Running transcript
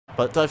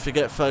But don't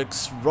forget,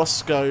 folks,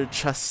 Roscoe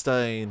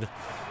Chastain,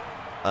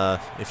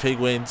 if he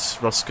wins,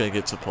 Roscoe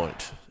gets a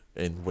point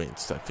in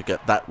wins. Don't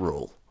forget that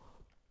rule.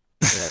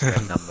 Yeah,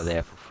 that number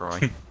there for Fry.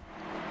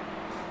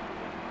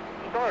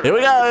 Here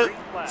we go!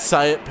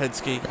 Say it,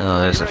 Penske.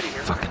 Oh, there's a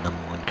fucking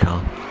number 1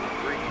 car.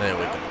 There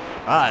we go.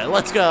 Alright,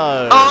 let's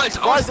go! Oh, it's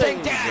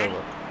Austin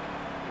down!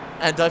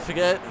 And don't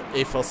forget,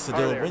 if Austin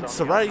Dillon wins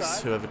the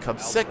race, whoever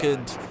comes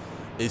second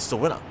is the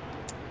winner.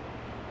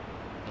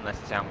 Unless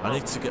it's Almirola. I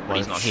need to get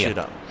my shit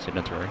up.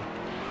 Signatory.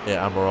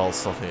 Yeah,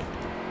 Almirola's not here.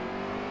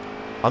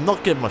 I'm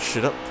not getting my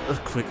shit up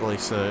quickly,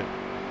 so...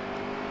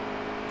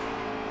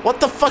 What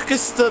the fuck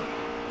is the...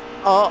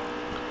 Oh,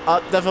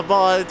 never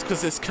mind,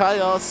 because it's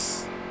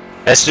chaos.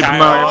 A Super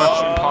Mario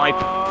action pipe.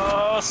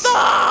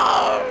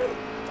 No!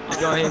 You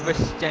got here,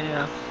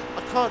 Virginia.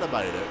 I kind of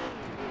made it.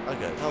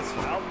 Okay, that's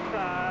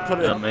fine. Put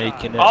it I'm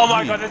making it. Oh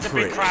my god, there's a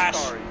big crash.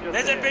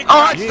 There's a big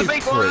Oh, crash. it's the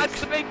big one, that's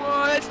the big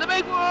one, it's the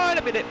big one!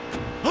 A minute.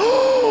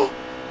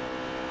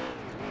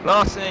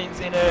 Last scene's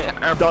in it.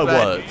 No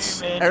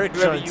words. Eric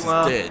Jones is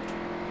dead.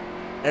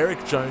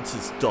 Eric Jones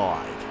has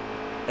died.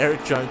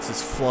 Eric Jones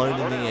has flown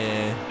in the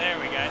air. There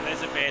we go,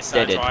 there's a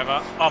BSO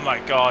driver. Oh my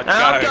god, go.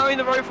 I'm going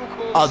the rifle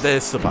course. Oh,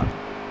 there's the button.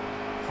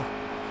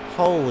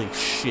 Holy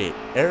shit.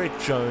 Eric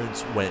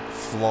Jones went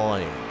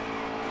flying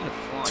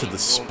to the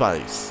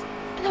space.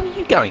 Where are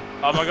you going?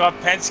 Oh my god,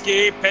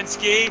 Penske.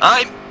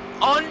 I'm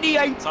on the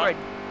apron.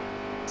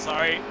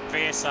 Sorry,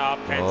 VSR,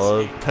 Penske.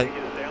 Oh,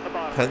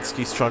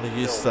 Penske's trying to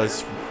use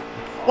those...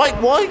 Wait,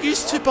 why are you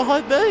two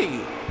behind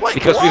me? Wait,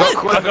 because what? we got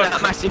caught up in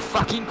that massive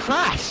fucking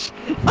crash.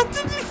 I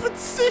didn't even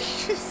see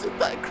you in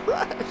that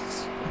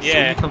crash.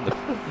 Yeah. So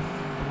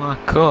my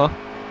car.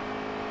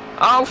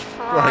 Oh,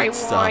 Fry, Great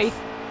stuff.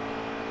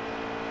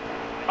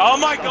 Oh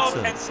my god,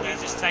 Penske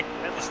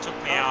just took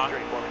me out.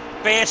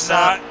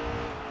 VSR,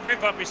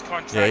 rip up his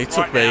contract. Yeah, he took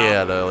right me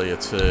now. out earlier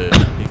too.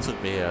 He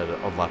took me out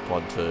on lap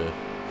 1 too.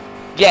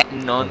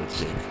 Getting on.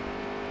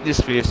 This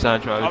VSR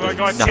driver. Oh my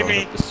god,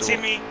 Timmy.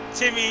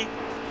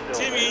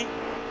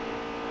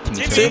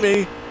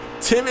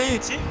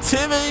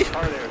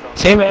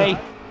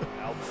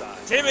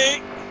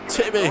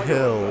 Timmy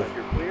Hill.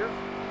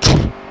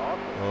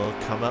 Oh,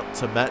 come up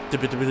to Matt.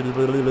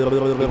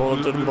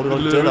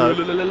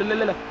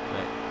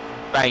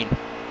 Bane.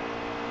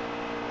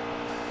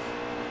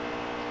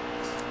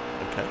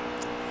 Okay.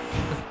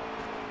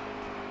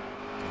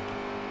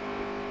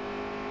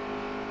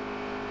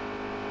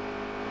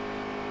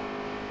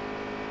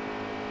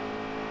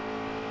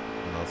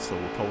 So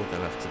we're probably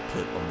going to have to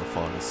pit on the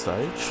final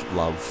stage.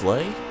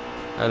 Lovely.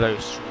 Hello,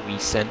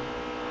 Sweeson.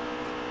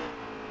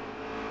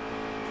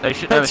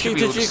 Penske,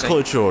 did you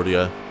include your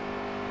audio?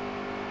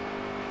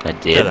 I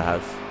did. Better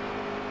have.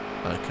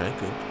 Okay,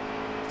 good.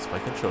 Just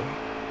making sure.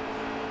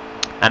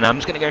 And I'm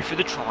just going to go through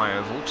the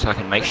tri-oval so I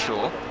can make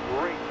sure.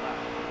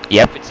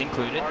 Yep, it's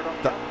included.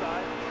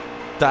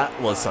 That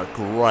was a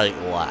great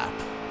lap.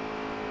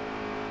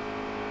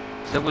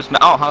 That was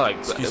oh, hello.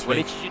 Excuse what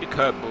me. did you do to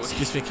Kurt Busch?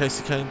 Excuse me,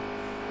 Casey Kane.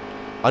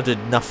 I did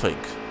nothing.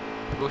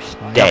 Busch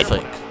dead.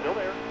 Nothing.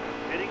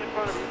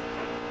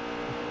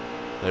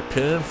 They're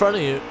pinning in front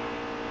of you.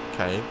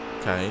 Kane.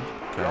 Okay.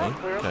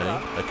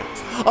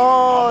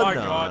 Oh my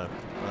god.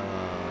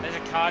 There's a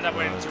car that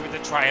went into with the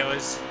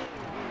trailers.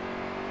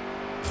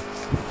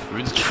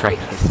 Through the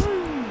trailers.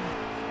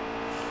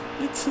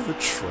 Into the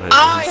trailers.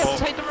 I have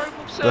to take the road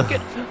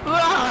circuit.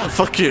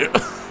 Fuck you.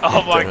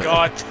 Oh my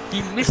god.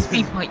 You missed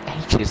me by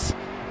ages.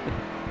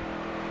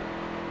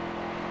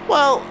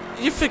 Well,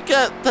 you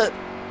forget that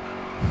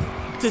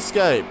this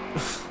game.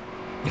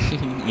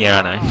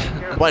 Yeah, I know.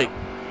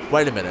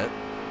 Wait a minute.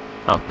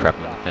 Oh crap,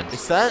 my defense.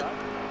 Is that?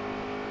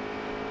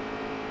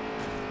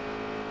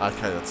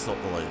 Okay, that's not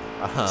the lead.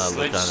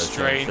 Logano's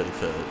straight.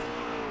 33rd.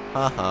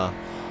 Haha.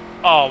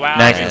 Oh wow.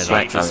 And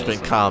I've just been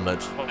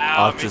calmed.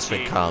 Wow, I've just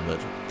been calmed.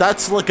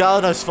 That's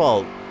Logano's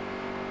fault.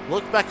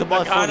 Look back at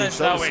my footage.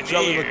 That was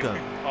Joey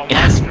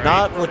Logano.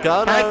 Nah,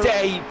 Logano. How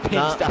dare you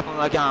pin stuff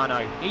on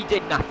Logano? He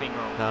did nothing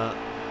wrong.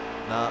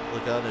 Nah,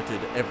 Logano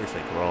did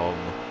everything wrong.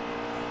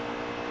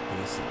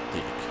 He's a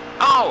dick.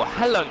 Oh,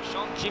 hello,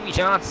 Sean Jimmy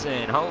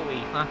Johnson.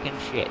 Holy fucking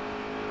shit.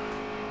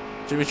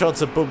 Jimmy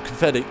Johnson, boom,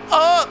 confetti.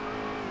 Oh!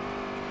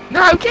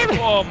 No, Jimmy!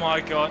 Oh my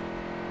god.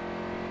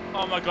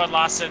 Oh my god,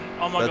 Larson.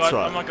 Oh my god,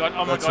 right. oh my god,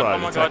 oh my That's god, right. oh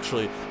my It's god.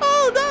 actually...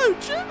 Oh no,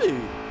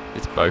 Jimmy!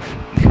 It's both.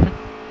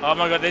 Oh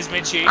my god, there's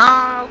Mitchie.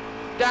 Oh,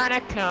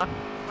 Danica.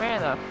 Where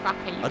the fuck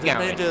are you going? I didn't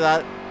mean to do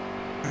that.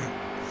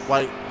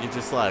 Wait, you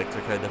just lagged.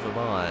 Okay, never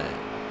mind.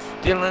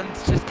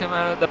 Dylan's just come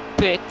out of the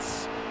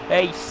pits.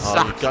 He Oh,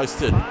 sucks. you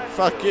ghosted.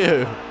 Fuck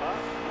you.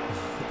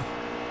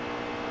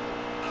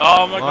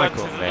 Oh my god,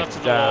 Michael to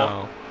the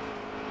wall.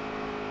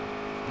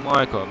 McDowell.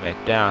 Michael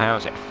McDowell,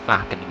 how's it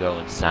fucking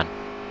going, son?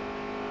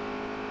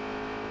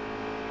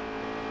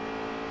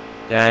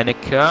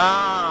 Danica.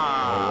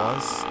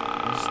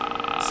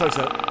 So.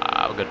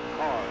 Oh, good.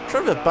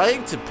 Trevor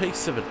Bankton,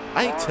 P7,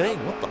 18.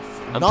 What the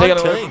f? I'm 19. taking a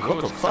What the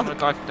record. I'm fuck? the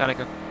guy from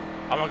Danica.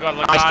 Oh my god,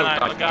 I still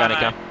Logano, got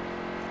Danica.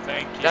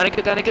 Thank you.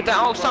 Danica,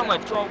 oh,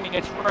 someone's driving,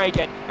 it's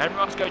Reagan, and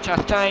Roscoe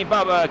Chastain,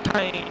 Bubba,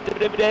 Kane,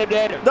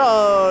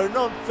 No,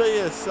 not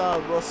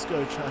VSR,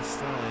 Roscoe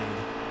Chastain.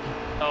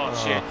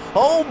 Oh, shit.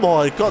 Oh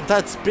my god,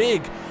 that's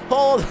big.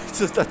 Oh,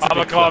 that's a Oh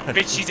my big god, crash.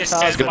 bitch, she just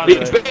Cars sent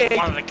everywhere.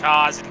 one of the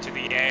cars into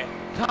the air.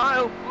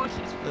 Kyle Busch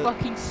is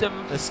fucking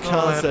 7th. There's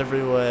cars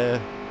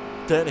everywhere.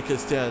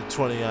 Danica's down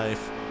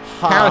 28th.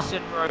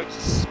 Harrison Rhodes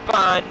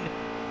spun.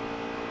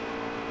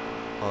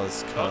 Oh,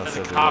 there's Oh, cars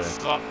and the car everywhere.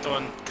 flopped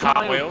on Kyle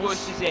cartwheels.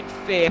 Busch is in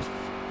 5th.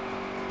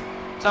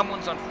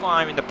 Someone's on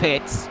fire in the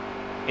pits.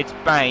 It's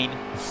Bane.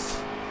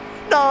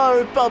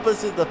 No,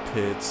 Bubba's in the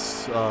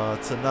pits. Oh,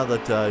 it's another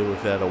day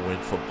without a win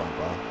for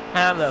Bubba.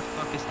 How the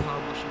fuck is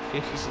Kyle Busch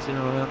in 5th? This is in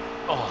a row.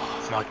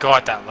 Oh my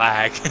god, that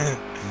lag.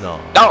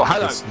 No. Oh,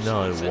 hello. There's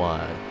no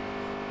way.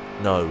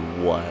 No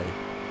way.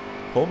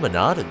 Paul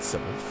Menard in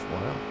 7th.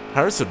 Wow.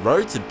 Harrison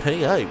Rhodes in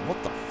P8.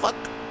 What the fuck?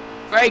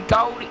 Ray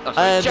Golding. Oh,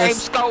 sorry, And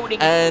James Golding.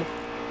 And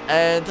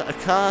a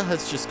car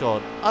has just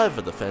gone over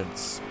the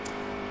fence.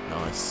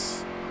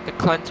 Nice. The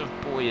cleanse of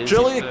boy is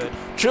Julia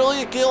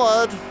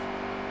Gillard.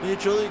 Yeah,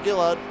 Julia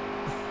Gillard.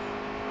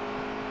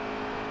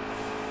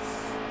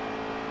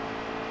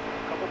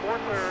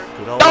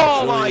 Good old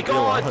Oh Julia my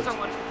god, Gillard.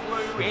 someone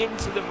flew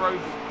into the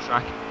roadblock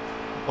track.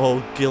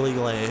 Oh,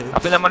 Gilliland. I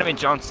think that might have been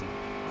Johnson.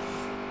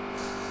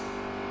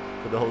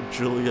 Good old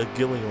Julia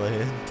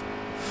Gilliland.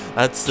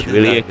 That's the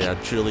Julia name now,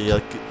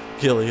 Julia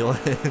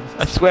Gilliland.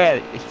 I swear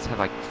he's had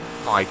like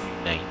 5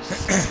 new names.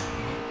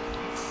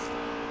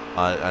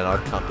 And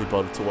I can't be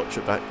bothered to watch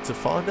it back to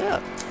find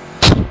out.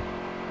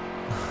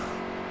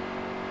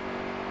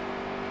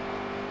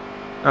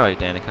 Alright,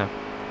 Danica.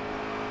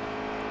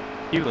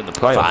 You were in the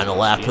playoffs. Final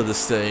lap of the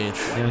stage.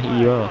 Yeah,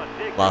 here you are.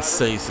 Last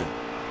season.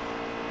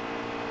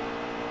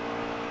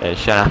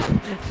 Shut up.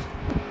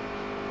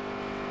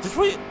 Did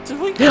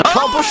we?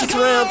 Kyle Busch is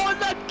around. Oh,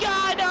 the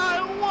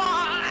gunner,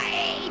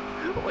 why?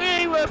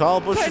 We were Kyle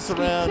Busch is Penske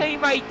around.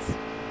 teammates.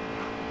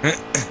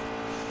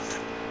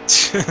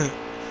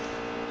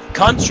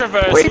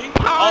 Controversy. We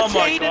Oh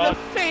my partied in god.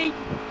 the feet.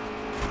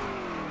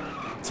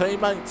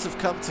 Teammates have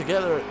come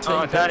together at Team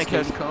Oh,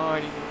 Danica's Penske.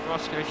 car,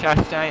 Roscoe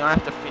Chastain. I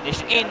have to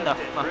finish in the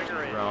fucking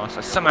grass.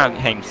 I somehow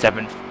came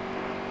 7th.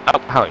 Oh,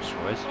 hello,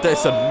 Suarez.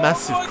 There's a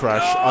massive my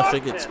crash. God. I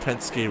think it's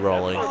Penske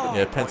rolling.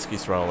 Yeah,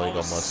 Penske's rolling on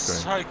my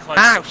screen. So close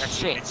Ow, to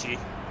catching shit. Mitchie.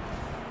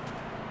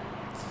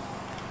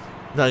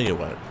 No, you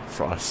won't,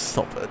 Fry.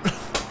 Stop it.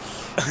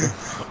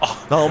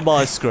 Not on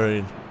my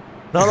screen.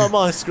 Not on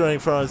my screen,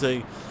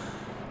 Frizy.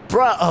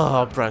 Brad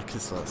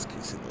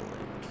Keselowski's in the lead.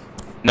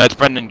 No, it's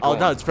Brendan. Oh, Gaughan.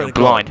 no, it's Brendan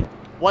You're blind.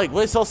 Wait,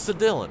 where's Austin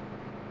Dillon?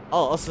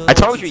 Oh, Austin I Dillon's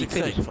told in you he 16th.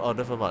 finished. Oh,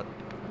 never mind.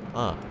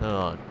 Ah, never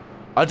mind.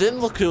 I didn't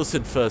look who was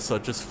in first, so I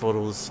just thought it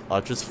was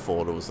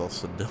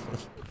Austin Dillon.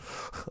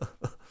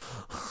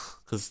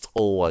 Because it's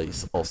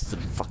always Austin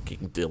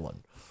fucking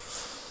Dillon.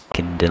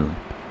 Fucking Dylan.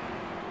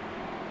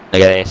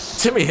 Look at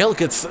this. Timmy Hill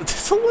gets...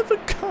 There's 11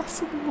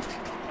 cars in the lead.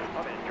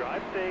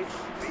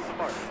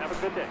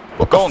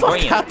 What Go the on, fuck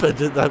green.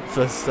 happened in that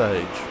first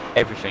stage?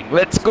 Everything.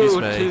 Let's Excuse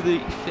go me. to the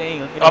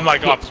thing. I'm gonna Oh my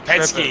god, hit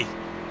Penske.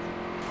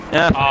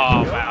 Trevor.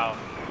 Oh wow.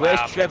 Where's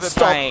Wow, Trevor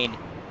Stop. Payne?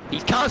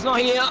 His car's not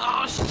here.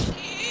 Oh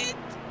shit.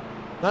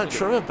 No,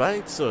 Trevor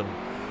Bateson.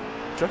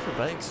 Trevor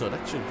Bateson,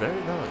 actually very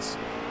nice.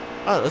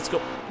 Alright, let's go.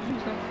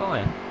 Who's on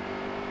fire?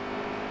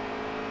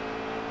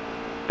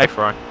 Hey,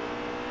 Fry.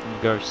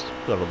 Ghost.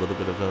 Got a little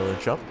bit of a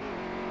jump.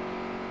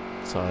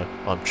 So,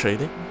 I'm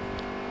cheating.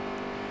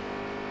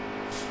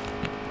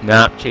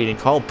 Nah, cheating.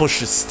 Kyle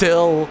Busch is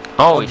still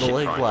Holy on the shit,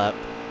 league Brian. lap.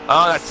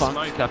 Oh, that's Fuck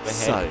smoke up ahead.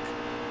 sake.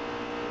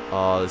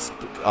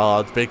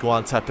 Oh, the big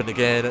one's happened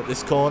again at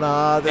this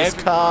corner. This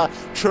Every- car,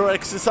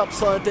 Truex is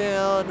upside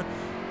down.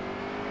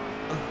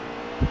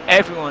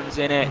 Everyone's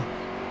in it.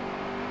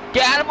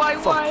 Get out of my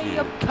Fuck way! you.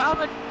 I'm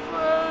coming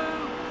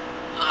through!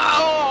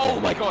 Oh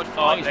my god,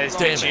 Fry's there's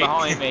right Digi.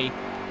 behind me.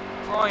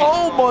 Fry's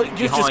Oh my, right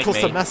you've just behind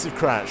caused me. a massive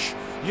crash.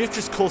 You've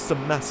just caused a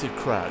massive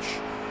crash.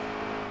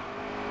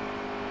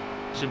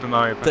 Super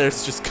Mario Bros.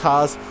 There's just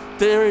cars.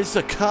 There is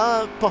a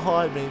car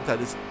behind me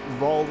that is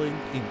rolling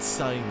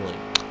insanely.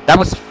 That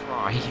was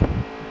Fry.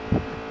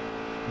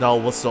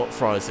 No, it's not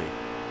Frizy.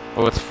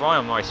 Well, it's Fry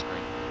on my screen.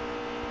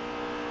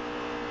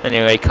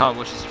 Anyway, Kyle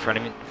Busch is in front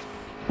of me.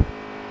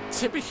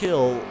 Timmy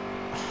Hill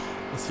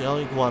was the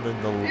only one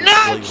in the league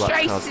lap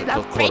Chase cars in that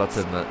the got caught up pits.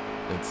 in that.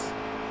 It's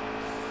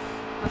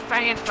The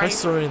fan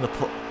Chase are in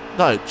the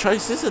no,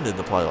 Chase isn't in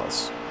the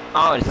playoffs.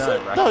 Oh, it's Is not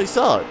it? right. No, he's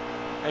not.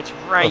 It's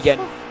Reagan.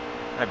 fuck?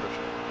 Hey, Bush.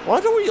 Why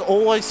do we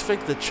always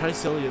think that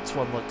Chase Elliott's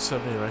won like so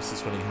many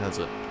races when he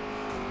hasn't?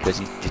 Because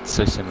he did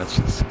so much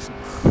this season.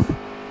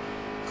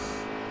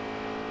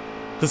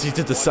 Because he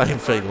did the same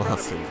thing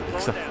last season.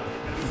 Exactly.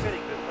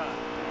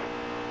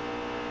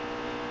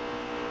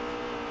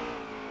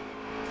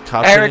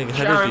 Car Eric pinning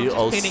ahead of you. Jones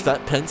Oh, is pinning.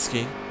 Stat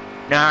Penske.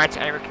 No, it's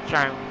Eric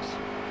Jones.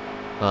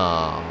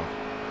 Oh,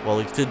 well,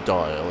 he did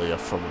die earlier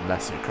from a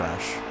massive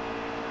crash.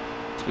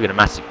 Speaking of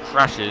massive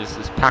crashes,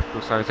 this pack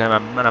looks like it's having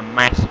a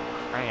massive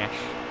crash.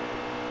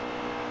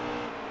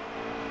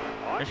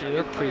 Actually,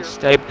 look pretty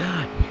stable.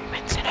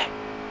 NEWMAN's in it.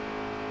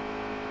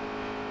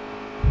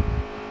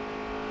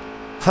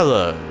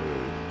 Hello,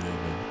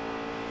 Newman.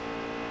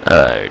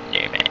 Hello,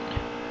 Newman.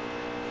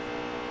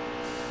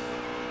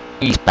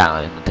 He's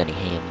battling with Denny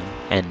Hamlin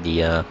and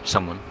the,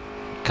 someone.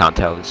 Can't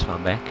tell this far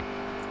back.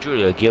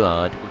 Julia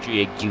Gillard, or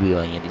Julia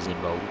Gillard is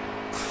involved.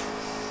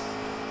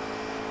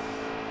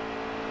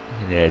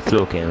 And it's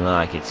looking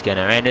like it's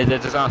gonna end as a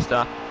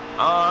disaster.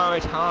 Oh,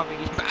 it's Harvey,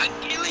 he's back.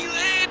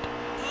 Gilliland!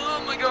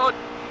 Oh my god!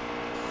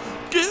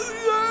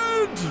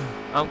 Gilliland!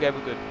 Okay,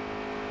 we're good.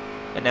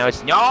 And now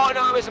it's no,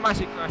 it's a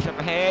massive crash up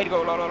ahead.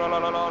 Go, la la la la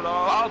la la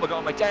la. Oh my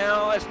god, my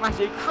down! It's a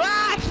massive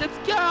crash. Let's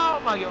go!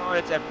 Oh my god,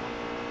 it's everyone.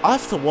 I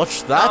have to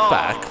watch that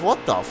back.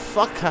 What the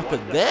fuck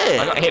happened there?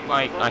 I got hit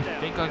by. I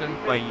think I got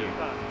hit by you.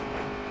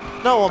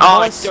 No,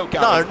 I'm it's still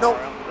going. No.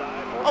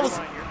 I was.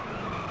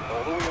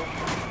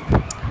 I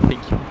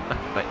think you.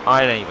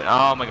 I don't even.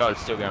 Oh my god, it's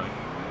still going.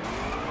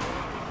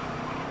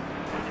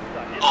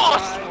 Oh, I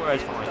swear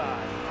it's fine.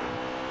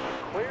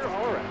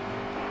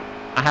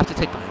 I have to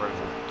take the road.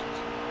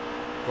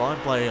 Ryan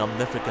Blaney, I'm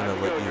never gonna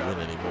let you win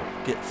anymore.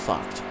 Get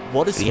fucked.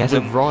 What is it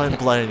with Ryan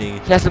Blaney? He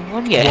hasn't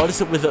won yet. What is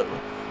it with it?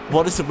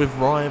 What is it with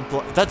Ryan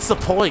Blaney? That's the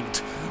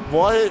point.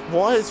 Why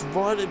is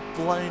Ryan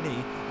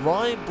Blaney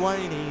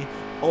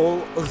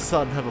all of a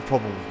sudden have a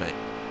problem with me?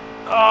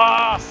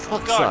 Oh, for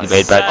God's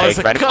sake.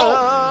 sake.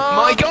 Oh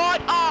my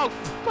god! Oh,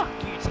 fuck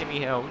you, Timmy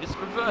Hill. Just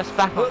reverse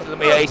back onto the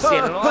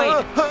ACN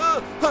line.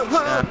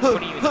 What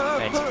are you in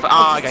defense?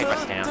 Oh, okay,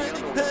 press down.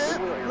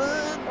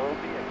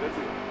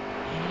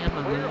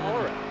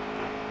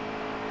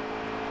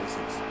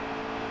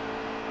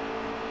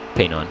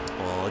 P9.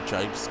 Oh,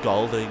 James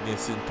Golding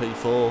is in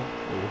P4.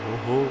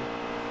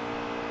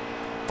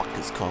 Fuck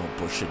is Kyle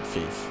Busch in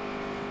 5th?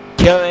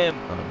 Kill him!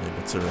 Oh,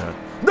 Newman's around.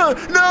 No!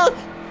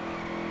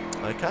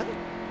 Okay.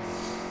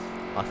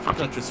 I think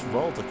I just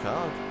rolled a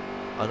card.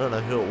 I don't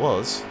know who it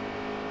was. That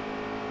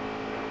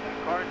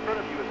car in front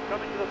of you is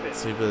coming to the pit.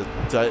 It's either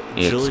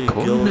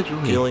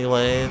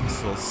Gilliland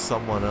or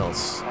someone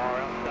else.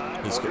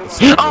 Who's got the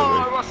same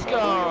Oh,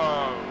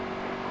 Roscoe!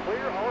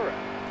 Clear all right.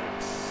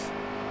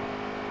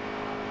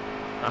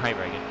 Oh, hey,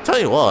 Reagan. Tell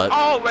you what.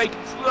 Oh,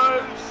 Reagan's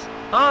loose!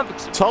 Oh,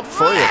 top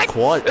 3 are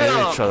quite near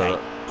each okay. other.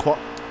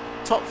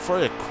 Top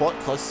 3 are quite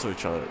close to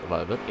each other at the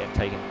moment. Yeah, I'm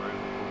taking the road, of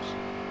course.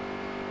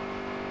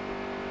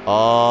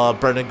 Oh,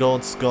 Brendan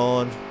Gaunt's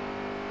gone.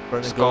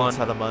 Brendan Gaunt's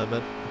gone. had a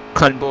moment.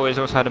 Clon Boy's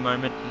also had a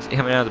moment. He's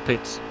coming out of the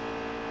pits.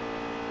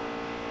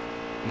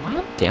 Am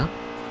I down?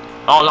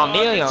 Oh, I'm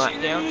nearly on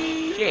that down.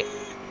 Shit.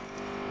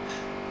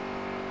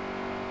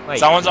 Wait,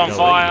 Someone's on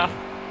fire.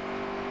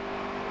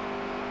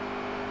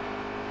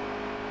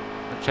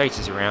 The chase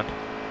is around.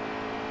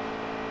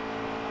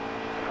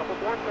 Couple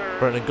more turns.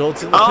 Brendan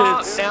Gaunt's in the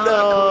pits.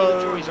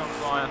 No! Joy's on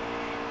fire.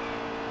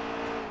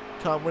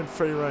 Can't win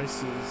 3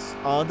 races.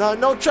 Oh no,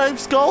 not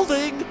James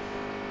Golding!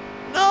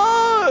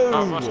 No!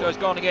 Oh, Roscoe's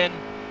gone again.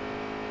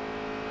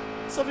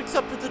 Something's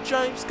up with the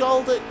James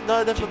Golding.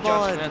 No, never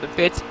mind. The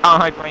pits. Oh,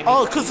 hi, Brandon.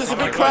 Oh, because there's a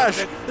big crash.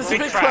 There's a Big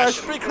big crash.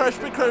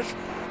 crash.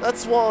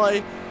 That's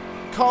why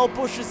Kyle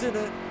Busch is in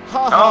it.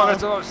 Oh,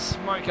 there's a lot of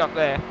smoke up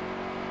there.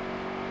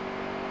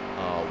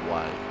 Oh,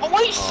 wait. Oh,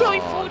 wait, sorry,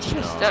 Oh,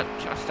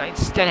 Justin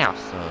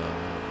Stenhouse.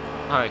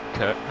 Hello,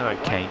 Kurt. Hello,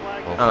 Kane.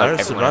 Well, Hello,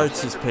 Harrison everyone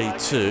Rhodes is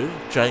P2.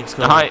 James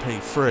Hi, Golding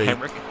P3.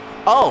 Henrik.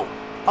 Oh,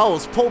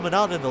 it's Paul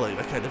Menard in the lead.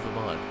 Okay, never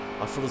mind.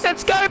 I thought it was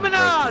Let's go,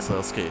 Menard!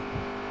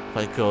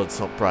 Thank God it's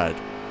not Brad.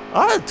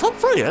 Alright, top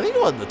 3.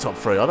 Anyone in the top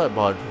 3. I don't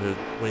mind who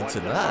wins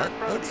in that.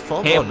 That's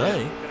fine by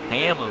me.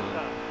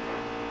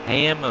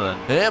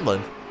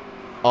 Hamlin.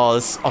 Oh,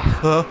 it's...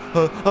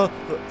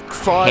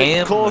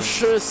 Fight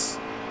cautious.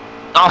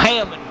 Oh,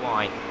 Hamlin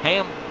wine.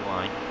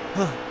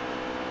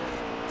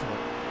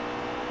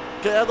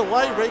 Get out of the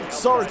way, Reed.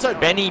 Sorry, it's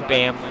Benny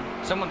Bamlin.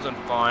 Someone's on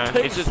fire.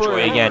 Pick It's a three.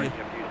 Joy again.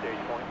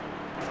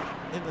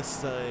 in the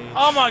stage.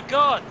 Oh my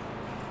god!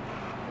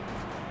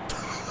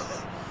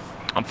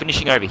 I'm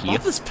finishing over here.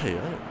 What is PO?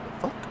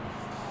 Fuck.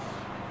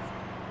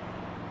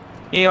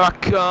 Here I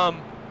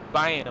come.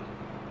 Bam.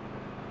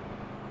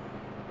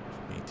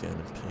 Me down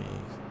in P.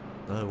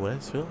 No,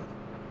 where's Phil?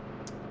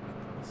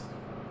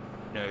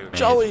 No.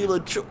 Joey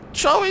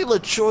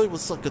LaJoy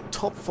was like a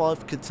top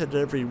 5 contender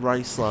every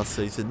race last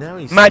season. Now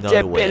he's Much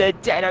nowhere.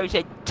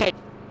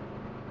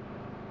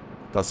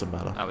 Doesn't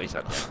matter. Oh, he's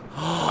up there.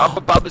 Oh,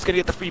 Bubba's gonna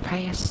get the free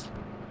pass.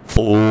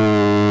 Oh.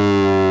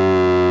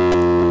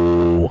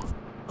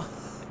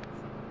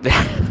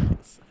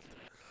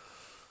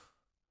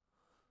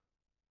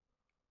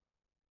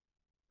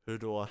 Who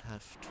do I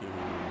have to?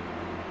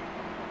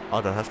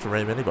 I don't have to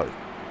ram anybody.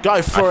 Go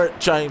for it,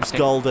 James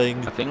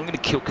Golding. I think I'm gonna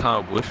kill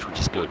Kyle Busch, which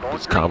is good.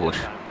 It's Kyle Busch.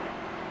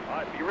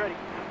 Alright, be ready.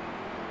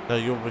 No,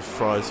 you're with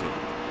Frozen.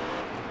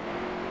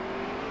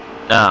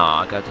 No,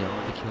 I got to kill.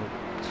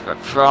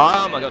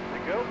 Oh my god.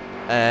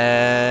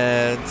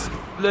 And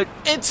Look,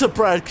 into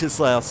Brad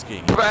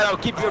Keselowski. Brad, I'll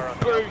give you a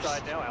boost.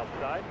 Outside now,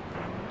 outside.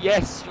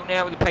 Yes, you're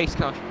now where the pace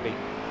car should be.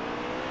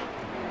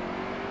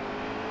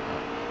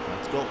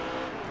 Let's go.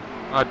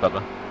 Alright,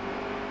 Bubba.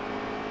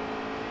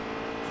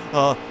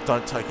 Oh,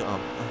 don't take it. No,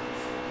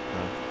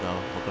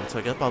 I'm not going to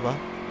take it, Bubba.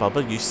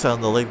 Bubba, you stay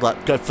on the lead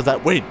lap. Go for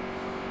that win.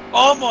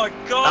 Oh my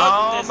god!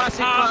 Oh, There's a massive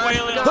car crash.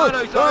 wheeling.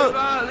 Liano's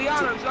over.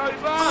 Liano's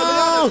over.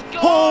 Oh, Liano's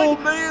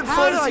gone. me and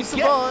How did I Frozy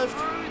get survived.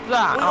 through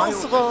that? We I all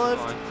also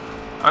survived.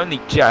 Only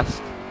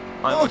just.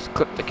 I almost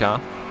clipped the car.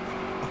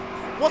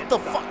 What the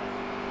fuck?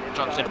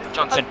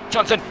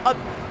 Johnson.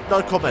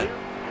 No comment.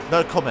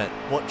 No comment.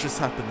 What just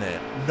happened there?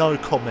 No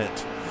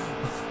comment.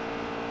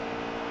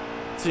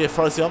 So yeah,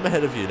 Frozy, I'm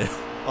ahead of you now.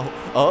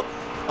 Oh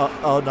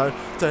no.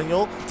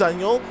 Daniel.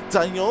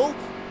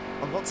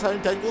 I'm not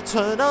saying Daniel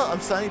Turner.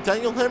 I'm saying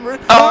Daniel Henry.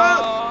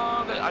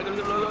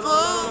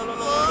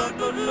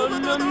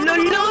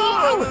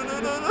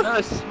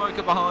 No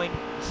smoker behind.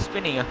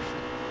 Spinning her.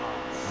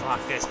 Fuck,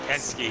 there's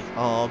Penske.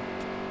 Oh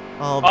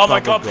my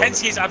god,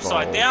 Penske's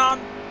upside down.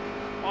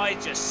 I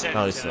just sent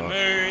him to the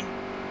moon.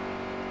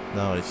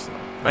 No, he's not.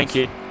 Thank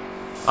you.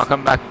 I'll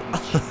come back.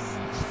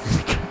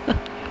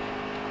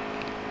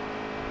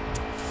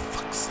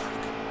 Fuck's sake.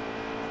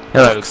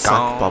 Hello, Fuck's sake,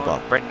 gone.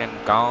 Bubba. Brendan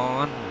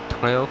gone.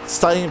 12.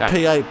 Stay in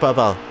Okay. P8,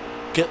 Bubba.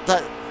 Get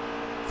that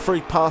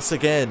free pass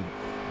again.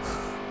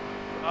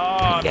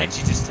 Oh, Again.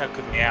 Benji just took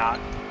me out.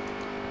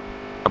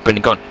 Oh,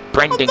 Brendan gone.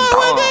 Brendan I'm gone.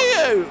 nowhere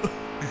near you.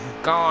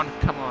 Gone.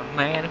 Come on,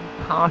 man.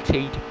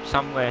 Partied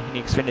somewhere in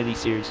the Xfinity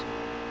series.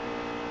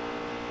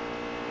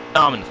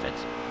 Oh, I'm in the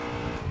fence.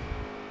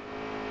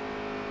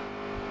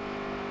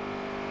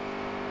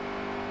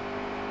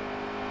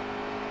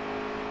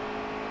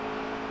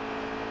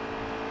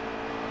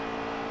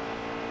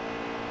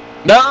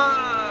 No,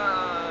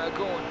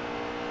 go on.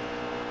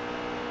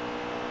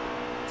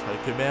 Take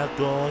him out,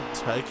 God.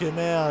 Take him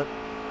out.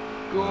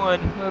 Go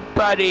on, we're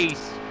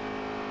buddies.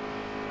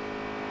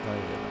 No,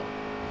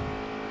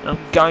 you're not.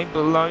 I'm going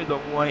below the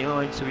white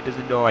line so he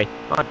doesn't die.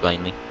 Hi,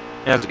 Blaney.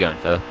 How's it going,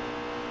 fella?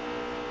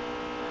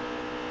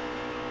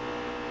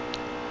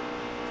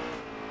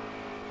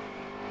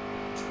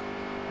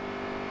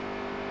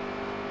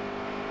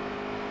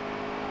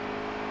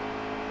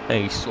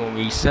 Hey,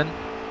 sorry, son.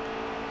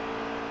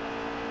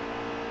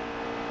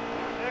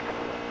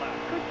 Excellent lap.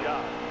 Good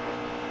job.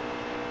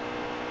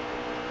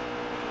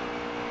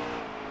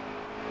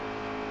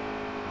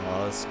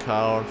 Oh, this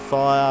car on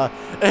fire.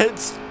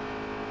 It's...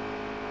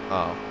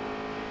 Oh.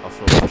 I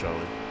thought it was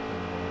Joey.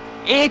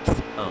 It's...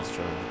 Oh. It's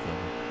Joey.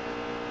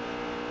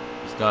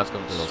 This guy's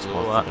going to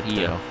slow up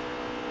here.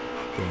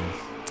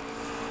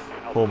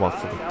 Pull my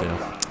foot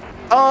down.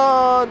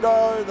 Oh,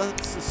 no.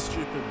 That's a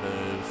stupid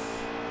move.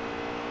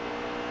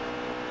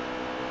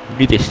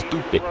 Really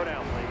stupid. Slow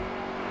down, please.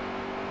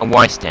 And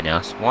why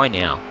Stenhouse? Why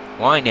now?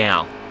 Why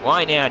now?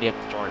 Why now do you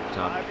have to try every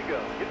time? 5 to go.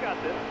 You got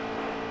this.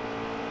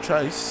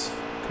 Chase,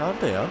 calm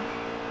down.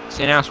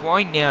 Stenhouse,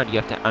 why now do you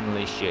have to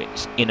unleash your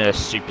inner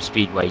super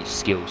speedway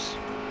skills?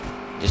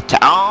 Just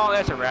oh,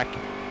 there's a wreck.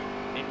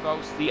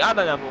 Involves the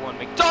other #1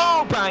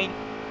 McDowell.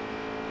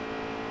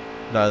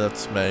 No,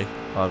 that's me.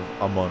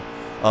 I'm on.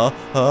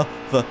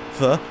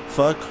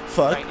 Fuck.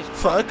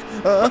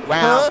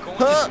 Wow,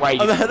 gorgeous way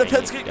I'm to ahead of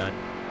Blaney, Penske. you've done.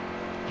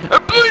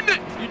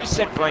 You just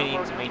sent Blaney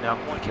into me now.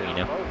 I'm gonna kill you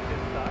now.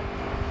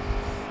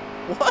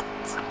 What?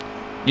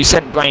 You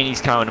sent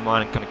Blaney's car into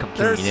mine and gonna come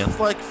kill There's you now.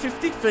 like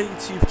 50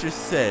 things you've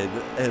just said,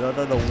 and I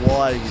don't know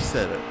why you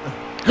said it.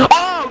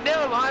 Oh,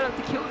 never mind. I don't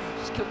have to kill you. You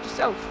just killed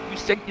yourself. You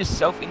sent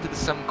yourself into the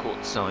sun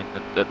court sign.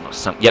 Not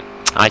sun. Yep,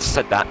 I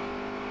said that.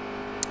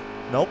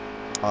 Nope.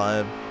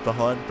 I'm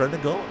behind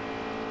Brendan Gaughan.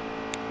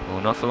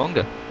 Well, not for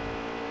longer.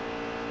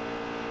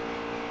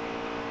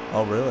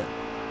 Oh, really?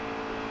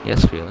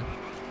 Yes, really.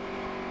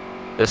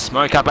 The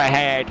smoke up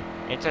ahead.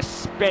 It's a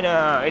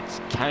spinner. It's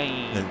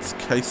Kane. It's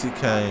Casey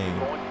Kane.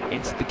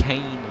 It's the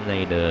Kane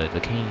later. The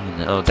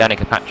Kane. Oh,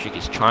 Danica Patrick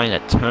is trying to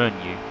turn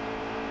you.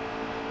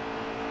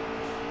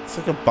 It's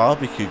like a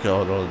barbecue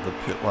going on in the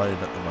pit lane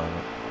at the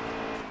moment.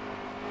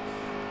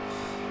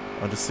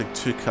 I just think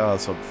 2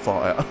 cars on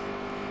fire.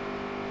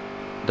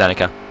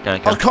 Danica.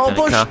 Oh, Kyle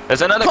Busch!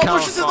 There's another Kyle car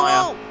Busch on is in the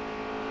fire. wall!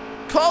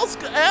 Kyle's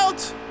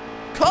out!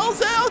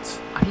 Kyle's out!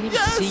 I didn't even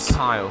Yes! see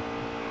Kyle.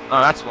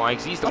 Oh, that's why,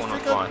 'cause he's the one on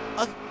fire.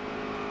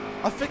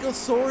 I think I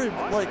saw him,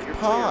 like,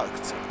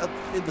 parked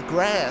in the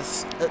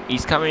grass.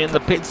 He's coming in the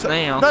pits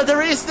now. No,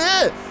 there he is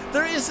there!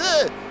 There he is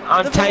there!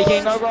 I'm Never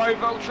taking mind. a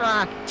Roval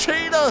track.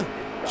 Cheater!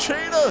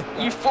 Cheater!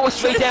 You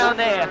forced me down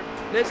there.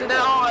 There's an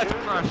that's a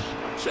crush.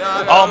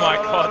 Oh my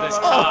god, there's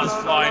cars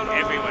flying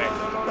everywhere.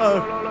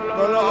 No.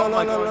 Oh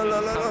my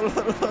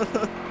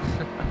god.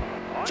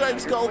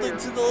 James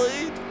Golding's in the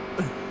lead.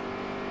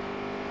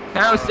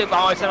 How's the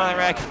it's another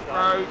wreck?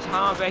 Rhodes,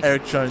 Harvick,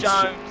 Eric Jones.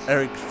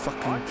 Eric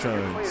fucking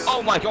Jones.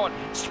 Oh my god.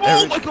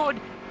 Oh my god.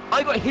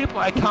 I got hit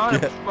by a car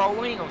that was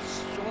rolling on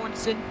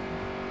Sorensen.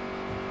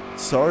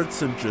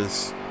 Sorensen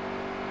just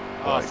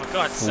like, for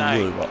God's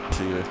flew sake. up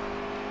to you.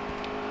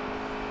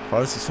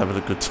 Price is having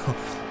a good time.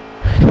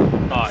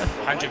 Oh,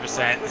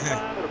 100%. It'll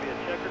be a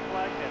checkered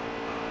flag then.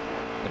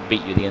 I'm gonna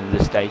beat you at the end of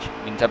this stage.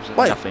 In terms of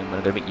Wait. nothing, but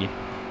I'm gonna beat you.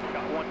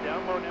 Got one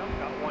down low now.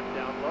 Got one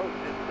down low.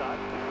 Inside.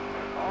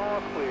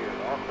 All clear.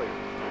 All clear.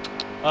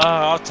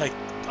 I'll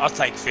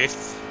take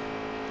 5th.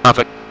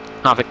 Harvick.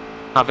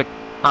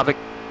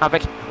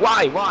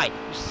 Why? You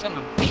son of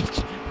a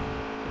bitch.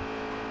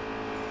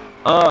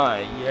 Oh,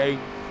 you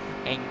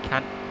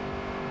cunt.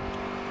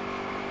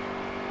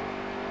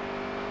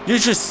 You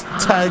just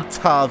tagged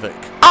Harvick.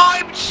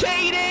 I'm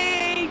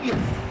cheating!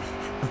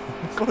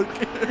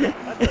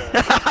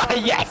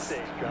 Yes!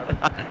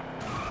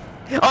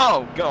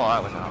 Oh, God,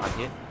 that was not like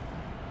it.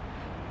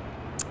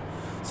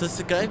 So is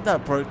the game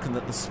that broken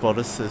that the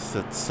spotter says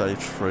that stage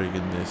 3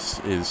 in this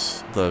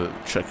is the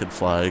checkered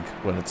flag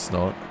when it's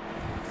not?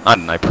 I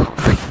don't know,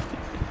 probably.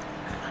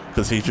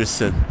 Because he just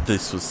said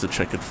this was the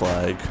checkered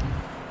flag.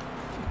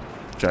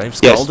 James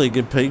Yes. Golding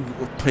in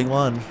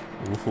P1.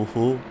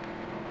 Ooh.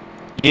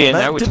 Yeah,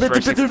 no, we're just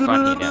racing for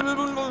fun here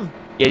now.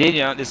 Yeah,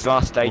 you know, this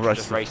last stage was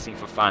just Racing. racing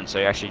for fun, so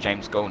actually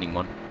James Golding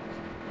won.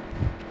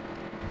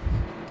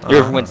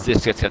 Whoever wins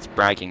this gets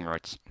bragging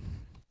rights.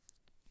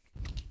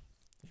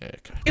 Yeah,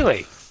 okay.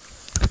 Really?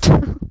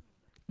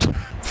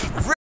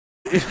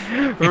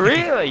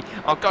 Really?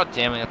 Oh, god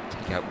damn it, I have to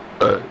take out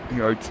goat.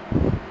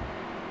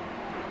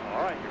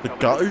 All right, The you're coming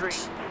goat? to the green.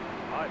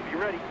 All right, be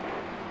ready.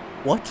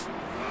 What?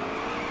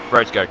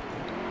 Roads go.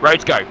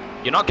 Roads go.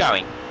 You're not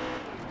going.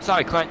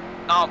 Sorry, Clint.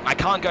 Oh, I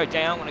can't go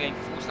down when I'm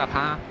getting forced up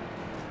high.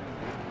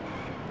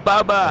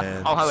 Bubba!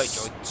 And Oh, hello,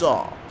 Joy.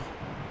 stop.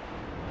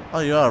 Oh,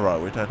 you are right.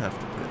 We don't have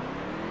to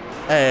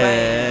pit.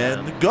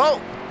 And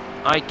go.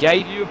 I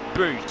gave you a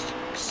boost,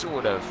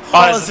 sort of.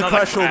 Oh, there's there's a another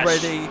crash crash.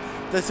 already.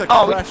 There's a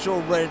Oh, crash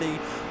already.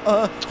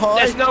 Hi,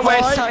 There's no way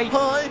it's safe.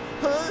 hi.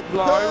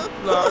 Low,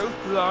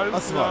 low,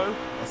 That's low. fine.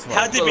 That's fine.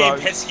 How did me and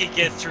Hello. Pesky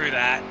get through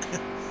that?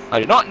 I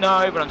do not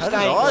know, but I'm How did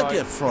staying I low.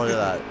 get through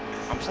that?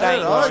 I'm How staying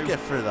did low. I get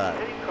through that?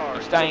 Any car.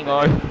 I'm staying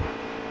low.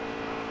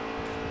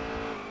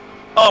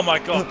 Oh my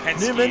god,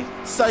 Penske. Newman,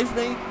 save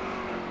me.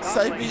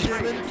 Save me,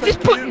 Newman. Just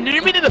Thank put you.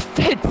 Newman in the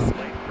fence.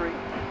 Lane 3.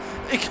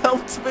 It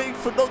helped me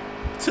for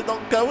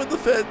not go in the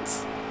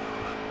fence.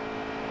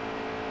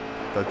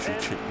 Don't you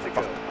 10 cheat, to you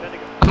go. fuck. 10 to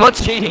go. I'm not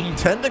cheating.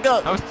 10 to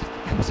go. I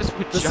was just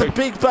with There's Joe. a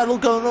big battle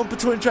going on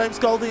between James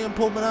Golding and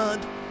Paul Menard.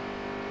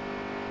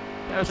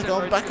 They're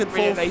going back and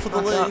forth for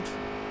the lead.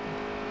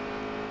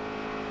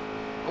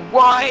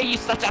 Why are you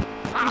such a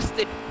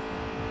bastard?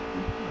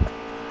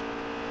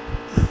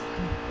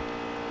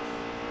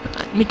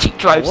 Mitchie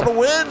drives What a a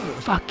win!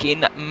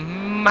 fucking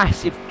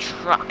massive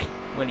truck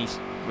when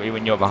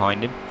you're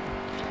behind him.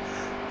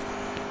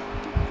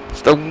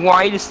 It's the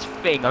widest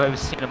thing I've ever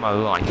seen in my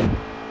life.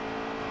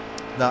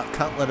 Nah,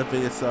 can't let a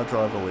VSR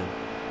driver win.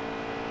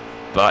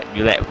 But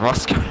you let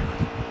Ross go.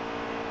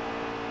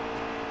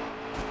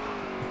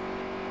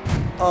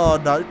 Oh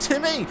no,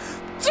 Timmy!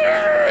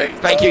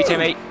 Thank you,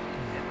 Timmy.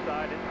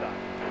 Inside.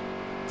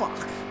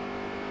 Fuck.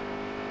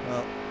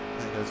 Well,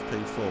 there goes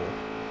P4.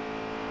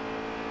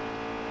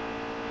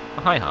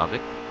 Oh, hi,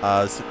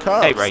 Harvick. So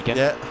car Hey, Reagan.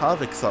 yeah,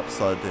 Harvick's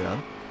upside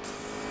down.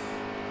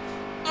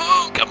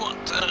 Oh, come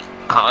on, turn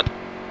hard.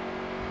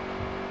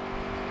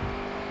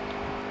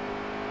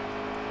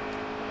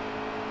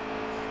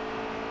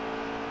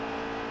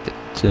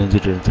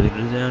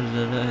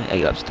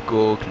 Eight laps to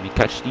go. Can we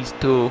catch these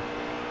two?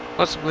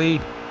 Possibly.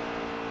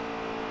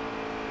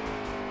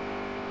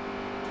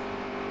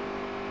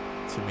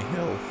 Timmy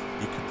Hill,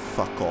 you can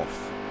fuck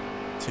off.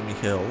 Timmy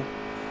Hill.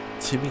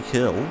 Timmy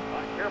Hill.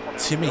 Careful now.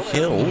 Timmy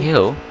Still Hill. there.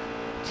 Hill.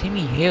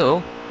 Timmy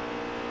Hill.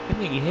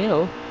 Timmy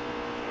Hill.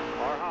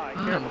 Car high.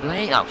 Oh, Careful.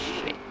 Blaine. Oh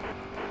shit.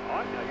 All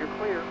right, now you're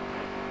clear.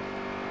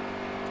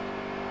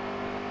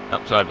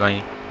 Oh, sorry,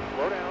 Blaine.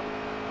 Slow down.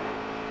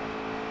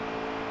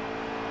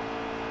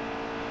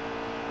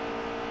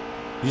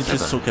 You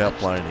just took out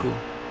Blaney. Cool.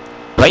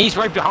 Blaine's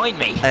right behind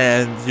me.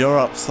 And you're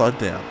upside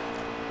down.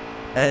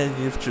 And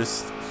you've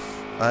just...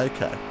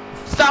 Okay.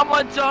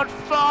 Someone's on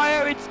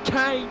fire. It's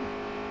Kane.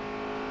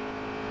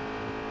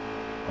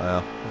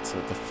 Wow, that's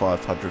like the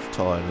 500th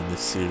time in this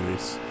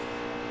series.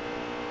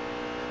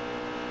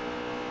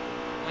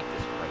 I like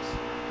this race.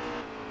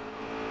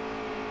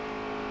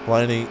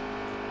 Blaney,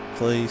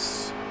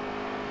 please.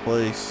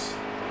 Please.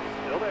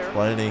 Still there.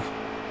 Blaney.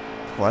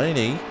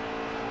 Blaney?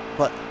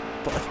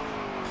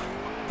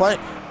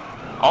 Blaney.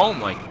 Oh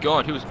my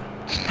God, who was?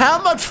 How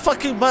much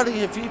fucking money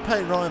have you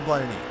paid Ryan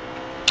Blaney?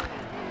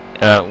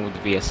 All the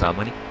VSR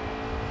money.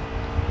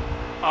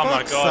 Oh my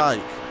Fuck's god.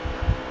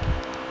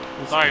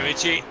 sake. Sorry,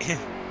 Richie.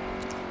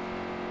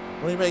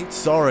 What do you mean,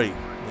 sorry?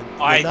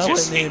 I You're nowhere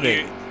just near hit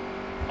me. you.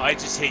 I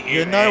just hit you.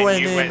 You're nowhere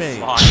and you near went me.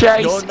 flying.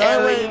 Chase You're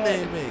nowhere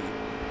Elliott. near me.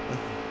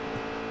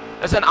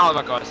 That's an. Oh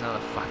my God, it's another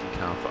fucking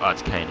car. Oh,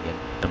 it's Kane again.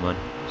 Come on,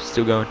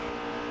 still going.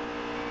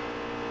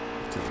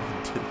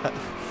 Didn't do that.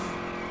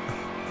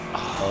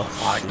 Oh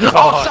my shit. Oh,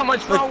 god.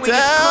 someone's wrong with his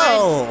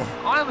Adele!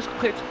 I was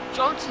clipped.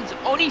 Johnson's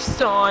on his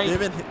side.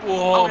 Newman,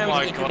 Oh Oh, no,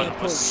 my he's god, gonna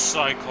that was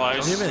so close.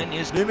 Johnson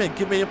is- Newman,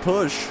 give me a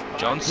push.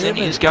 Johnson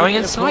Newman, is going give me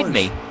a inside push.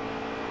 me.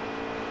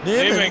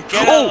 Newman,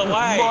 get Oh out of the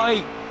way.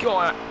 my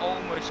God! I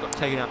almost got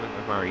taken out with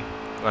Murray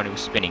when he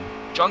was spinning.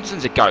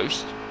 Johnson's a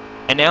ghost,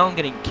 and now I'm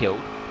getting killed.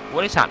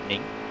 What is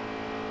happening?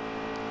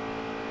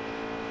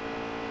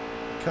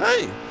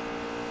 Okay.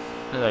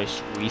 Hello,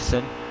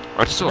 Sweeson.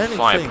 I just saw a Many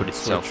fire things put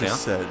itself Switch out.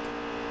 has said.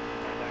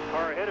 That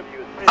car ahead of you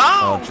is missing.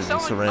 Oh, Jimmy's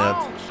someone!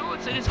 around. Oh,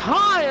 Swordsman is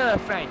higher,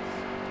 friends.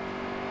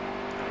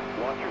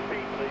 Watch your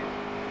feet, please.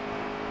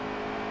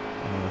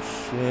 Oh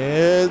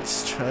shit,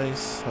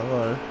 Chase,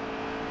 hello.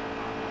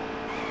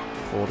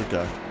 4 to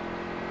go.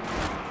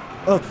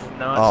 Oh,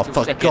 No, oh still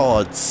for second.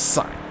 God's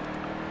sake.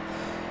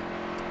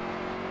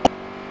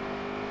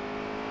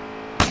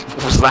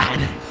 What was that?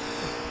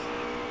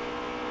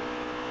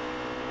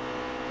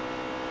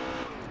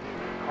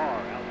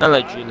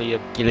 Hello, Julia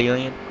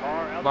Gillian.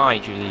 Bye,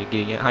 Julia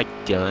Gillian. Hi,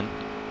 Dylan.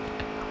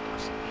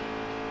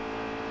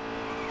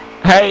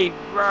 Hey,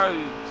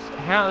 Rose.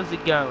 How's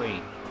it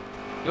going?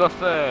 You're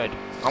third.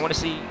 I want to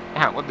see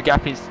what the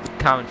gap is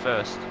coming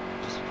first.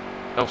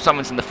 Oh,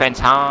 someone's in the fence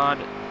hard.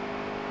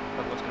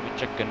 Everyone's going to be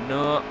checking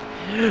up.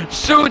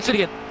 So it's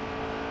again.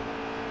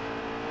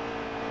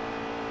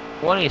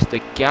 What is the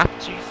gap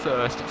to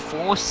first?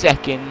 4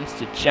 seconds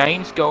to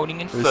James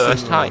Golding in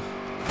first. Hi.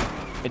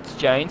 It's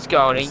James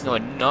Golding. You're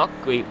not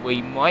great.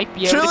 We might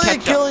be able to catch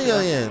up.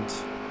 Gillian,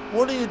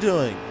 what are you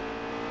doing?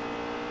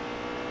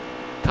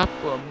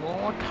 Couple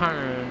more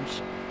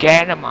turns.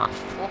 Get him off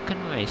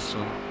fucking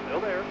whistle.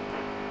 Still there.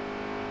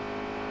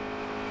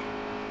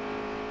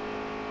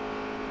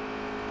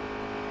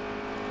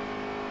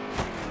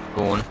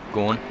 Go on,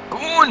 go on, go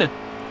on!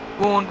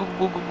 Go on, go. Down,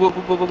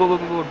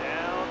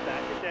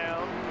 back it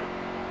down.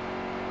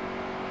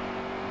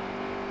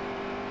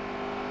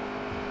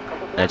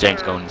 Now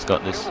James Golding's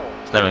got this.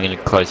 He's never going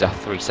to close that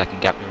 3-second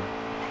gap.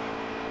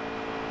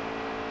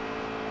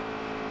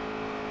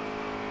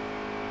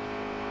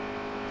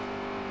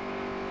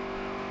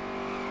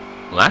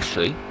 Well,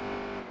 actually,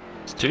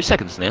 it's 2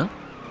 seconds now.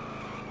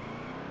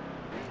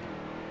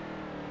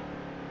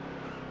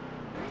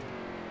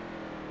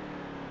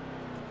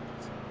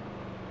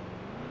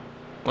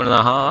 One and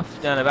a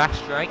half down the back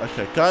straight.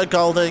 Okay, go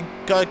Golding,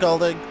 go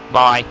Golding.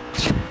 Bye.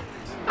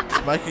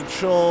 making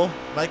sure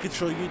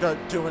you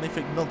don't do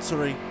anything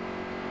nonsense.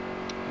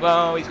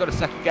 Well, he's got a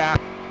second gap.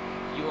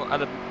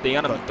 The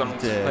other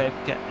McDonald's player.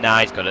 Nah,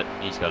 he's got it.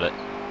 He's got it.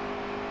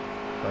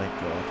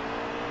 Thank God.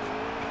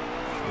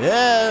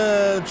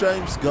 Yeah,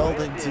 James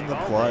Golding's in the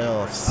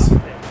playoffs.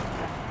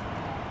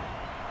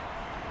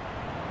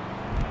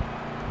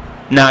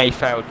 No, he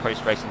failed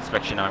post-race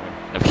inspection, Iron.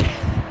 Okay.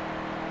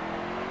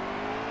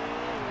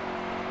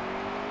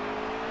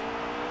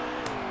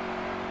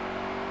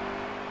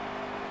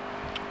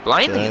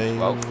 Blindly in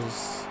 12th.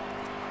 James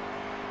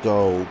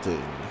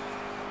Golding.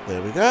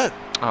 There we go.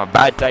 Oh,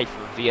 bad day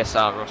for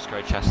VSR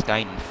Roscoe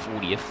Chastain in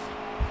 40th.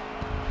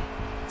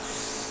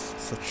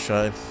 Such a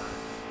shame.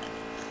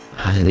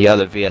 The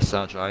other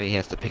VSR driver, he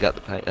has to pick up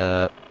the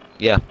pay.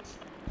 Yeah.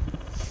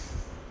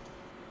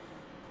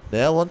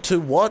 Now on to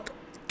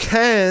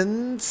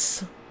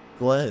Watkins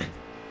Glen.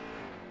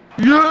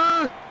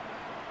 Yeah!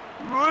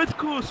 Right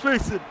course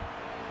racing!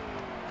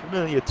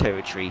 Familiar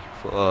territory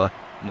for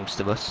most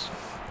of us.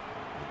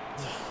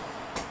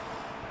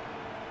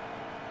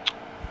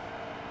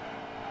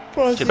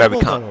 Too bad we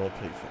can't.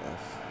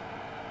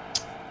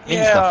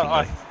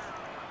 Yeah,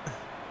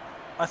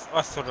 I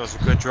thought it was a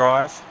good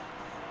drive.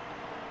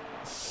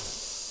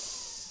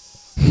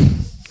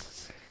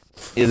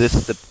 Yeah, this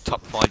is the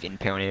top 5 in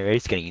pound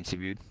areas getting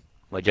interviewed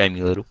by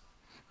Jamie Little.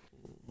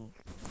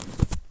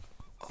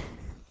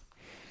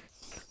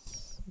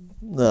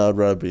 No, I'd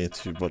rather be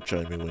interviewed by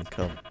Jamie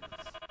Wincombe.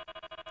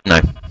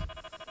 No.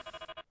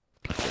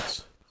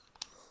 Yes.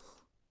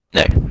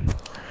 No.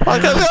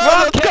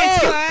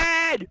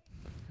 Okay,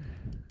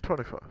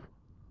 25.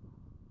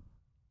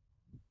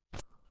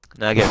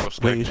 No, get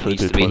Roscoe. He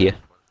needs to be here.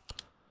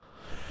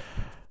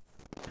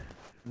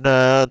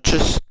 Nah,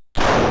 just...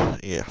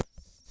 yeah.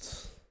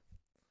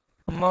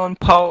 Come on,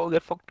 Paul,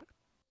 get fucked.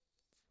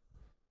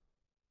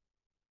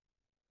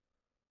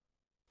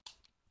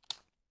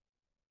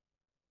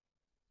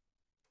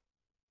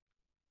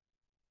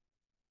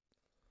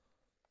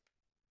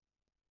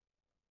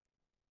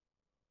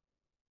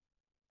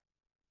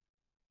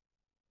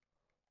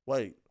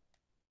 Wait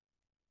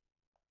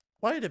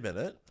a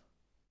minute.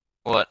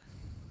 What?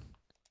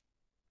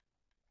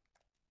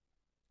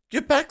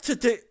 You're back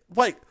to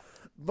wait,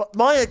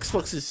 my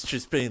Xbox has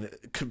just been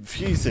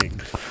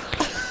confusing.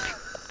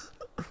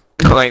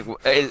 Wait,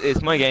 is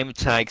my game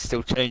tag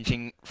still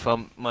changing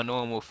from my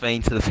normal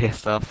thing to the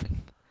VSR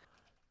thing?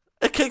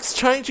 It keeps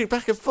changing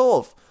back and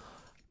forth.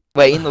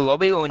 Wait, in the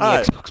lobby or in the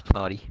Xbox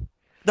party?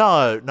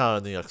 No,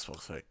 in the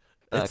Xbox thing.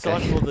 It's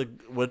Okay. like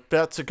we're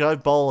about to go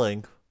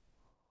bowling.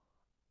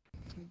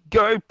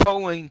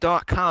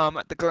 GoBowling.com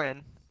at the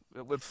Glen.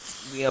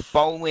 We are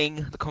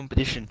bowling the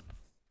competition.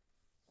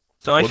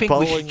 So I think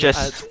we should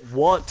just... At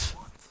what?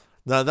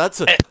 No,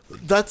 that's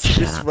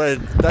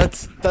misread.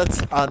 That's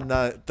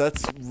unknown.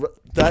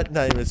 That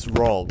name is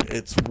wrong.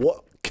 It's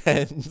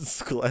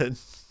Watkins Glen.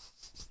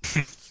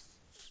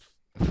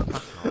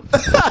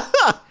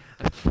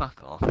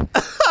 Fuck off.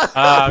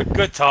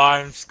 Good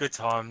times, good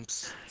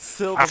times.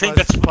 Still I the think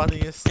most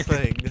funniest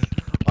thing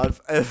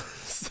I've ever seen.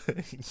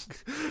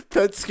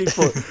 Penske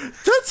for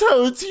that's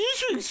how it's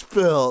usually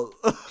spelled.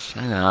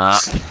 Shut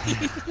up.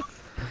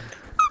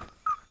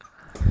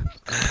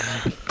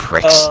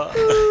 Pricks.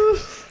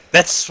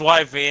 That's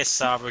why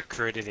VSR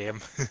recruited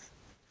him.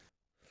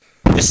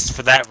 Just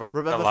for that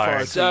Remember, alone.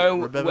 Frosty, So,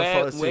 remember,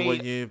 where Frosty,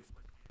 when you...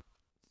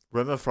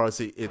 Remember,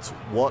 Frosty, it's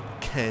what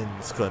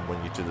Ken's Glen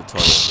when you do the title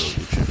of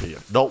the YouTube video.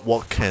 Not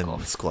what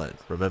Ken's Glen.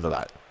 Remember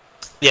that.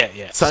 Yeah,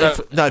 yeah. So,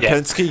 no, yeah.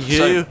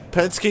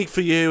 Penske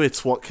for you,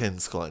 it's what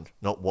Ken's Glen,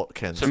 not what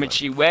Ken's So, Glen.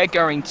 Mitchie, we're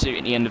going to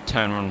at the end of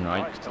turn 1,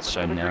 right? It's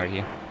shown narrow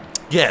here.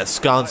 Yes,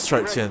 going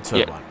straight to the end of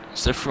turn 1.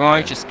 So,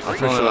 Fry, just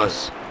follow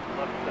us.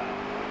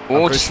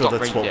 Or just stop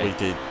that's what we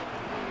did.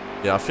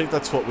 Yeah, I think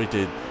that's what we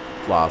did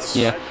last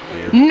year.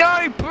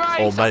 No, bro!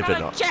 Or maybe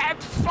not.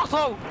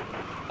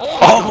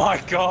 Oh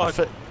my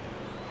god!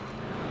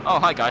 Oh,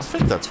 hi guys. I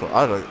think that's what,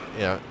 I don't,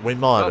 yeah, we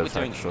might have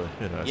actually,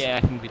 who knows. Yeah,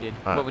 I think we did.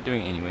 Right. What we're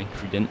doing anyway,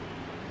 if we didn't.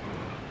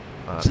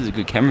 This is a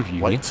good camera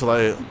view. Wait till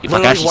they, if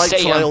I can wait see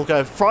till they all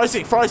go,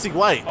 Frosty,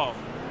 wait! Oh.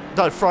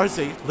 No,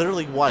 Frosty,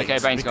 literally wait, Okay,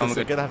 Bane's because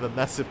they're going to have a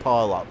massive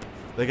pile up.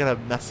 They're going to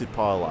have massive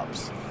pile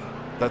ups.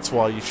 That's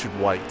why you should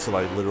wait till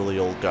they literally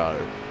all go.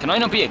 Can I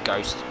not be a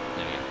ghost?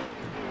 There we go.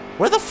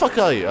 Where the fuck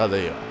are you? Oh,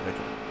 there you are. Okay.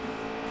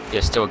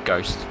 Yeah, still a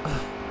ghost.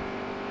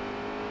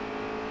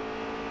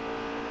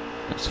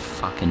 That's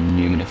fucking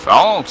NEWMAN.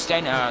 Oh, it's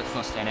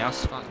not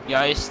Stenhouse.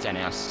 Yeah, it's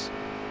Stenhouse.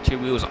 2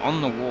 wheels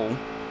on the wall.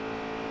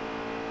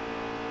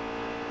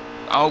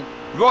 Oh,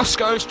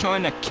 Roscoe's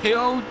trying to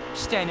kill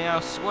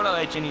Stenhouse. What a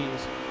legend he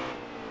is.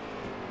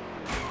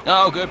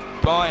 Oh,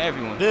 goodbye,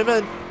 everyone.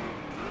 NEWMAN!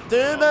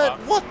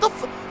 What the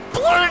fuck?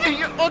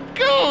 Bloody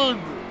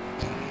again!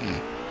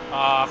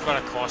 Oh, I've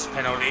got a course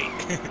penalty.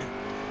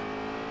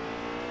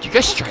 Did you go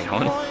straight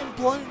on?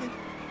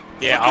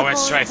 Yeah, I went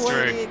straight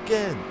through.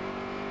 Again.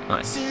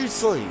 Nice.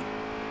 Seriously.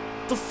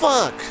 The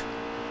fuck?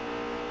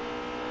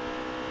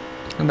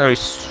 Hello,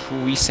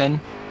 Sweesen.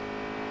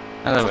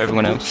 Hello,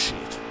 everyone else.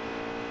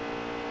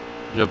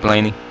 You're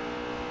Blaney.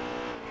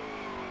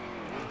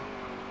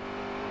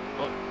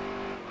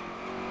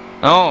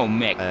 Oh,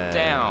 Mick,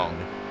 down.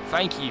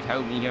 Thank you for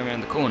helping me go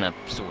around the corner,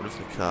 sort of.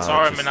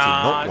 Sorry,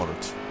 Menard. Not want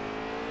it.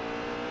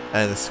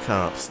 And this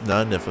car ups.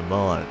 No, never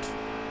mind.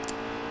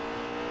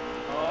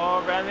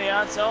 Oh, around the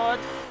outside.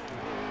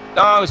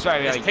 Oh, it's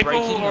very There's people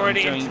breaking.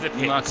 already I'm into the doing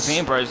pits. Marcus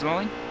Ambrose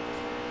line.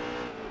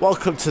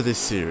 Welcome to this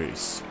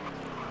series.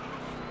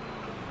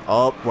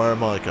 Oh, where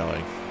am I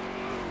going?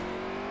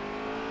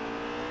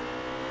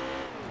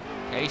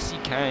 Casey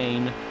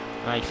Kane,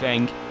 I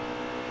think.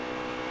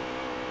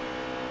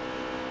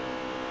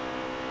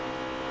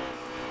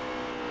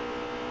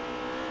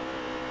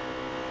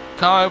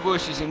 Kyle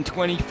Busch is in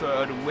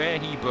 23rd, where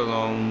he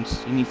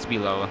belongs. He needs to be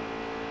lower.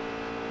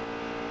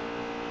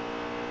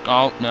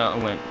 Oh, no, I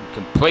went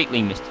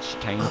completely missed the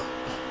chicane.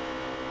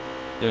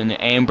 Doing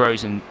the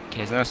Ambrose and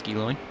Keselowski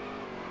line.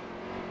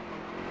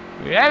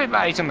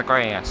 Everybody's on the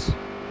grass.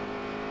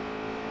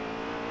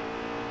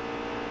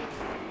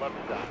 Left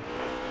side.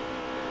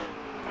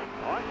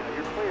 All right, now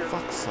you're clear.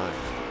 Fuck's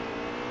sake.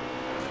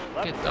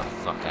 Get the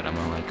fuck out of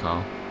my way,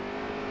 Carl.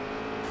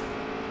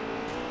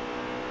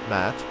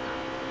 Matt.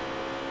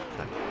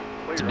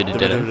 It's a bit of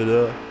ditto.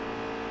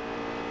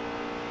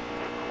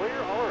 Clear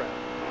all around.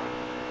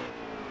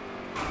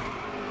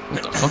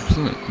 What the fuck's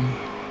that?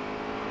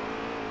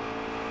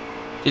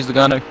 Here's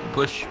Logano,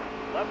 push.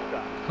 Left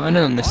side. Kind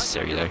of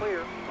unnecessary though.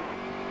 Clear.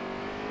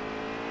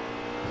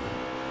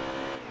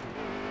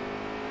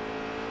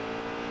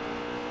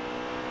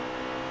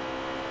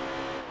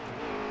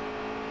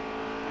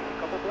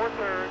 Couple more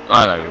turns.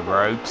 Hello,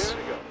 rogues. There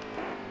we go.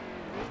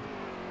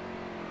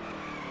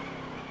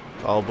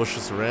 Kyle Busch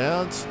is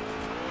around.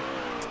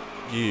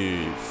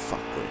 You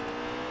fuckwit.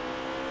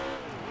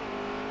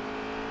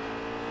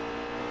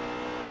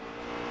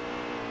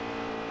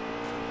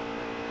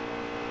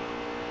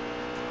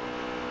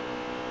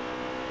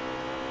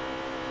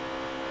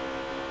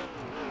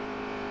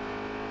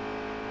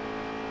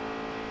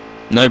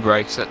 No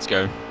brakes, let's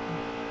go.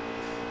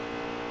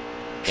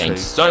 Gain Cheat.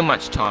 so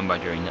much time by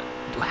doing that.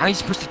 How are you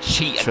supposed to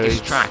cheat at this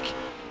Cheat. track?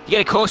 You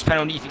get a course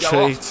penalty if you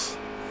go off. Cheat.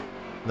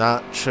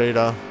 Nah,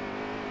 cheater.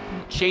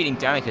 Cheating,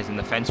 Danica's in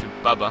the fence with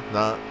Bubba.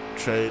 Nah,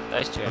 cheat.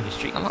 Those two on the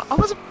street. I'm like, I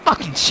wasn't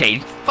fucking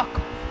cheating. Fuck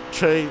off.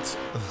 Cheat.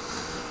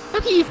 How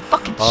can you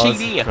fucking Oh, cheat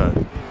that's here?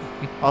 okay.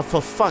 Oh,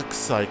 for fuck's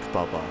sake,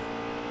 Bubba.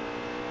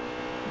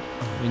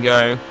 We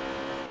go.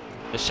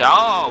 The show.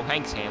 Oh,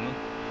 Hanks Hamlin.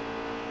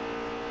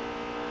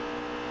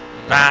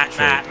 Matt.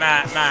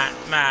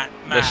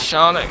 The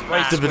Charlotte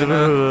race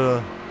winner,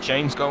 And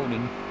James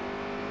Golding.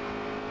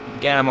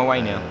 Get out of my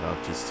way now.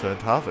 I've just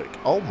turned Havoc.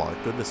 Oh my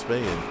goodness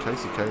me, and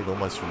Casey Kane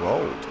almost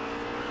rolled.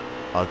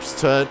 I've just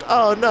turned.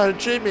 Oh no,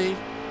 Jimmy!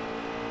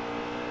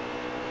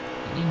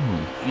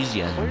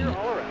 Enthusiasm Clear here.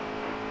 all around.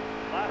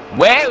 Last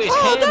Where is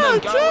Oh Hamlin no,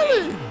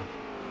 going? Jimmy!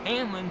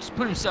 Hamlin's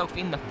put himself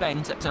in the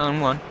fence at turn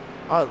 1.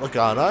 Alright,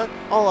 Logano.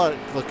 Alright,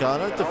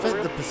 Logano,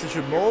 defend the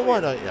position more, why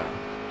don't you?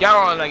 Go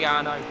on,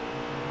 Logano.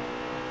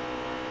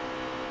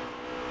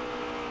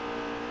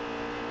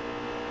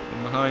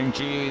 Behind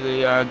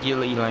Julia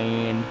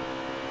Gilliland.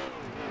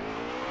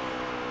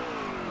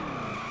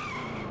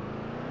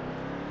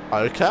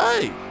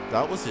 Okay,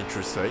 that was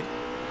interesting.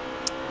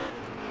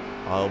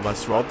 I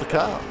almost robbed the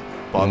car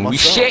by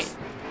myself. Shit!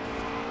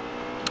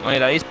 Oh yeah,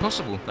 that is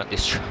possible at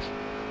this track.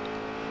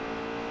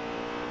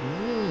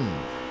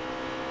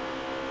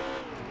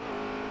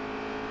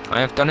 I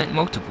have done it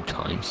multiple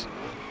times.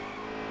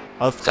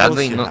 Of course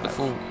Sadly, you not have. the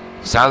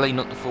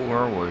full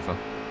roll over.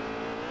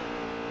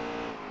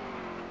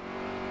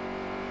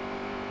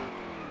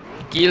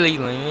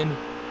 Gilliland,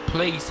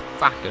 please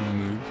fucking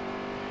move.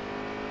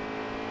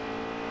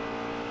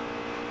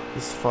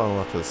 This is the final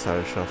lap of the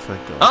Saturday show,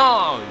 thank God.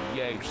 Oh,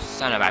 you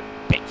son of a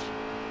bitch.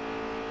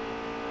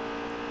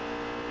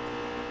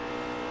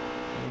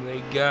 Here we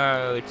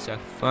go, it's a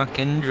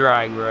fucking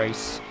drag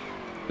race.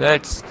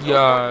 Let's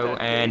go,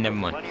 and never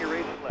mind.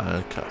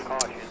 Okay.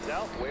 Caution's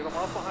out. Wave them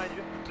off behind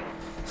you.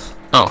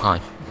 Oh, hi.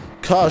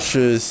 Car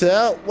shoes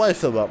out, wave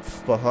them up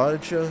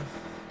behind you.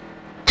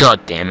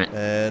 God damn it.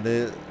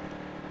 And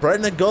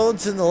Brendan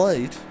Gordon's in the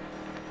lead.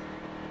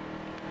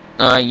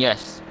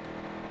 Yes.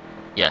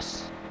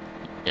 Yes.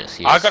 Yes,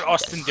 he is. I got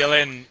Austin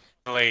Dillon in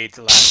the lead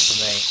last for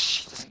me.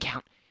 Shh, doesn't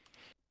count.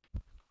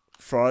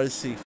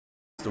 Friday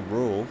the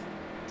rule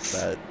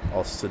that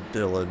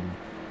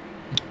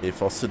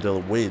if Austin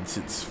Dillon wins,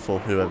 it's for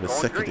whoever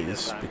second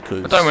is,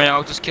 because... But don't worry,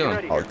 I'll just kill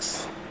him.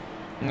 Alex.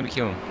 I'm gonna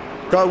kill him.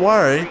 Don't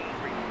worry.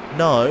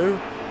 No,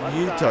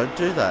 you don't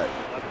do that.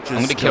 Just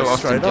I'm gonna kill go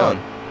Austin straight Dillon.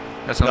 on.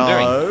 That's what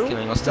I'm doing.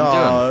 Killing Austin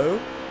Dillon.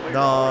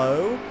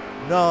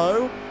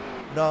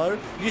 No.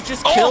 You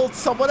just killed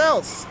someone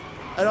else.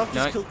 And I've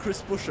just killed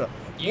Chris Busher.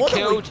 What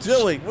are we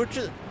doing?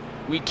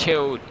 We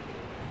killed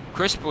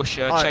Chris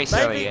Busher, Chase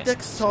maybe Elliott.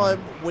 next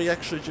time we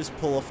actually just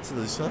pull off to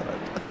the side.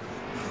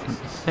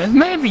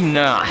 Maybe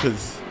not.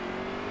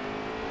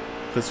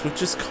 Because we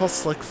just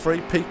cost like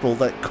 3 people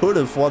that could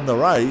have won the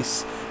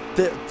race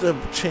the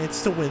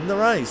chance to win the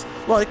race.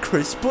 Like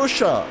Chris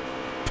Busher.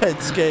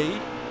 Penske.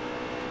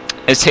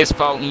 It's his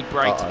fault, he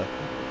braked. No,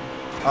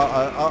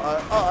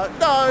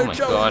 my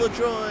Joey God.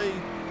 LaJoy.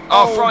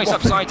 Oh, Fry's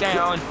upside God.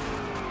 down.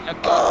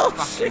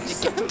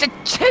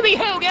 Timmy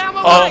Hill, get out of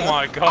my way! Oh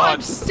my God.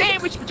 I'm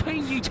sandwiched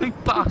between you two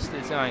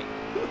bastards, right?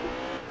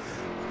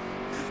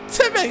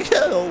 Timmy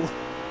Hill.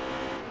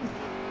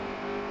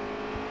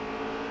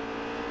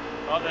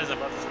 Oh, there's a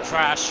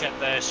crash at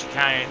the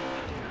chicane.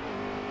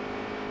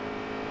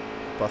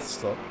 Bus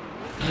stop.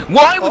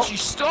 Why would you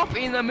stop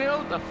in the middle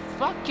of the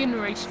fucking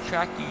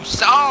racetrack, you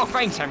Oh,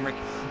 thanks, Henrik. I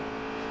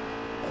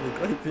had a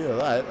great view of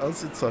that. I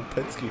was inside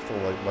Penske for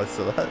like most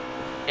of that.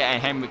 Yeah,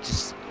 and Henrik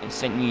just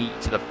sent me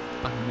to the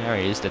fucking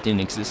areas that didn't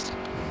exist.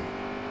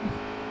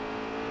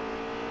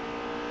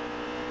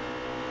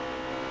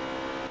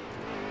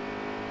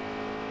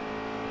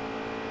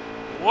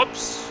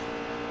 Whoops.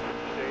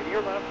 Stay to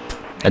your left.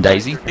 A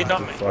daisy? Did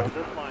not This line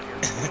here.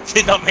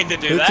 did not mean to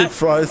do Who did that.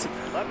 Fries?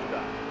 Left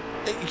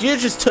side. You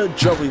just turned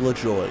Joey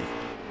LaJoy.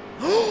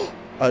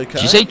 Okay.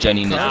 Did you say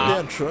Jenny Calm now?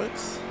 down,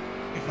 Trix.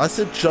 I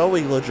said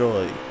Joey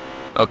LaJoy.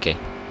 Okay.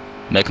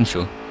 Making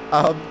sure.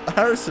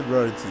 Harrison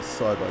Rhodes is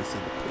sideways in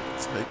the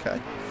pits. Okay.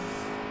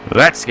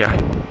 Let's go.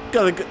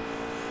 Gotta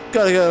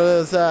go to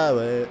the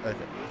sideways.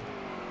 Okay.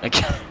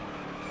 Okay.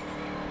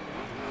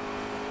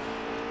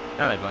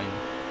 Hello, buddy.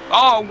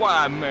 Oh,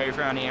 what a move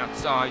around the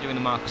outside doing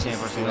the Marcus This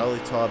is Ambrose. the only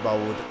time I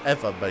would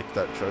ever make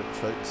that joke,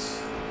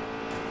 folks.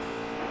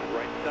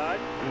 Right side.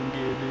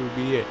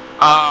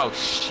 Oh,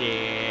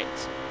 shit.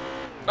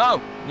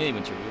 Oh, nearly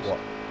went to yours. What?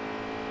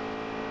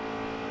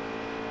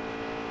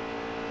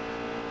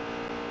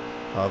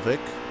 Vic?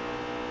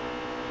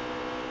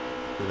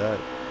 Good day.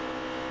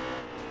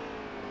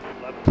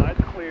 Left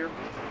side's clear.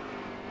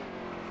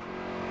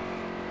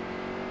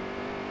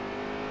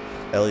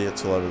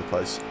 Elliott's all over the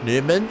place.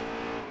 Newman?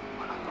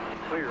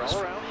 Clear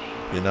all around.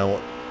 You know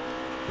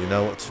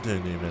what to do,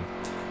 Newman.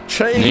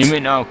 Cheat!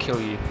 Newman, I'll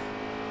kill you.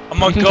 Oh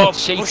my God,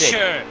 Cheated.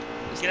 Busher!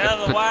 Get out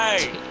of the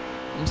way!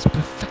 It's a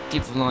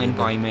perfective line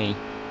by me.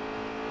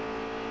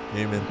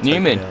 Newman. take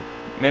Newman. me out.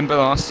 Remember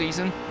last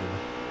season?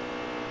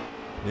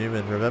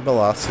 Newman, remember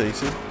last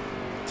season?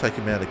 Take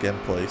him out again,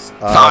 please.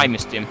 I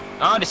missed him.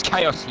 Oh, there's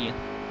chaos here.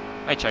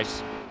 Hey,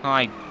 Chase.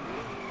 Hi. I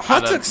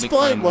had to Hello,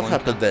 explain Big what Flame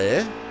happened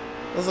there.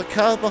 There was a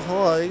car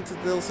behind, and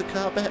there was a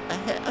car ahead.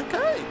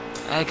 Okay.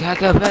 Okay.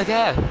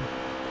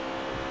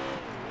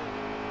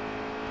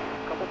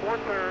 Couple more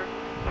turns.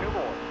 2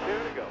 more. 2 to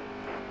go.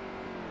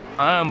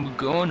 I'm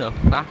gonna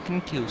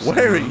fucking kill someone.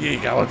 Where are you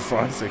going,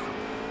 Frizy?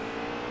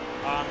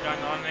 I'm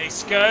going on an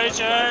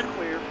excursion.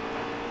 Clear.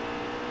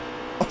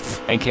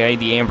 AKA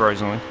the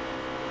Ambrose line.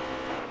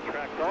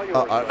 Track's all yours.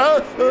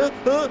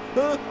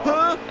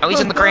 Oh, he's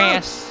in the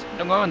grass.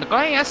 Don't go in the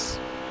grass.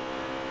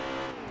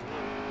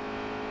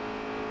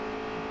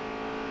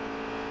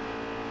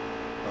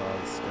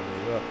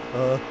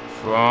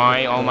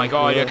 Fry, oh my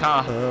God, your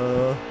car.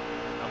 Oh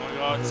my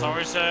God,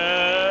 sorry,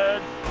 sir.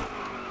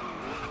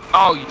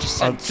 Oh, you just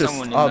sent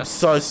someone in I'm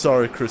so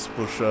sorry, Chris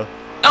Busher.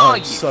 Oh, I'm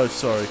you so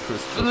sorry,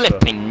 Chris Busher.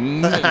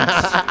 flipping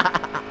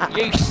nuts.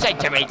 You said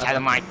to me to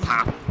my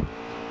path.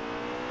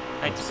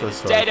 I'm so It's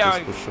sorry, dead Chris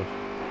on. Busher.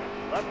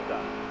 Left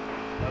side.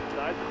 Left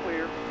side's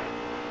clear.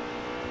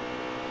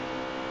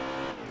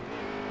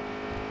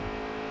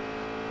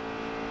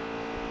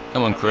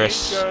 Come on,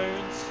 Chris.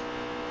 Jones.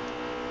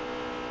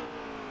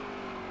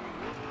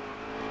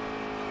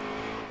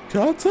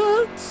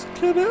 Contact!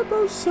 Can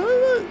Amber say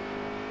it?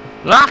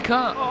 Lock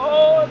up!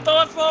 Oh,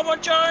 thought form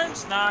on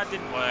Jones. Nah, it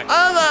didn't work.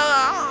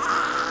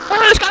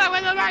 Who's gonna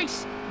win the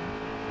race?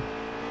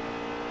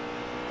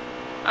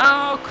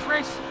 Oh,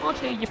 Chris,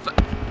 what are you?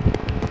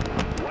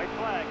 White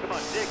flag. Come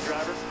on, dig,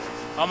 driver.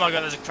 Oh my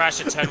God, there's a crash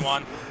at turn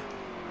 1.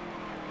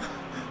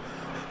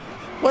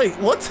 Wait,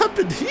 what's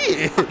happened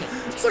here?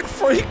 It's like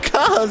 3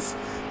 cars.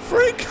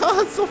 3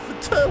 cars off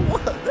of turn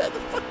 1. How the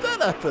fuck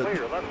that happened?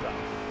 Clear, left side.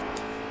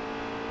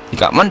 You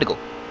got Mundigal.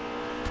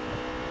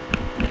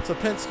 So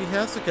Penske,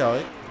 how's it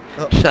going?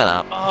 Shut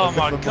up. Oh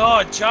my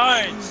God,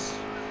 Jones.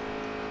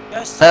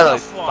 That's the Hello,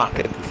 tough one.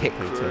 fucking pit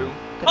crew.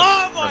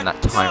 Oh my Run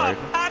that time God,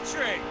 over.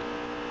 Patrick.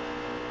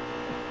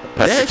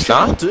 Yeah, sure,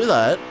 I'll do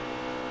that.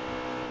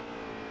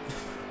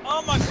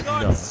 Oh my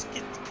God, No.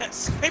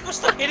 people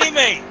stop hitting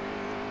me.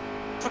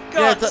 For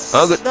Yeah, God's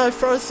Oh, good. no,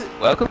 Frozen.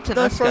 Welcome to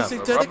No, Nascar, Frozen,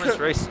 bro. Robin's Danica.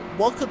 racing.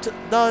 Welcome to.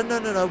 No.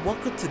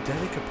 Welcome to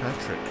Danica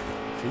Patrick.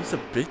 She's a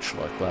bitch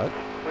like that.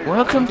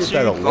 Welcome Did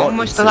that a to lot,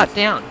 almost it a lap says.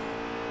 down.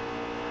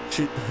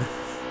 She.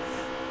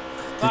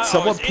 I Did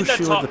someone was in push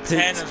the you in the top 10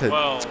 pits? as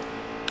well. Did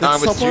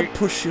with someone you-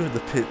 push you in the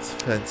pits,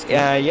 Penske?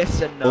 Yeah,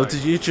 yes and no. Or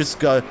did you just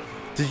go?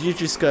 Did you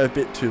just go a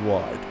bit too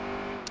wide?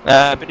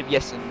 A bit of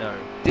yes and no.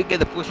 Did get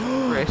the push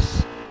from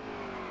Chris,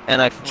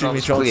 and I thought I Jimmy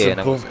was clear. Johnson And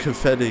I boom was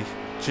confetti.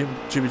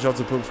 Jimmy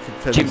Johnson boom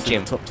confetti. Jim.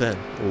 In the top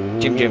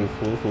 10. Jim.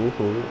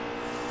 Ooh.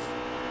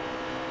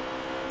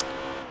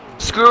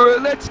 Screw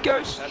it, let's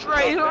go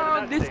straight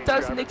on. This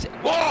doesn't exist.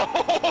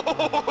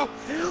 Whoa!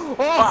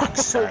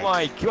 Fuck's Oh sake.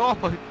 my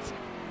God!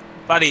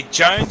 Bloody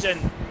Jones and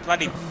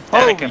bloody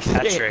Holy Danica shit.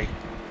 Patrick.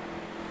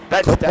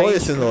 That Top stage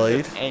boys in the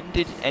lead. couldn't have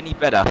ended any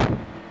better.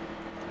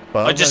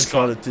 But I I'm just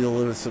trying got- to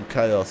deliver some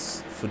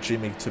chaos for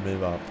Jimmy to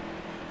move up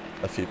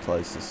a few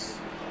places.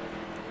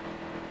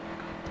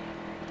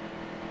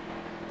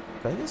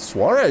 Okay,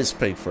 Suarez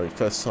P3,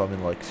 first time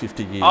in like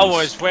 50 years. I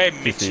was where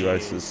 50 Mitchie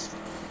races. is.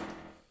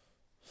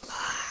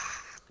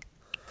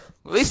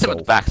 At least I'm at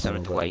the back, so I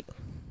don't have to wait.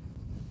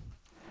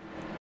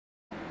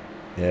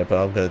 Yeah,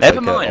 but I'm going to Never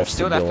take mind, out I'm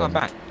still Austin that far Dillon.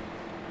 back.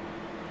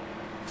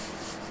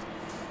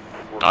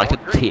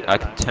 I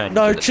could turn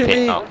No, to the Jimmy!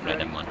 pit. Oh, no,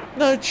 never mind.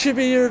 No,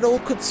 Jimmy, you're in an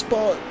awkward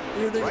spot.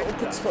 You're in an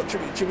awkward spot,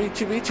 Jimmy.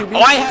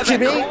 I have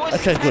Jimmy. a course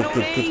Okay, good.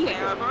 penalty,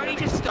 and I've only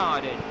just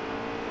started.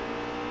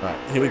 Right,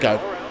 here we go.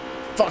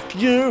 Fuck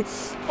you,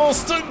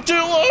 Austin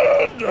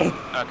Dillon!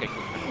 Okay,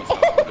 cool.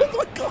 Oh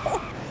my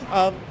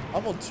god!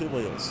 I'm on 2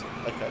 wheels.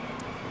 Okay.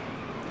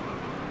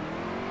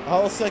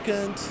 Hold a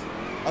second.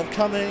 I'm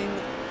coming.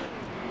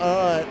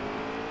 Alright.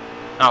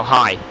 Oh,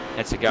 hi.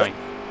 How's it going?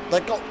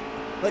 Let go.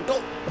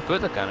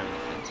 Good look on him.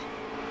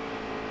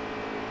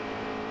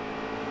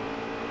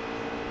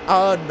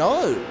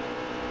 No.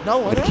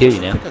 No, I I'm gonna don't kill you actually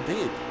now. think I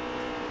did.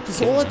 Because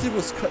Kill all I you did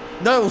was...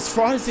 No, it was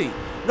Frizy.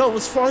 No, it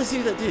was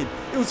Frizy that did.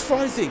 It was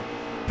Frizy.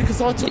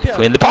 Because I took out...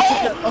 We're in the I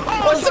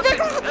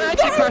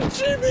took out... Oh, No,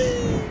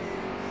 Jimmy!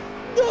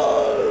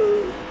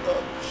 No!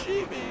 Not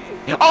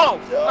Jimmy! Oh,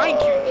 thank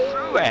you,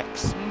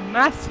 Truex.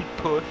 Massive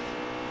push.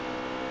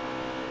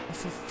 Oh,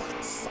 for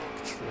fuck's sake,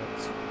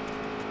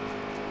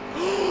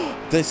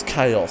 Truex. There's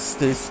chaos.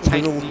 There's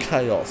Take little the-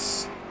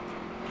 chaos.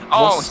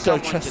 Oh, Roscoe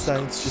someone just Chastain's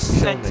got just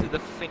sent killed to me. the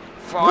thing.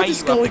 Fry, What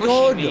is you are going pushing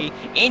on? me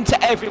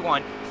into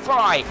everyone.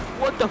 Fry,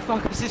 what the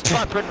fuck is this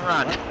bump and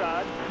run? Left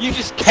side. You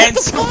just What can't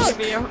the fuck? push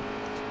me around.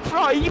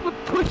 Fry, you were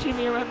pushing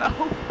me around the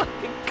whole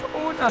fucking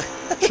corner.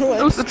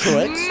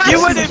 Truex. You Massive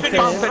weren't even in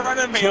bump and- front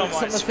of me Truex, on my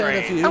I'm a fan of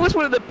screen. you. That was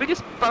one of the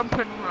biggest bump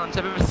and runs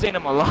I've ever seen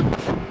in my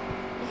life.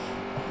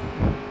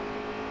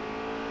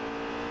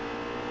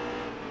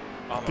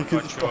 Oh my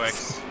Because God,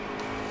 Truex.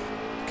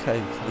 Okay,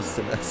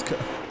 Mr. Nascar.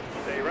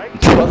 Stay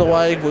right. By the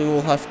way, we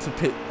will have to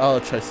pit... Oh,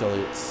 Chase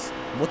Elliott's.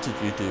 What did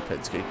you do,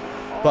 Penske?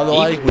 By the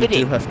way, Even we do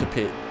pitting. have to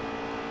pit.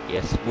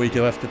 Yes. We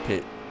do have to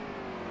pit.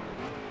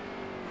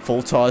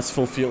 Full tyres,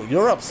 full fuel.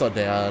 You're upside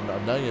down.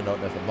 I know you're not,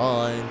 never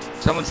mind.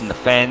 Someone's in the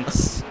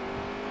fence.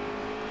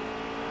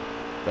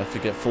 Don't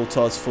forget full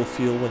tyres, full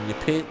fuel when you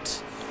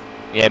pit.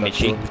 Yeah, Don't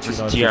Mitchie. do it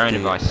Listen between to your own 950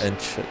 advice.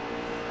 And shit.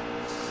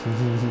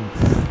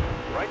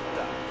 Right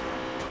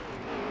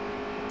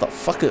side. The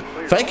fuck it.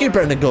 Thank you,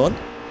 Brendan Gorn.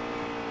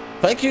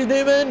 Thank you,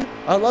 Newman.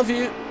 I love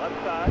you.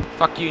 Left side.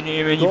 Fuck you,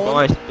 Newman, you Go on.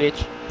 biased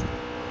bitch.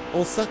 Or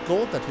was that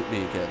Gord that hit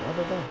me again? I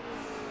don't know.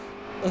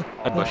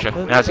 Hi, Busher.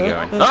 How's it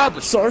going? Ah,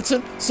 Busher.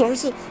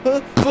 Sorensen.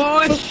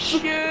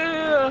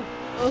 Busher!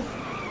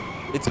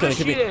 It's gonna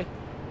give me. Busher!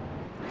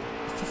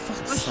 For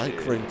fuck's Busher.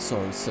 sake, Reed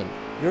Sorensen.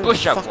 You're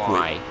Busher, a fuckwit.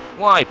 why?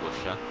 Why,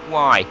 Busher?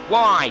 Why?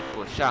 Why,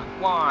 Busher?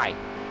 Why?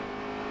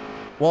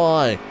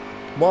 Why?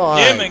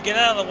 Why? Newman, get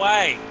out of the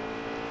way.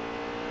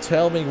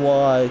 Tell me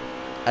why.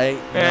 Ain't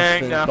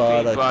Ain't nothing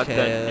but a but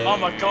can. Oh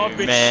my God,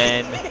 bitch.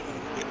 Man.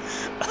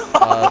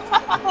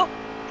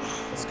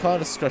 It's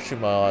kind of scratching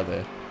my eye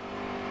there.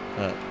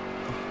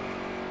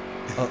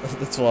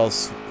 That's why I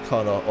was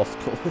kind of off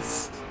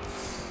course.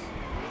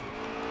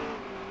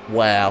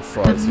 Wow, The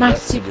Frozen.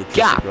 massive that's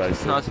gap great.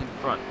 because I was in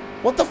front.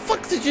 What the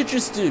fuck did you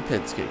just do,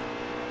 Penske?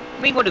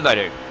 I mean, what did I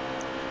do?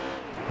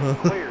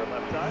 Clear.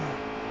 Left side.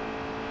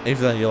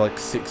 Even though you're like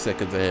 6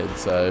 seconds ahead,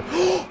 so...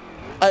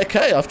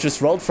 Okay, I've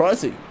just rolled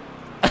Frizy.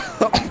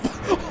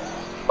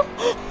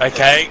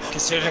 Okay,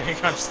 considering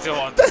I'm still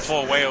on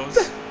 4 wheels.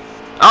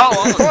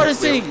 Oh,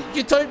 Frizy,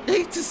 you don't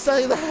need to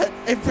say that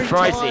every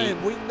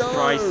time. We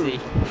know.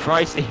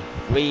 Frizy.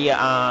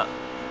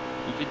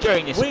 We've been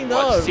doing this for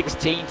what,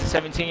 16 to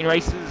 17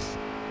 races.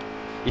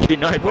 You should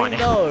know by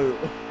now. We know.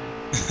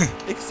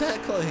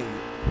 Exactly.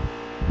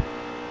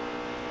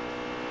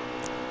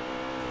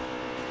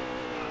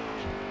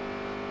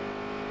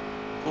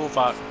 Cool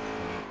fuck.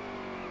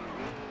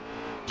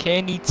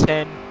 Candy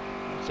 10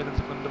 seconds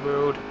from the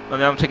road. And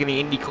now I'm taking the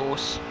Indy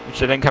course,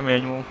 which I don't come in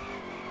anymore.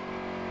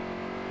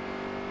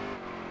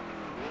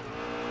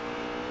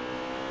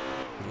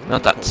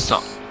 Not that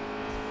sign.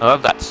 I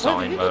love that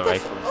sign, by the way.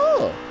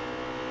 Oh!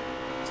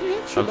 So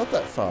you're actually not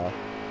that far.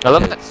 I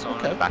love that sign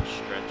on the back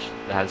stretch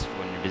that has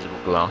for an invisible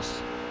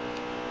glass.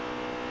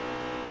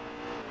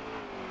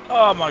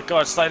 Oh my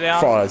god, slow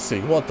down.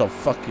 Frizy, what the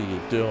fuck are you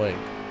doing?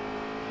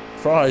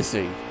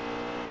 Frizy.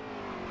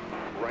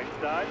 Right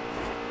side.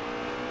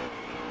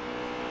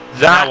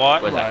 That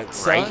what? was Right a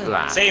great side.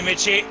 lap. See you,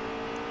 Mitchie.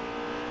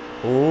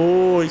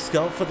 Oh, he's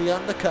going for the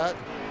undercut.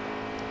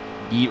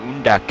 The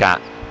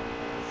undercut.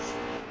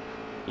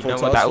 You know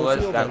what that was?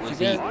 Full That field, was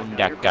don't the forget.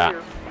 undercut.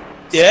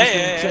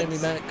 Yeah. Jamie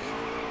Mac.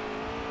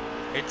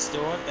 It's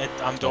doing it.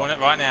 I'm doing it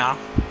right now.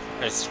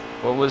 It's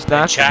What was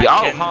that? Jack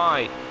Oh, and-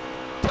 hi!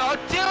 Oh,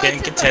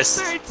 Can contest.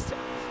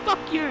 Fuck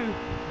you!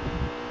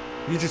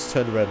 You just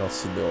turned around off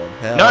Sindor.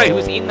 How No, he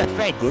was in the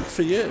fence. Good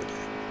for you.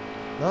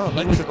 No, He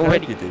makes was me glad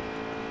already- you did.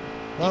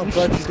 No, I'm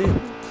glad you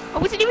did. I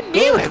wasn't even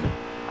near him!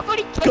 I've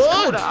only just Good.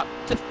 caught up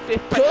to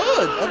 5th.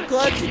 Good! I'm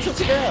glad you took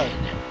it out.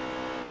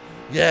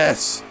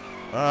 Yes!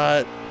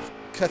 Alright.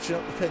 Catching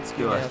up with Penske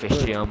You're now.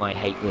 officially Good. on my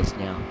hate list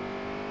now.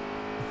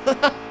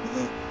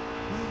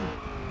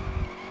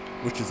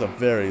 Which is a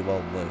very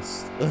long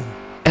list.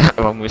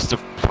 Long list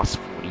of plus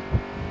 40.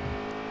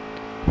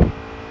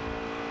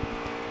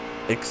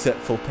 Except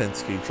for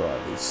Penske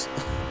drivers.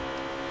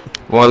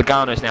 Well, the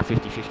Garner's now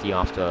 50-50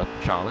 after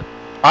Charlotte.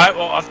 Alright,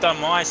 well, I've done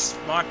my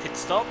pit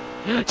stop.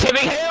 Timmy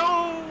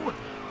Hill!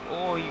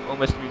 Oh, you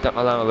almost moved up a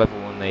lower level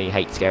on the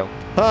hate scale.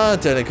 Ah,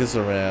 Danica's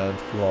around.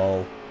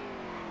 Lol.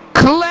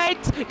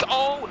 Clint!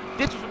 Oh,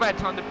 this was a bad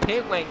time to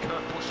pit lane.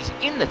 Kurt Busch is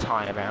in the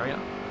tyre barrier.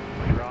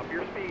 Drop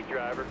your speed,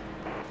 driver.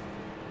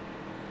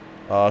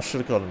 Oh, I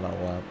should have got another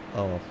lap.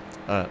 Oh well.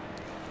 Alright.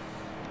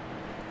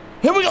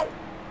 Here we go!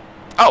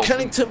 Oh,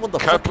 Kennington, what the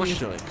Kurt fuck are you Busch.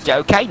 doing? Yeah,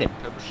 okay then.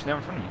 Kurt Busch is now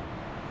in front of you.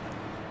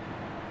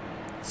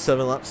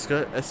 7 laps to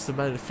go.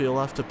 Estimated fuel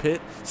after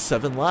pit.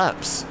 7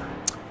 laps.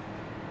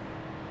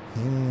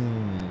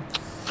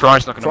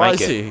 Fry's not going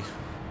to make it.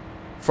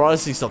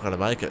 Frizy's not going to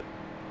make it.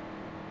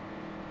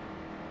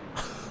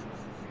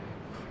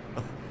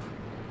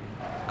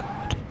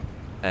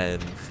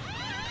 And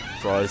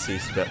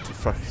Frizy's about to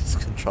throw his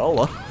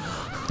controller.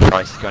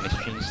 Fry's going to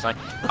change the sign.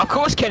 Of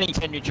course,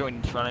 Kennington, you're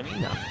joining in front of me.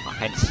 No,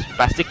 hence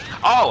spastic.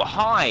 Oh,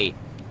 hi.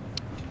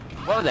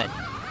 Well then.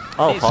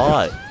 Oh, Here's-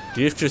 hi.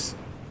 You've just...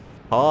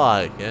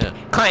 Hi, yeah.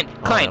 Clint.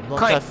 I'm not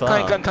that far.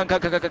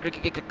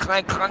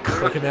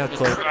 Look him out,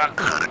 Clint.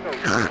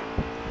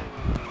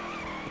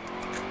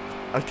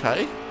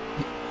 Okay.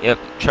 Yep,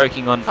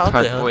 choking on Calm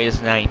Kurt down.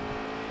 Boyer's name.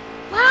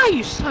 Why are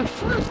you so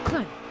fast,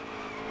 Clint?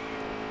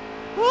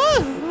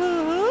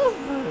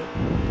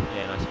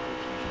 Yeah, nice.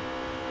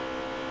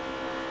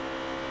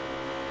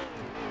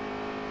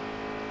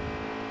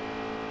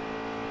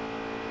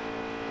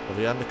 Well,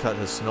 the undercut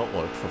has not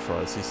worked for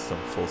Fries. He's still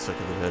 4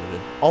 seconds ahead of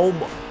him. Oh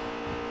my...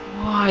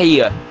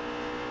 Why?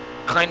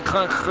 Clint.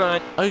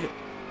 Okay.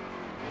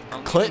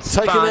 Clint,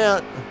 take him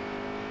out.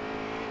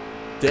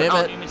 Damn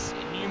it.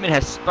 Newman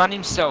has spun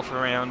himself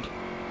around.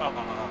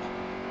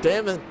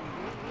 Damn it.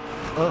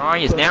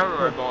 Ryan is now a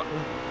robot.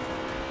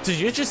 Did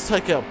you just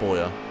take out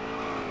Boyer?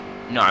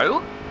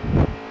 No.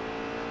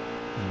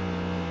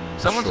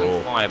 Someone's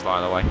on fire,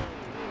 by the way.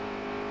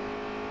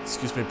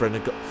 Excuse me,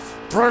 Brendan.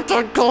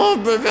 Brendan, go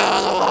move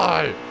out of the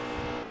way!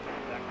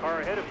 That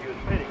car ahead of you is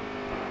pitting.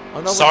 I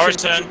know Sorry, we're two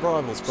sir.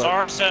 rivals, but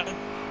Sorry, sir.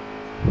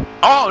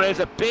 Oh, there's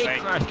a big Wait.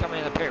 crash coming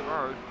in the pit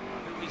road.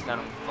 Who is that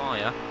on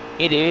fire?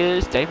 It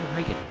is David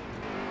Reagan.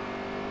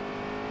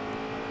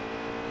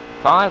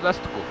 5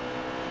 left to go.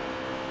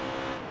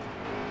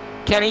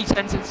 Kenny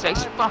 10 and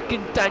 6.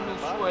 Fucking Daniel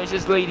Suarez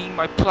is leading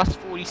by plus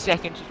 40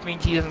 seconds, which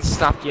means he hasn't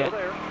stopped yet. Still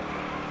there.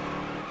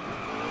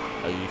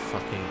 are you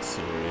fucking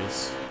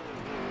serious?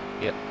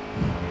 Yep.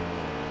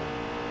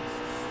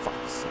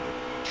 Fuck's sake.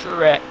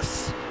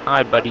 Truex.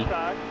 Hi, buddy.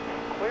 Side,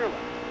 clear left.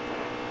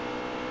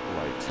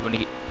 Wait. You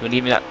wanna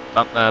give me that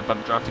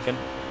bump draft again?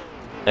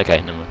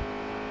 Okay, never mind.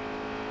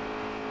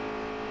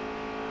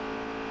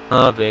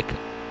 Harvick.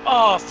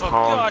 Oh, for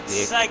God's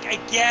Vic. sake,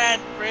 again,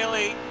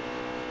 really?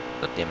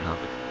 God damn it,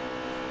 Harvick.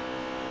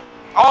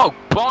 Oh,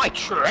 by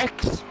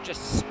Truex!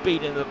 Just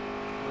speeding the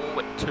wall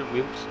with 2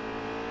 wheels.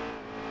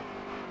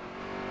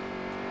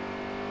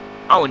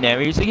 Oh, and there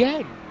he is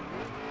again.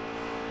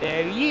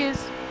 There he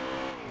is.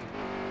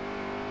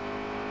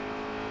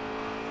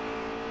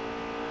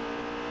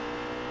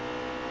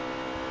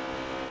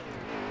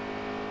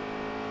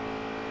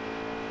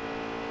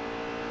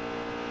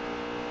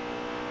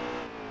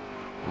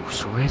 Will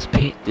Suarez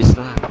pit this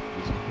lap?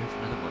 He's going to go for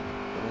another one.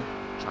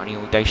 Or try an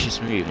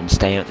audacious move and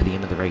stay out to the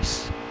end of the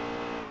race.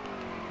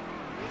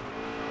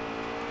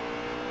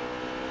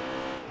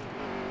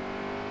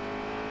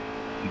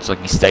 Looks like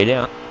he stayed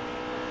out.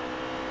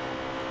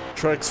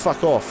 Trex,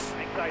 fuck off.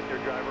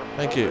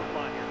 Thank you.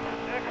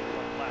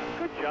 Excellent lap.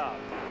 Good job.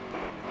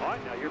 All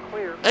right, now you're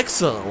clear.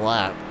 Excellent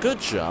lap. Good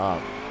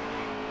job.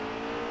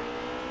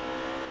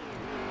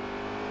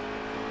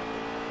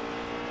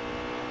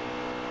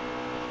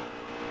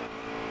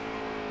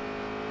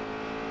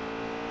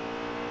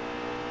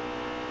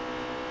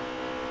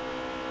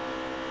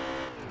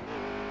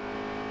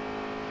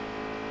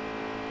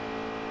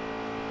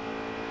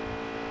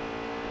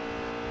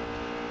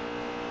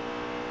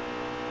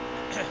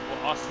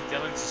 Well, Austin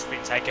Dillon's just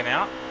been taken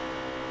out.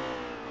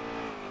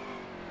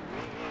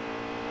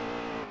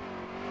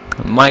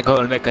 Michael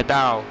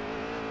Mcadowell.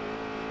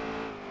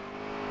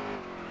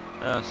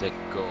 How's it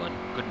going?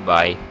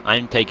 Goodbye.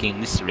 I'm taking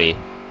this way.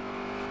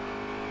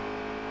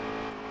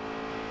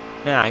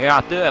 Now I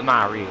gotta do it,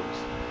 my reels.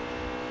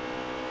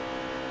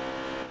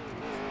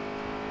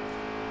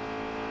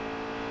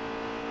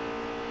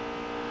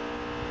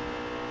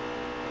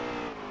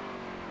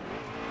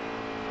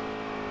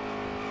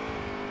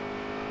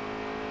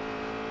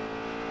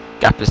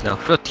 Gap is now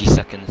 30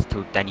 seconds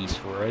to Danny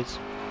Suarez.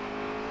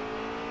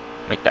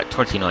 Make that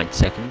 29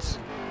 seconds.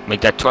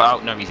 Make that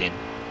 12. Oh, no, he's in.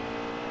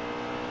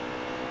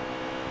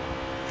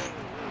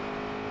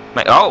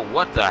 Mate, oh,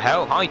 what the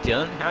hell? Hi,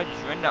 Dylan. How did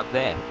you end up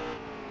there?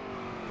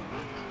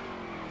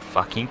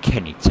 Fucking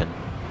Kennington.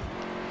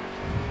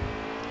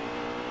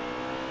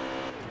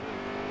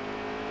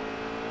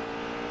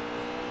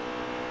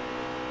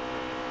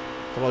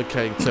 Come on,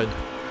 Kennington.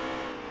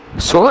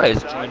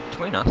 Suarez joined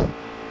between us.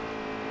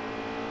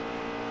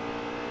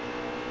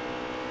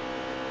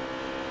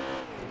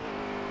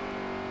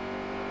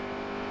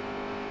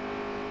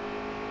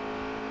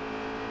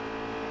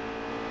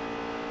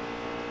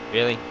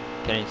 Really?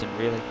 Kennington,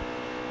 really?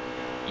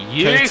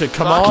 You Kennington,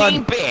 come fucking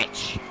on.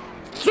 bitch!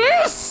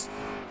 Yes!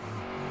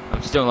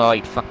 I'm still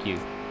like, fuck you.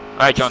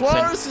 Alright, Johnson.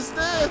 Suarez is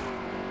there!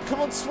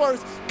 Come on,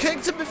 Suarez!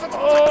 Kennington, be fucking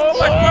Oh,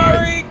 away!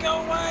 McMurray,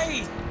 go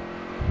away!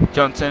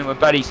 Johnson, we're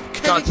buddies.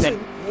 Johnson,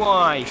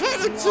 why?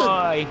 Kennington!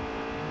 Why?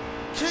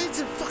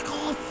 Kennington, fuck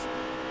off!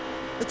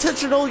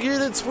 Attention all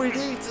units, we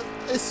need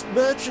this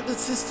merchant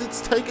assistance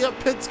taking out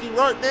Penske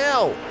right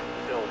now!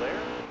 Still there.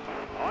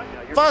 All right,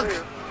 now you're Fuck!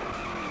 clear.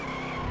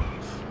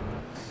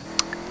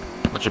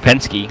 What's your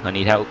Penske? I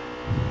need help.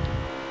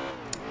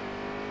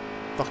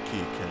 Fuck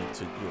you,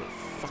 Kennington, you're a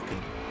fucking...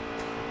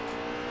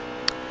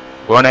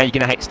 Well, now you're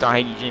gonna start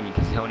hating Jimmy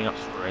because he's holding up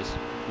Suarez.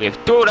 We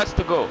have 2 laps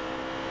to go.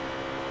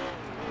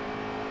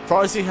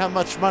 Pricey, how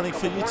much money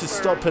for you to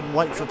stop and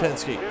wait for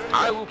Penske?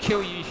 I will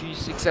kill you if you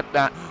just accept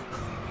that.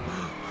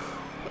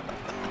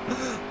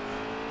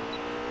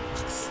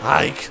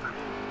 Sake!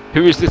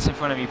 Who is this in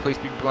front of me? Please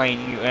be Blaine,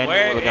 you and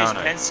Where is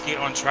Logano. Penske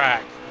on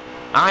track?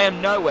 I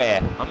am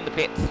nowhere. I'm in the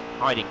pits,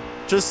 hiding.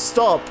 Just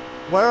stop!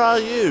 Where are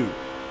you?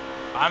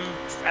 I'm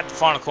at the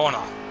final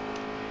corner.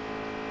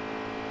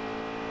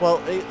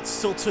 Well, it's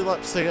still 2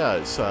 laps to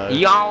go, so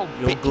Yo,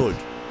 you're bitch. good.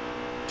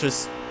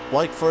 Just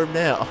wait for him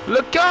now.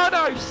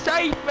 Logano,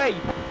 save me!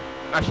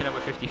 Actually, no, we're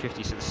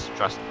 50-50, so this is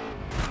trust.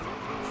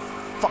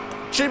 Fuck!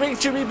 Jimmy,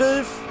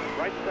 move!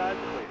 Right side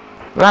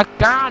clear.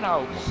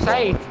 Logano,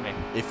 save me!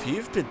 If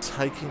you've been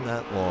taking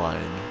that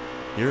line,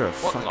 you're a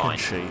What fucking line?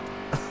 cheat.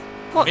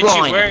 What Mitchie,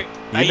 line? where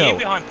are know. you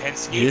behind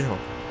Penske? You know.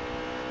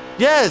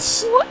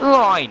 Yes! What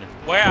line?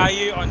 Where are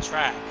you on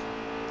track?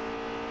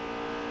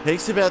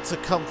 He's about to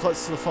come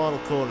close to the final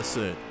corner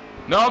soon.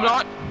 No, I'm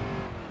not.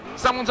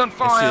 Someone's on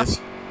fire. Yes,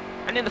 he is.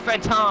 And in the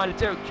fence hard,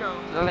 Derek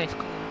Jones, the last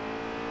corner.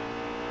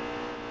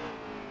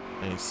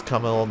 And he's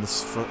coming on the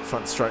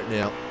front straight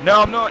now.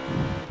 No, I'm not.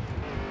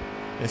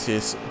 Yes, he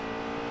is.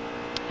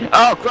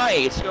 Oh,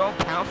 great, it's your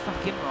pal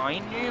fucking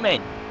Ryan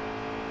Newman.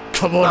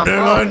 Come on, Fuck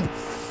Newman!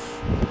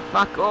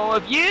 Fuck all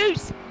of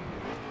yous.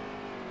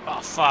 Oh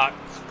fuck!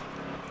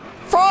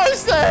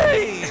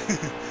 Friday!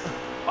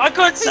 I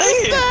couldn't see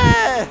He's him.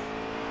 there!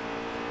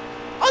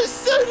 I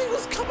said he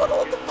was coming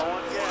on the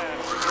On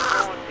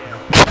gas.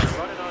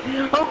 Running on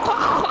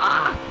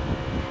gas.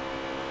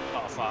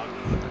 Oh fuck!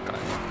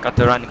 Got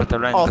to run, Oh, got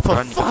to for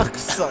run.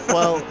 fuck's sake!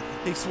 Well,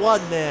 he's won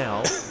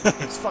now.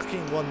 He's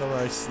fucking won the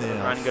race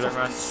now. Gotta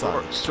run. Fuck's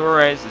sake.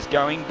 Suarez is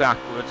going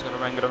backwards.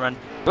 Gotta run.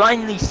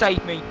 Blindly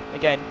save me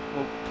again.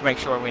 We'll make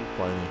sure I win.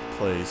 Blaney,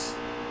 please.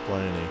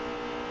 Blaney.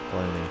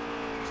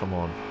 Come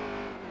on.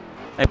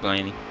 Hey,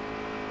 Blaney.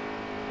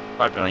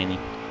 Bye, Blaney.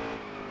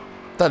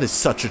 That is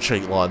such a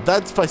cheat line.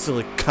 That's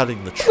basically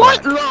cutting the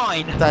track. What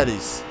line? That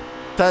is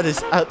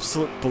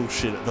absolute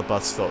bullshit at the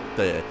bus stop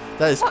there.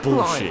 That is What line?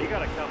 bullshit. You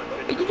gotta come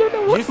and You don't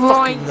know You what fucking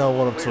line. know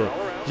what I'm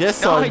talking.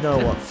 Yes, No, I I know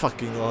don't. what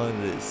fucking line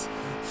it is.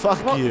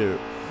 Fuck What? you.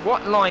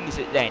 What line is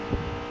it then?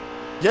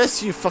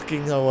 Yes, you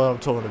fucking know what I'm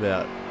talking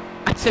about.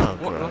 I said Oh,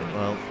 what great.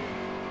 line?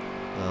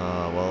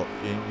 Well,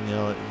 you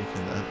know what? You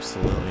can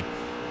absolutely.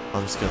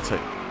 I'm just gonna take.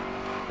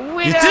 You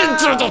Winner! didn't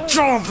do the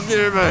job,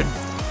 Newman.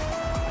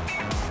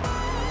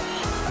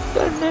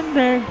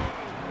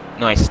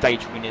 Nice,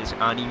 stage winners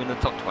aren't even in the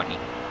top 20.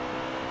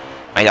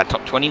 Made that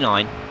top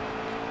 29.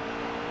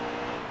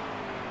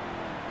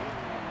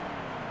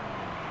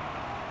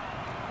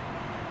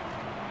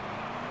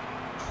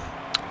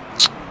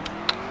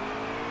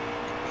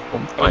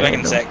 Back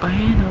in a sec.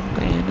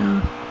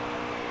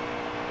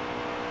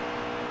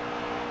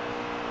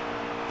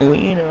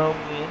 Winner,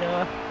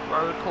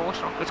 road course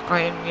rockets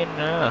claim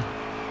winner.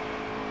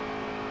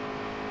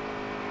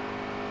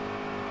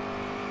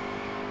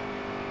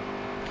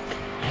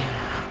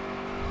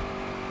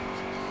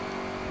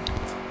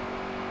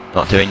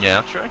 Not doing the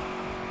outro?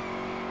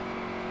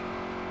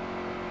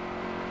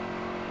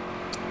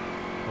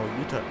 Well,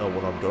 you don't know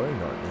what I'm doing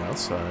right now,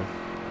 so...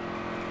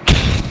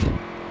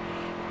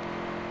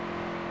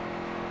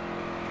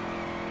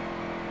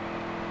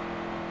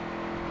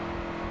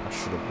 I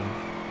should have won.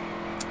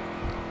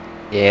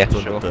 Yeah,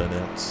 Doing sure. the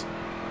burnouts.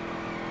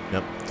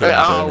 Yep, doing the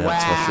burnouts, I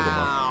should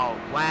have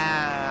won.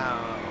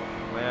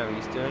 Wow,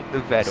 he's doing the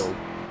Vettel.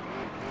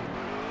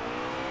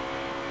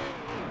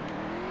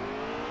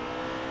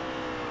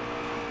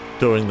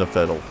 Doing the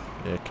Vettel.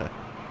 Yeah, okay.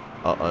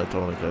 I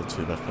don't want to go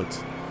too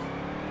backwards.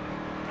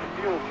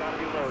 Fuel's gotta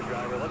be low,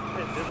 driver. Let's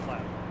pit this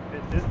lap.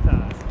 Pit this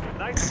time.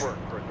 Nice work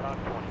for a top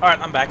 20. Alright,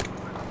 I'm back.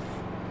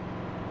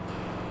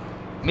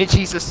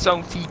 Mitchie's a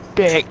salty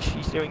bitch.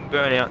 He's doing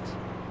burnouts.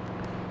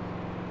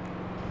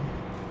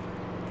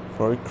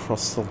 Before I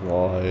cross the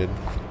line.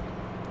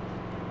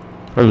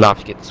 I'd love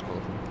to get the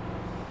score.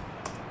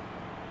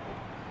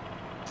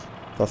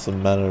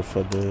 Doesn't matter if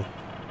I do.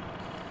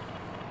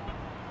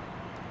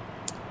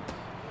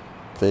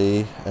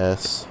 V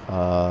S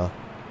R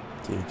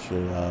D G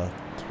R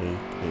T P.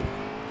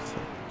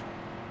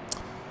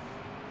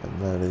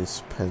 And that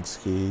is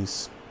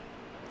Penske's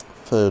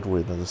third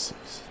win of the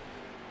season.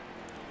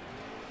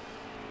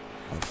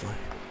 Lovely.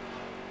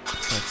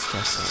 Thanks,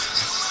 Justin.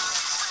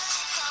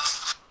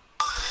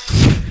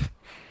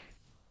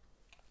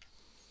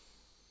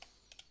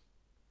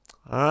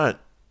 Alright.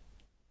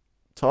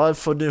 Time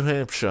for New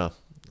Hampshire.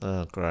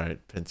 Oh,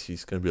 great.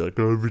 Penske's going to be like,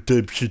 oh,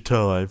 redemption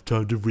time.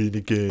 Time to win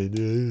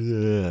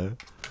again.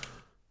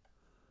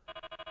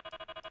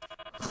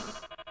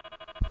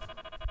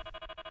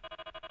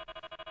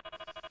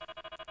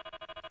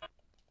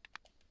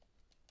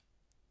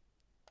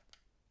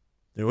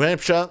 New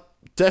Hampshire.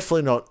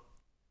 Definitely not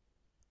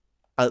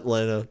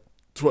Atlanta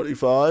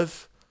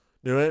 25.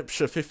 New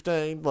Hampshire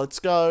 15. Let's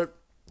go.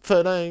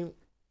 13.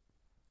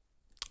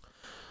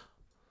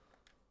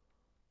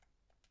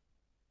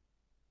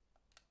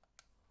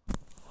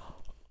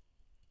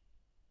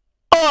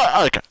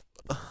 Oh, okay.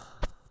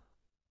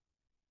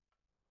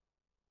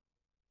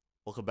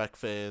 Welcome back,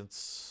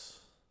 fans.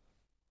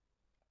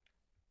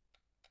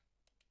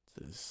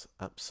 This is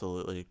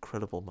absolutely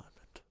incredible moment.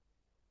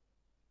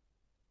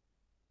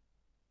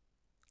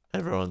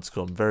 Everyone's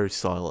gone very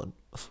silent.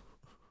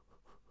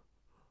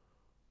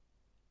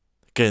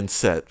 Getting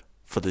set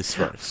for this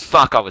race.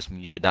 Fuck, I was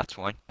muted, that's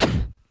why.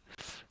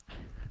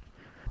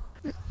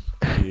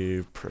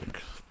 You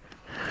prick.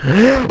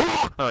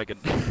 Oh my god.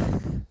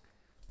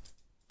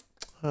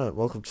 Alright,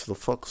 welcome to the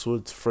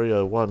Foxwoods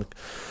 301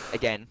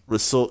 Again.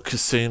 Resort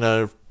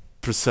Casino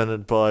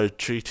presented by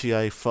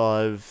GTA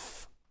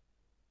 5.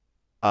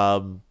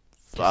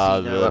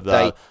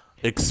 Update.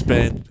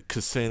 Expand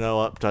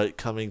casino update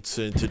coming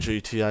soon to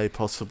GTA,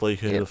 possibly.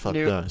 Who the fuck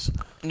knows?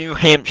 New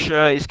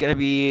Hampshire is going to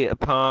be a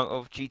part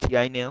of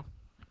GTA now,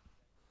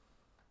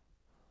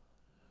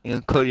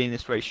 including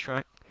this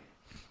racetrack.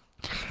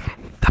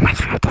 That makes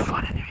me have to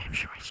find a New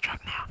Hampshire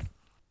racetrack now.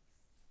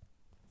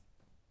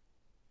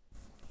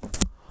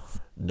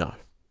 No.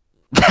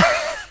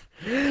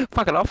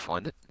 Fuck it, I'll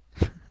find it.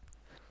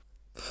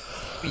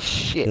 Holy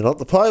shit. You're not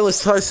the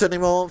playlist host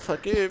anymore.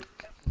 Fuck you.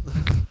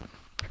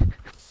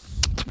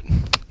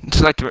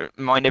 Just like to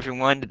remind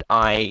everyone that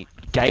I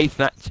gave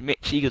that to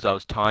Mitchie because I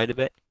was tired of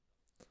it.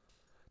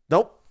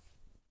 Nope.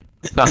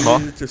 Fuck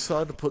off. You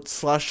decided to put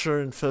Slasher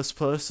in first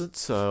person,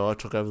 so I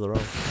took over the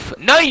role.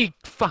 No, you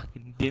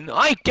fucking didn't.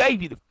 I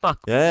gave you the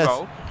fucking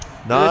role.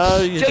 No,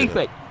 You're you stupid.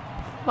 didn't.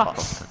 Fuck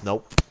off.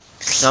 Nope.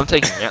 No, I'm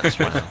taking you out this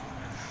one.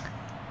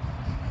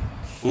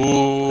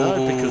 Ooh.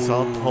 No, because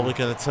I'm probably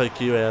going to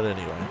take you out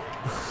anyway.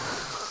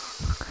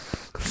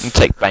 I'm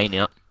take Bane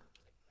out.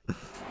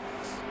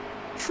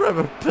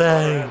 Trevor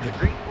Bane.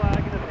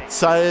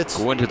 Say it.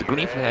 Go into the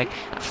green flag.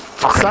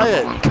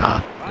 Say it.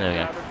 Car. There we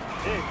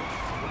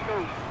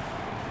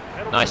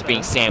go. Nice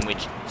being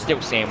sandwiched. Still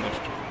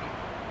sandwiched.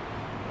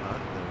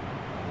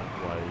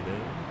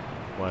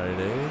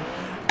 Waiting.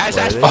 As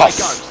waiting. fly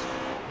goes.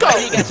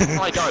 Waiting as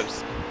fly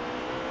goes.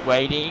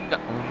 Waiting.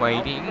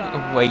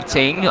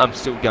 I'm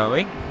still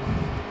going.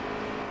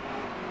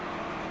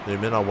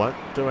 Newman, I won't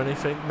do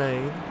anything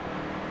mean.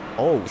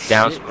 Oh, shit.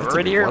 Down's that's a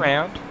already big one.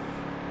 around.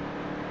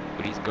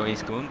 But he's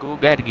going to go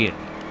bad again.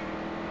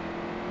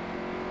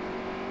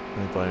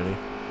 Hey, Blaney.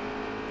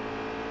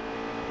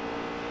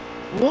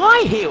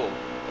 Why Hill?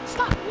 It's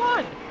not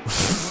one.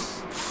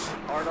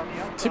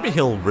 Timmy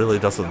Hill really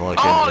doesn't like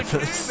Oh, any of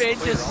this. Newman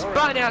just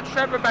spun out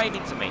Trevor Bane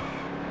into me.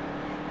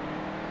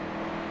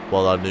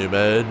 Well done,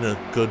 Newman.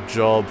 Good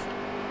job.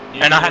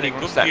 And I had a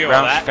good view of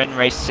that. Fen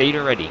race seat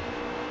already.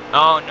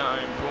 Oh no,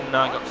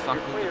 Brumnar got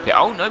fucked with the pit.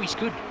 Oh no, he's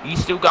good.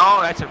 He's still going.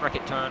 Oh, that's a wreck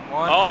at turn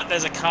 1. Oh,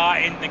 there's a car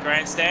in the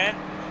grandstand.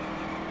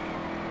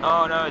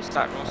 Oh no, it's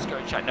that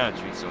Roscoe chat. No,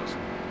 it's Resource.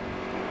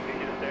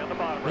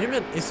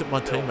 Newman isn't my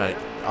teammate.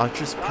 I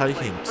just pay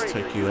him to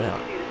take you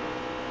out.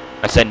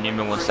 I said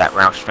Newman wants that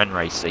Roush Fen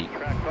race seat.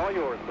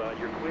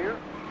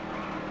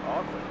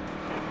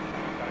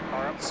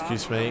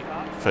 Excuse me.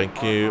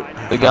 Thank you.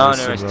 The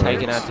Garner is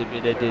taken out to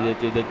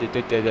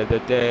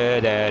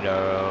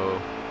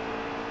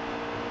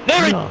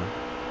No.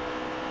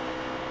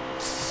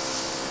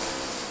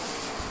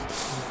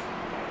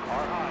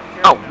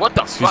 Oh, what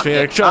the Excuse fuck? me,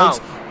 Eric Jones.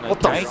 Oh, what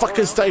the okay. fuck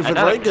is David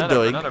Reagan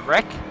doing? Another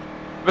wreck.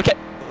 Look at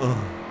Ugh.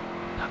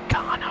 the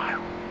Garner.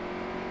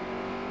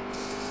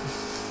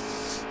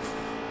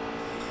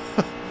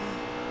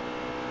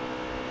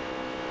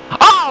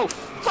 Oh,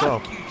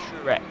 fuck you,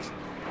 Truex.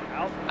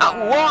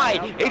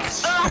 Wide.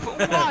 It's up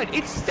wide.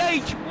 It's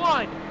stage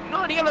 1.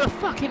 Not the other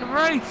fucking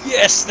race.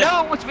 Yes, the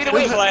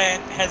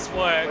plan has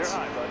worked.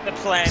 The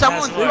plan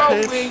Someone's has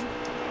worked. rolling.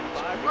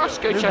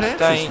 Roscoe New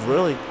Chastain.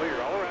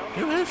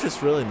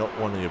 Hampshire's really not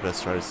one of your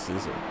best races,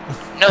 is it?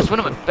 No, it's one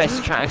of my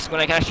best tracks when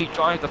I can actually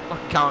drive the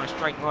fucking car in a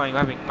straight line,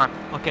 having my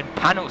fucking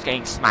panels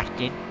getting smashed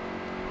in.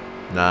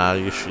 Nah,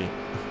 you shit.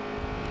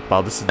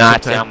 Barbara Nah,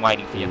 I'm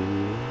waiting for you.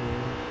 Ooh.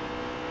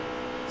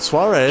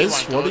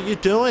 Suarez, what are you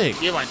doing?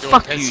 You won't do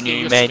Fuck it, you,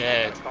 you're Newman.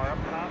 scared.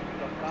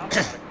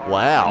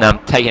 Wow. No,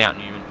 I'm taking out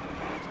Newman.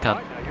 Come.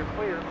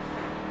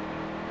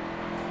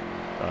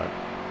 Alright.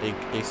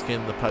 He's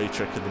getting the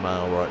paycheck in the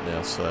mail right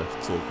now, so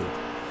it's all good.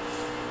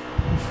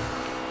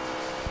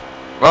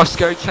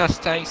 Roscoe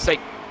Chastain, say.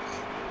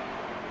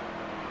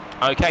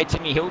 Okay,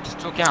 Timmy Hill just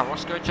took out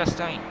Roscoe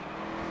Chastain.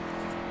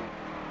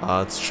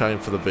 It's a shame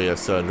for the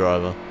VSO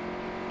driver.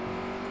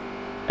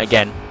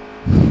 Again.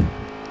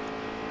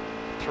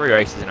 3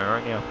 races in a row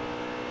now.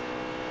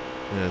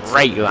 Yeah, it's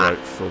Great great lap.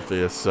 for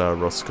VS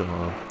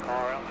Roscoe.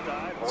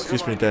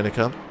 Excuse me,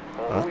 Danica.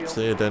 Alright,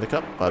 see you,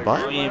 Danica. Bye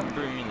bye. William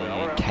Bruni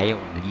and Kale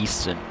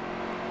Leeson.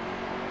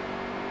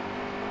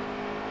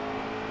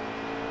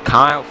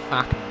 Kyle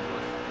fucking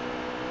Busch.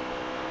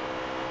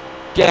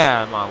 Get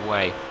out of my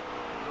way.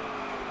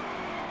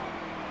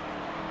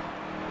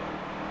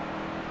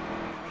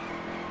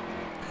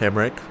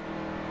 Hemrick.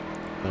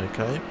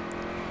 Okay.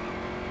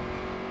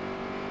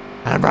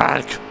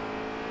 Hemrick!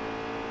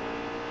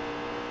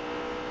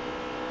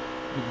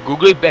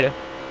 Google it better.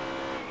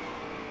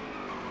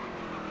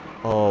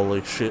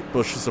 Holy shit,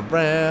 Bush is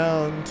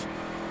around.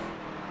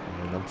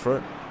 And I'm for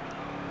it.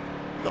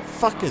 The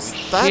fuck is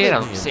that? Shit, in I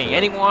the don't see infield?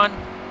 anyone.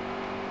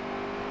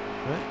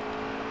 Right?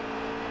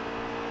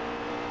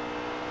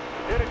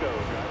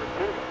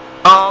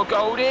 Oh,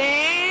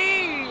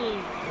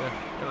 Golding!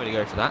 Nobody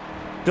go for that.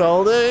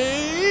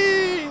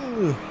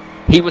 Golding!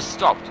 He was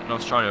stopped, and I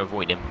was trying to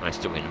avoid him, and I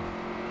still hit him.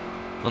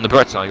 On the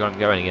bright side, I got him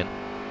going again.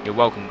 You're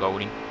welcome,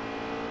 Golding.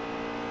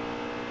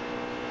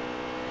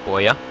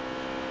 Boya.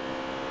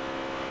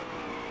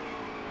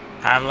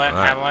 Hamlin,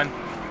 Right. Hamlin.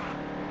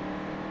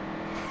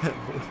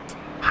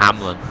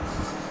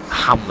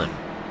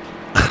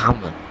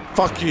 Hamlin.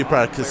 Fuck you,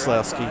 Brad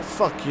Keselowski.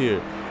 Fuck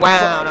you.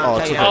 Wow, no, Oh, I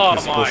take took it out out.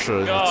 Chris my Buescher at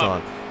the God.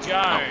 time.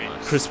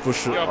 Jones. Chris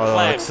Buescher. Your I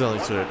plan. accidentally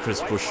took out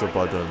Chris Buescher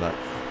by doing that.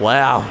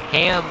 Wow.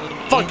 Hamlin.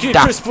 Fuck you,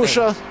 Chris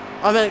Buescher.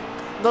 I mean,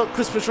 not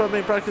Chris Buescher, I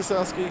mean Brad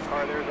Keselowski.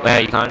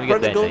 Well, you can't even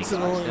get Brendan that Gaughan's in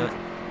the lead.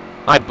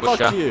 Hi, Buescher.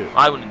 Fuck you.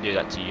 I wouldn't do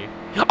that to you.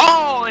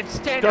 Oh, and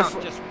stand Go up,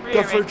 for, just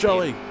go for rear-end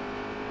Joey. him.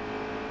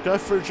 Go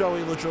for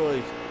Joey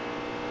LaJoy.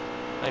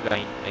 Hi,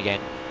 Bane, again.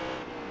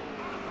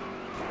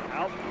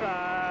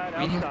 Outside,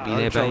 We have to be outside.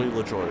 there, Joey Bane.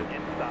 LaJoy.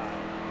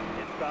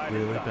 Inside,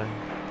 Really, inside. Bane?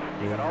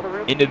 You got all the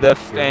room? Into the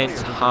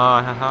fence,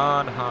 hard.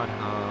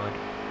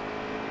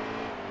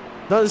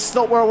 No, this is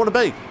not where I want to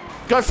be.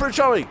 Go for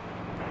Joey.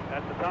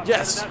 That's the top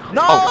Yes. end of that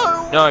No.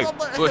 Oh, no. Not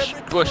the Bush.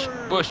 Henrik Bush.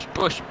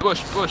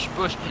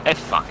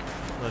 Fuck.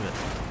 Wait a minute.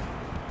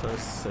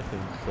 First,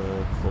 second,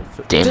 third, fourth,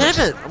 fifth. Damn Damn it.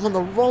 it! I'm on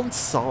the wrong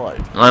side.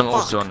 I'm Fuck.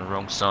 also on the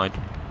wrong side.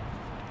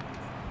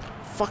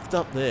 Fucked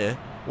up there.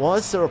 Why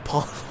is there a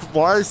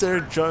Why is there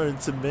a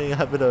Jones and me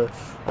having a?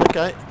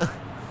 Okay.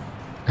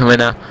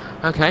 Winner.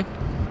 Okay.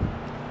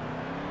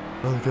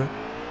 Okay.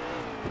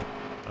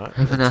 Alright,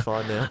 Having that's a-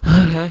 fine now.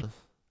 Okay.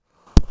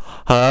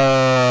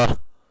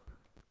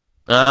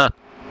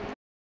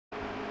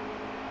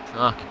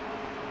 Fuck.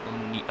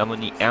 I'm on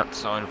the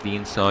outside of the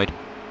inside.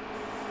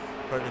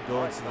 Brendan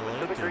Gaughan's in the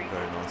lead, doing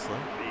very nicely.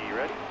 Be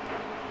ready?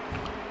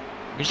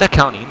 Who's that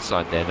car on the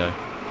inside there, though?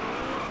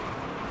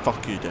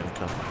 Fuck you,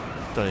 Danica.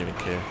 Don't even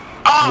care.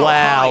 Oh,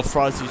 Wow, hi.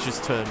 Frizy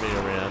just turned me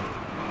around.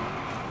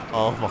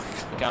 Oh my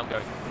god. Go.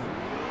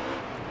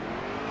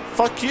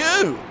 Fuck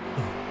you!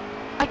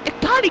 I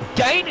can't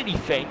gain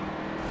anything.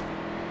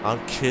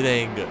 I'm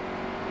kidding. No,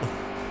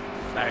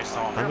 it's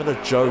not. I'm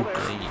gonna joke.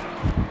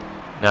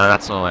 No,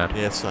 that's not allowed.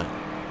 Yes, mate.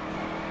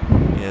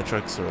 Yeah,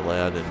 jokes are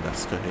allowed in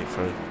Nascar Heat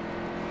Road.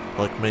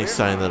 Like me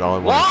saying that I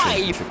want Why,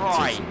 a chicken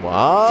Fry? season.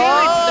 What?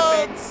 Steer into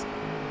the fence.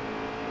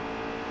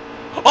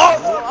 Oh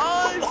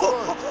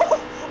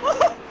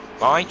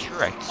by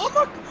T-Rex. Oh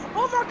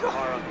my god!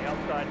 Car on the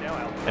outside now,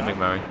 Hey, outside.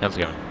 McMurray, how's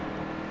it going?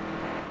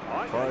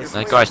 Price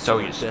That guy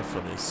stole you.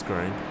 definitely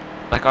scream.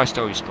 That guy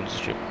stole your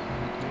sponsorship.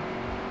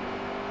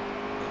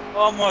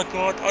 Oh my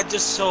god, I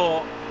just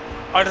saw...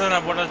 I don't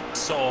know what I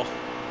saw.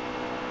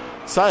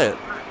 Say it.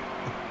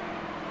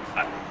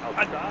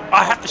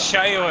 I have to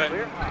show you it.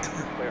 Clear high.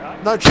 Clear high.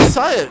 No, just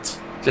say it.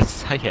 Just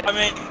say it. I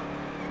mean,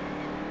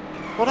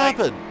 What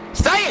happened?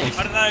 Say it!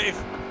 I don't know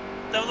if...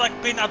 They were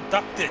like being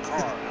abducted. Car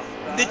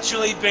outside.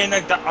 Literally being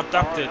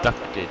abducted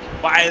Abducted.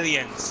 by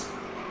aliens.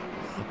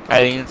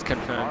 Aliens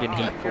confirmed in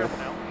heat. Careful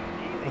now.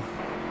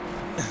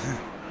 Easy.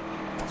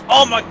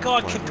 Oh my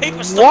god, can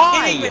people stop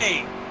Why?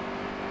 hitting me?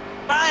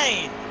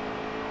 Fine!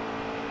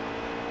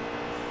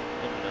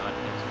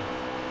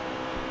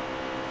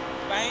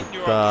 Bane,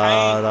 you're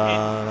Da, okay.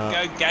 da,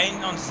 And go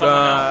gain on someone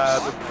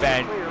else.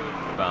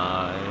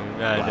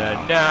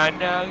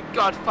 No,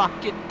 God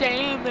fucking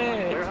damn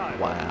Clear it! high.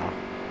 Wow.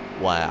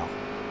 Wow.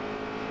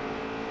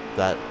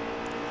 That.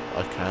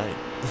 Okay.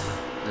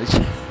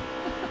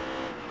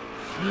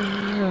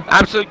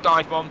 Absolute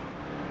dive bomb.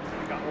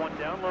 Got one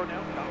down low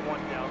now. Got one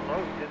down low.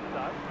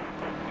 Inside.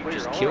 You Clear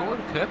just all killed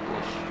around. Kurt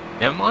Busch.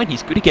 Never mind,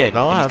 he's good again.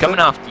 No, I And he's coming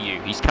haven't. after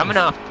you. He's coming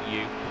after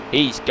you.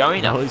 He's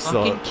going No, to he's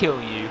fucking not.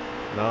 kill you.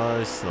 No,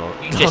 it's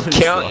not. You No, just it's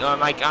kill. not. I'm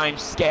like, I'm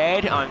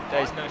scared.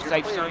 There's no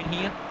safe zone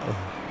here.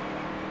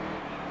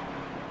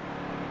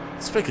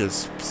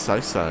 Speakers, so.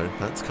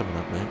 That's coming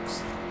up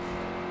next.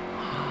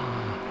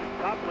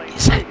 Top lane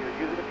Is it?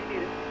 clear. Use it if you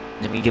need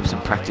it. Let me give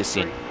some practice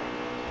in.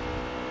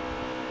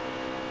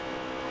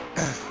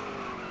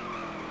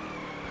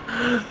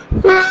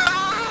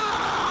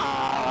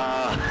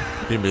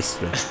 You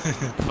missed me.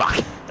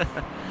 Fuck.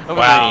 I'm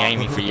Wow. only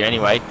aiming for you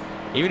anyway.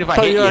 Even if I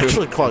But hit you're you.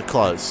 actually quite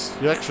close.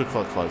 You're actually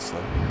quite close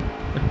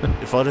though.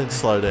 If I didn't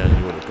slow down,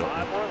 you would have got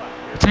Five me. more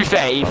laps. To be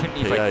fair, even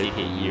if I P8. did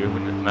hit you, it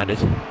wouldn't have mattered.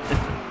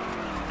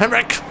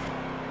 Henrik!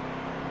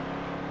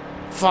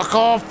 Fuck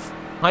off!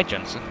 Hi,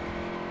 Johnson.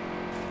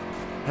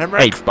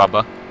 Henrik! Hey,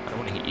 Bubba. I don't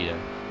want to hit you though.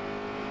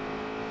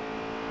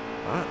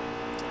 Alright.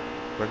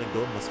 Brendan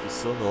Gordon must be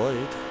still in the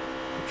lead.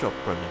 Good job,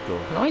 Brendan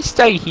Gordon. Can I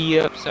stay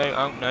here? So,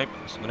 oh no,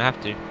 I'm gonna have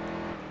to.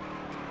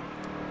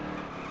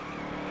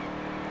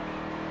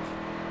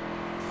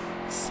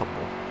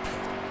 Someone.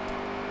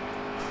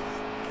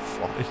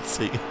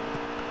 Fighting.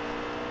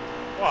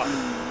 What?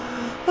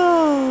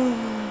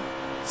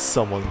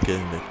 Someone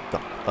getting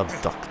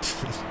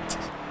abducted.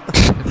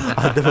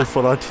 I never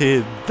thought I'd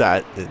hear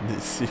that in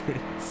this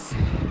series.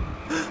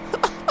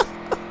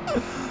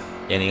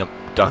 Getting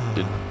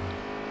abducted.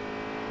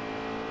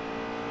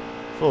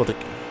 For the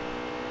game.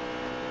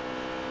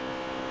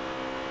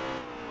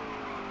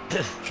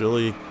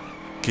 Julia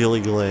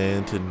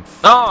Gilliland and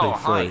Oh, P3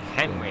 hi, doing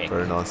Henrik.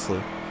 very nicely.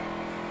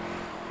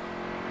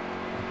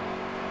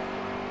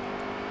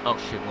 Oh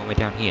shit, when we're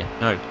down here.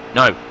 No,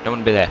 don't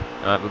want to be there.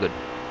 Alright, we're good.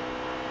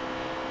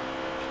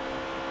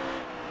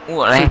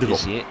 Oh, I have to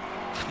see it.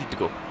 Free to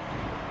go.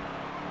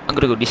 I'm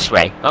gonna go this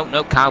way. Oh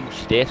no, car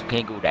bush is there, so we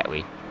can't go that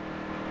way.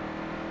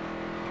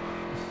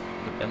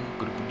 I'm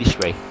gonna go this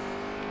way.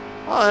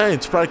 Oh, hey,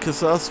 it's Brad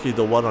Keselowski,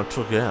 the one I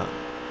took out.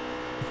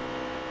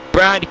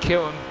 Brad,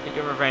 kill him. Get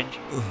your revenge.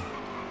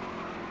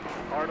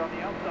 Hard on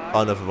the outside.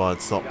 Oh, never mind,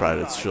 it's not Brad,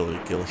 it's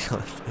Julia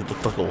Gilliland. It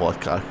looked like a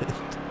white car.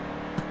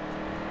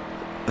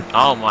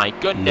 Oh my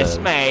goodness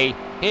No. me.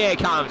 Here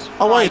comes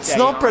Oh, wait, it's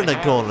Friday not on Brendan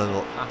House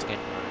Gordon. Fucking-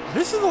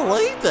 Who's in the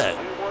lead then?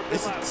 Two more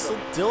Is laps.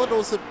 it still Dylan or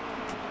is it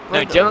No,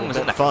 Brendan? Dylan We'll was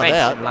in the find fence.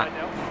 out. and, like,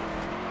 Right now.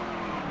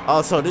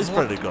 Oh, so it is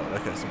Brendan Gordon.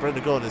 Okay, so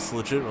Brendan Gordon is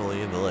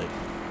legitimately in the lead.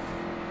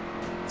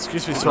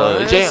 Excuse me, Oh, sorry.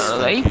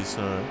 legitimately? Thank you,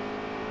 sorry.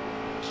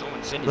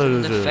 someone said No, he's no,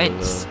 on the no, no,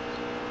 fence.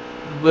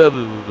 No,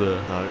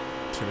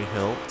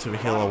 Timmy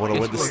Hill, I want to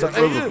win the start.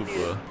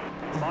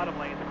 Bottom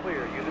lane's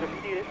clear. Use it if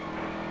you need it.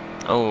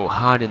 Oh,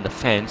 hard in the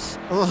fence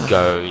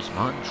goes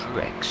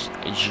Montrex.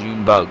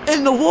 June bug.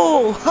 In the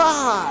wall,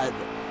 hard!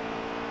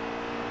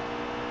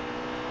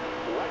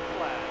 White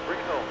flag. Bring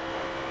it home.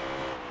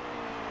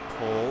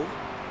 Paul.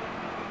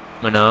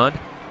 Menard.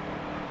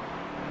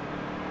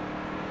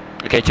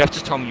 Okay, Jeff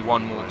just told me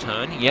one more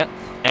turn. Yep.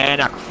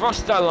 And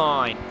across the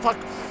line. Fuck.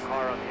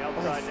 Car on the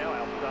outside now.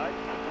 Outside.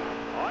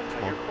 On.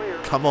 Now you're clear.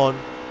 Come on.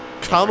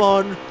 Come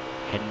on.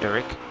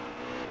 Hendrick.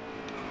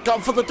 Go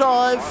for the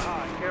dive.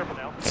 High. Careful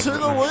now. To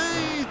the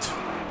lead.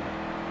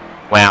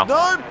 Wow.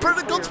 No,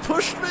 Brendan Godd's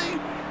pushed me.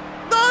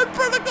 No,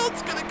 Brendan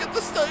Godd's going to get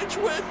the stage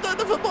win. No,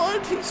 never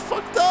mind. He's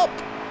fucked up.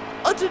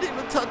 I didn't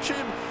even touch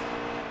him.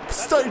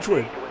 Stage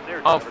win.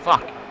 Oh,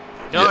 fuck.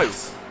 No.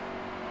 Yes.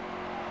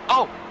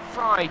 Oh,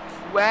 right.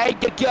 Where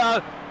you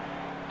go?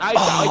 I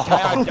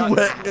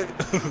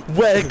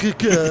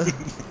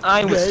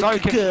was so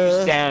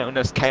confused down when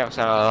there's chaos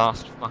at our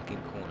last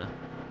fucking corner.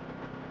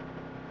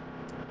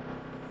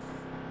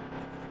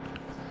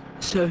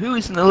 So who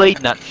is in the lead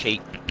in that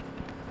sheet?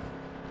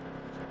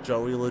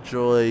 Joey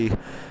LaJoy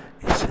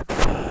is in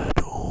third.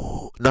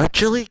 Oh, no,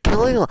 Julia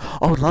Gilliland.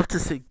 I would love to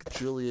see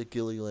Julia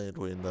Gilliland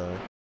win, though.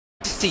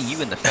 See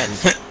you in the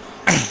fence.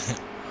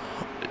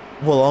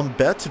 Well, I'm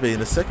about to be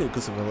in a second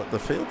because I'm going to let the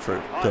field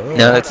through. Duh. No,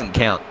 that doesn't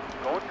count.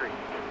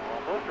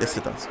 Yes,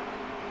 it does.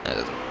 No, it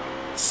doesn't.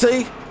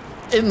 See?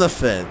 In the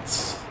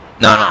fence.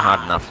 No, not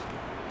hard enough.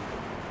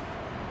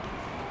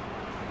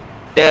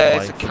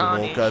 There's a Waiting for them all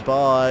carnage. go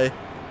by.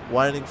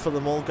 Waiting for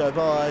them all go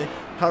by.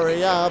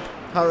 Hurry up,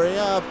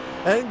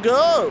 and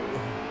go!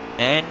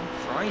 And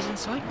Fry's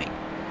inside me.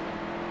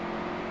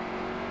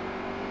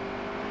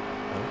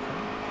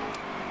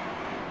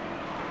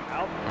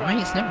 Right,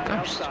 it's never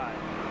ghost.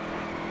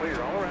 Clear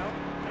all around.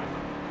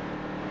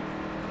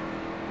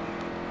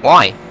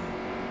 Why?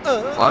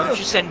 Why would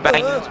you send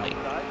bang into me?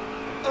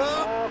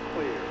 All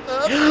clear.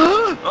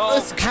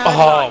 Let's go.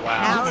 Oh,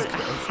 wow.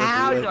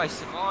 How did I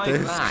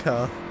survive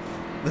that?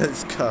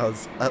 There's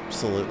cars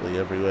absolutely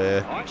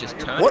everywhere. You just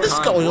turned What is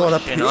around going on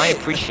up and I here?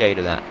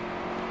 appreciated that.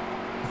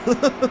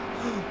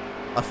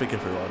 I think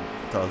everyone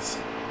does.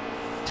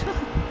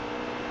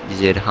 You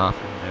did half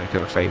of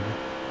America a favour.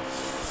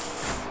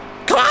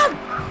 Come on!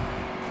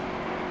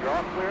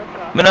 Draw clear up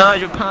top. Menage,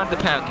 you're part of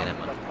the power cannon.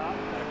 Up top, got a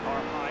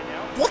car high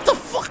now. What the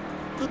fuck?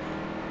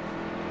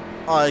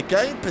 I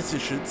gained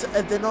positions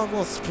and then I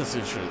lost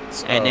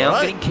positions. And now I'm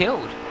Alright. getting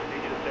killed. Need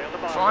you to stay on the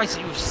bottom. Fries,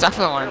 you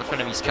suffer line in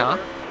front of his car.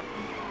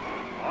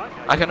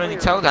 I can only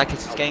tell that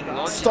because he's getting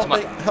launched Stop into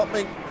me, my... help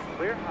me.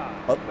 Clear high.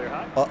 Up. Clear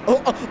high.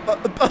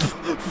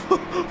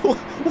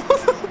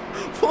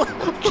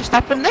 What just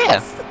happened there?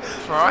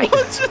 Fry?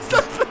 What just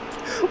happened?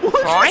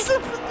 What Fry? just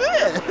happened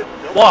there?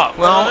 What?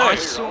 Well, No. I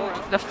saw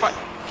the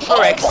Oh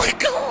Rex, my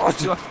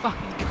god! you're a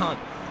fucking cunt.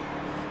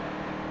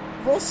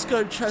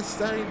 Roscoe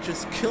Chastain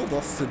just killed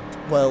us and,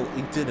 well,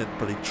 he didn't,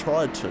 but he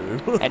tried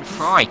to. And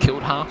Fry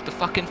killed half the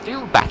fucking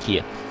field back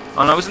here.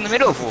 And I was in the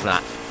middle of all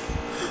that.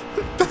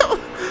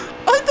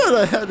 I don't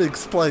know how to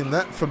explain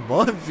that from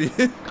my view.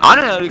 I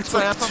don't know how to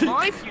explain like that from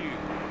my view.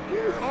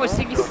 I always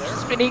think it's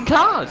spinning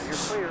cars.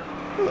 You're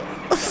clear.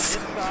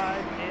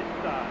 Inside.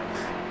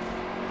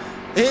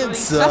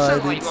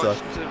 Inside, Like inside.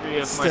 to the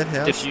rear of my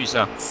Stenhouse.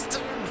 diffuser.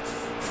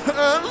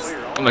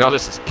 Oh my god,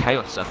 this is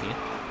chaos up here.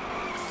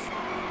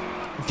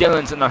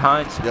 Dylan's in the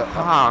Heinz Yep.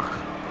 Park.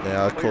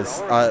 Yeah, I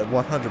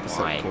 100%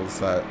 Why? calls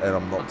that, and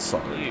I'm not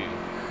sorry. You.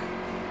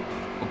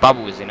 Well,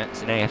 Bubble was in it,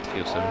 so now you have to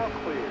feel sorry. All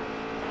clear.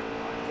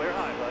 Clear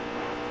high, bud.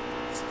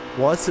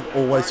 Why is it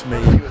always me,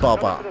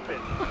 Bubba?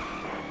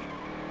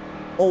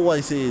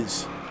 Always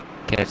is.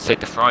 Okay, let's take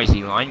the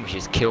Frizy line, which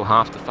is kill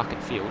half the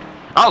fucking field.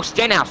 Oh,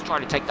 Stenhouse tried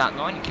to take that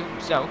line and killed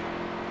himself.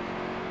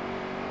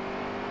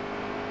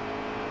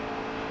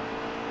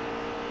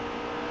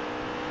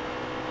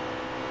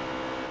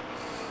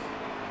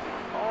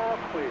 All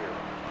clear.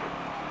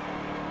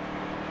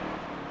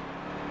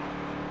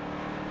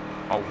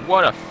 Oh,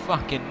 what a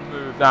fucking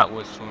move that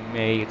was from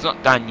me. It's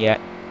not done yet.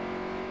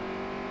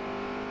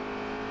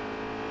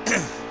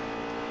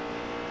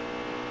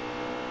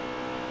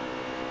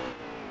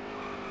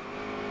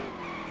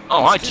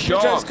 Oh, I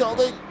Joe's charged.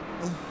 Golding.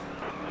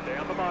 Stay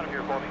on the bottom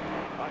here for me.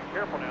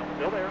 Careful now.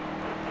 Still there.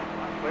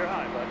 Clear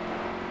high,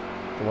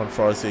 bud. Come on,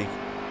 Frosty.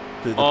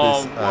 Do the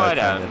Oh, business. what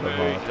Okay, a never move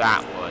mind.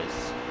 that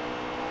was.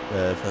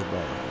 Never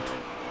mind.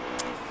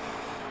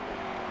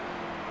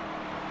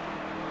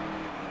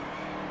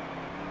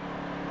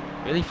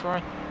 Really,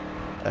 Fry?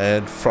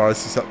 And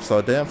Fries is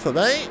upside down for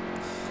me.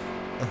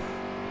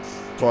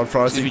 Come on,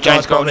 Fries. Excuse me,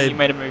 James Dive bomb Golden, you him.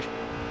 made a move.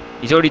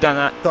 He's already done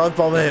that. Dive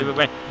bomb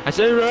him. I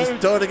said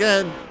Just do it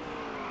again.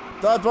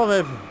 Dive bomb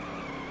him.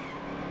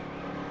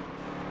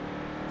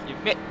 You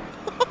admit.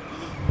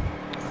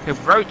 Okay,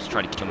 Rhodes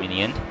tried to kill me in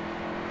the end.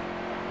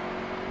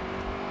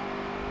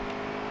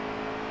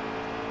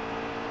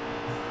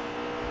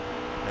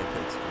 Hey,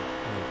 Pitsky.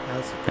 Hey,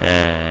 how's it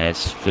going?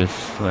 It's just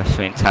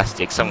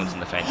fantastic. Someone's in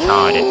the fence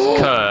hard.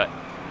 It's Kurt.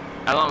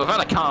 Along with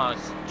other cars.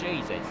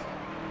 Jesus.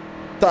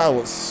 That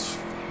was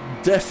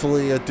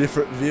definitely a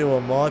different view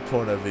on my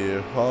point of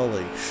view.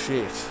 Holy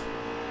shit. How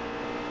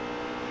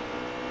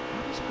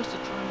am I supposed to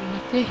drive me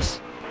like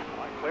this?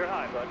 Clear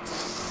high, bud.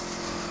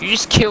 You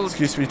just killed.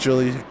 Excuse me,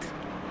 Julie.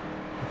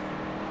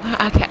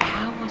 Okay,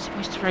 how am I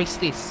supposed to race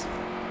this?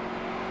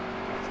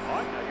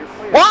 Now you're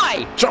clear.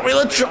 Why? Joey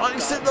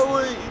LeDrive's in the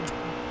lead.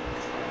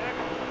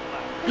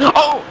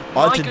 Oh, I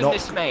my did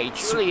goodness not- me.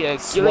 Julia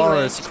Suarez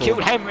Gilliland just killed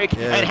called. Henrik,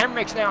 Yeah. and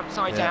Henrik's now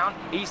upside Yeah. down.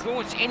 He's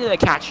launched into the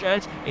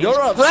catchment. He's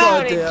You're upside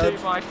plowed down.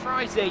 into my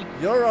Frizy.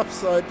 You're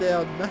upside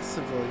down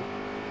massively.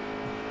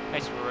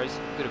 Hey, Suarez.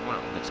 Could have won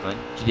it next time.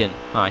 She didn't.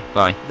 Hi,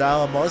 bye. Now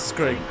on my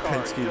screen,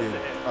 Penske didn't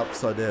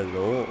upside down at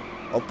all.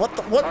 Oh, what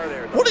the? What?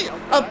 What are you?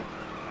 Outside.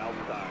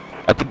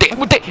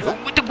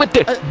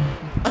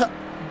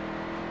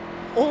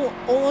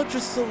 All I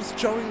just saw was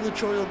Joey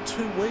LaJoy on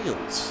 2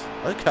 wheels.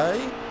 Okay.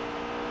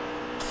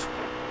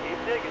 Keep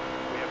digging.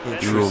 We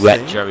have You will let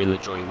Interesting. Joey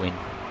LaJoy win.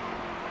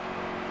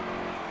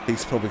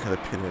 He's probably gonna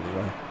pin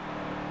anyway.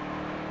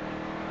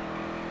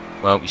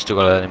 Well, you still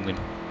gotta let him win.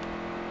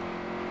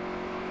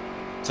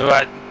 So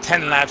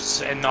 10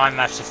 laps and 9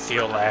 laps of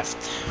fuel left.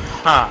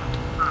 Huh.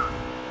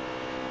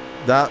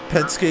 Nah,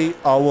 Penske,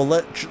 I will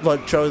let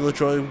Joey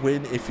LaJoy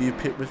win if you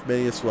pit with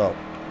me as well.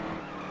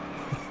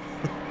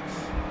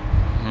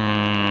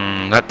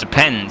 That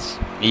depends.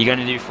 Are you going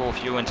to do full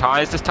fuel and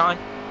tyres this time?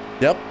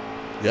 Yep.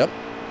 Yep.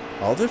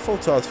 I'll do full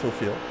tyres, full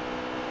fuel.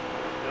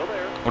 Still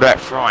there. What about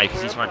Fry,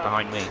 because he's right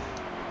behind me?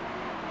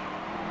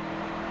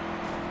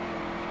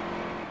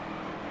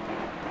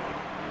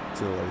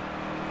 Silly.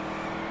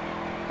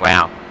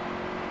 Wow.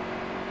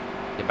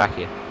 Get back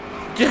here.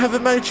 You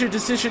haven't made your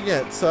decision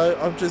yet, so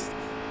I'm just...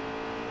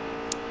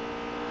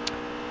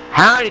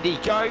 How did he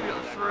go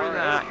through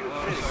that?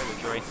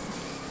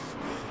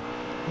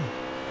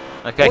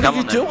 Okay, what come are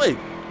you on doing?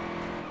 Then.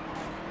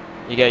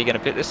 You're going to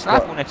pit this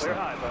lap or next Clear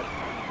lap?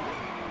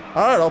 high, bud.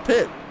 Alright, I'll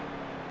pit.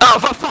 Oh,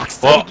 for fuck's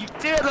sake, you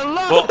did it alone!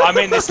 Well, I'm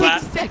in this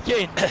lap.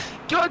 Second!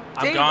 God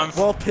I'm damn! going.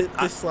 Well, pit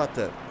this lap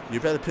then. You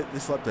better pit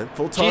this lap then.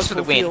 Full Cheers tyres, for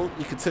the full win. fuel.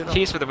 You can turn on.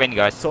 Cheers for the win,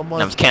 guys. It's on No,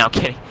 my- I'm just kidding, I'm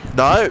kidding.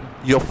 No,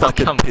 you're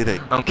fucking I'm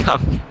pitting. I'm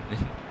coming.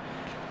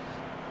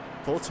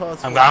 Full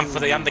tyres, I'm full going fuel, for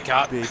the you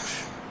undercut.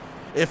 Bitch.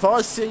 If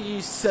I see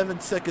you 7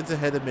 seconds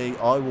ahead of me,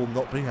 I will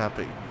not be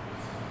happy.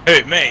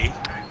 Who, me?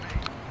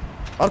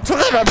 I'm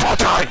talking about my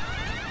time.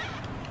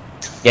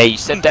 Yeah, you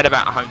said that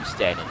about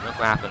Homestead, and look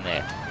what happened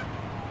there.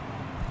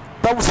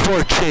 That was for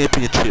a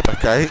championship,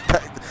 okay?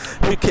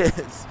 Who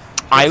cares?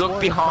 I That's look why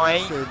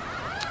behind. said-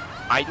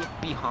 I look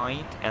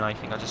behind, and I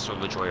think I just saw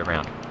LaJoy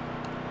around.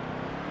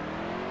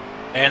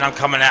 And I'm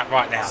coming out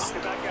right now.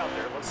 Get back out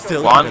there. Let's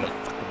Still, go. One. I'm gonna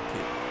fucking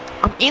pit.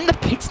 I'm in the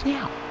pits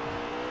now.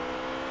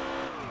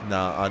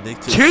 Nah, I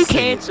need to 2 see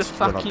cans it of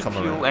when I fucking come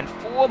fuel around. and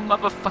 4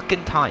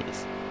 motherfucking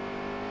tires.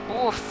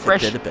 4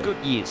 fresh better be. good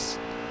years.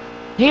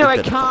 Here It I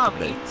better come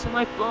fucking be. into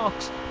my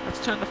box. Let's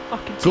turn the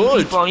fucking TV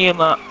Good.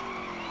 volume up.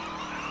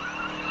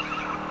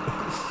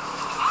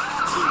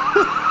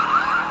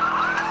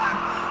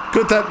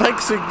 Good, that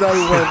makes me know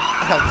when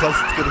how close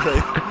it's gonna be.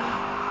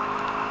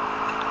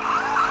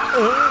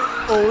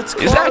 Oh, it's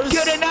close. Is that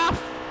good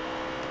enough?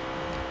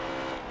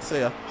 See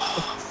ya.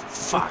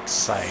 Fuck's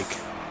sake.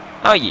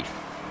 Oh, you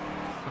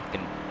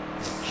fucking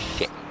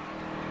shit.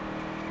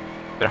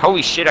 But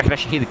holy shit, I can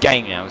actually hear the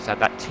game now. Is that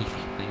TV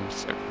volume is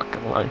so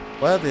fucking low?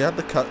 Wow, the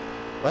undercut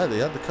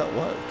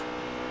worked.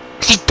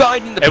 She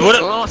died in the It pit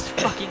would've- last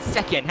fucking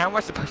second. How am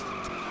I supposed to?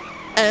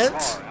 And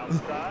Car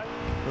outside.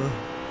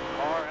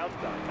 Car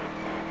outside.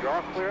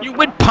 Draw clear. You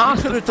went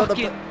past You the could've done a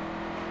fucking.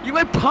 You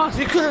went past.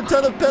 you could have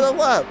done a better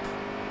lap.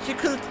 You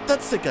could have.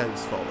 That's the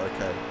game's fault,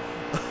 okay?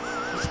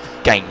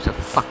 Game, so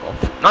fuck off.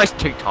 Nice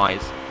 2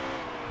 tires.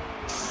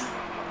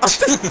 I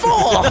did 4.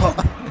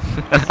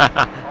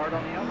 Hard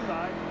on the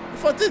outside.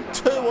 If I did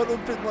 2, I'd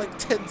have been like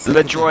 10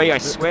 seconds. LaJoy, I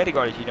swear to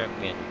God, if you don't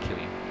win, I'll kill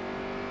you.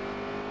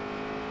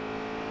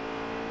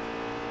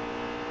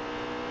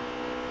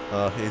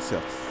 Oh, here's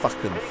your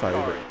fucking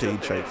favourite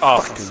DJ, Oh,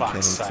 for fucking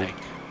fuck's Kennington.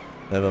 sake.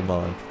 Never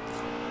mind.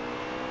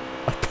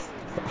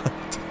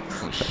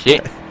 Oh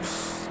shit.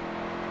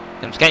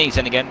 I'm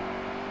Skennington again.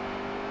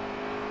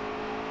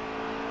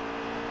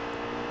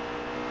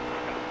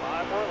 Got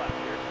 5 more laps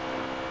here.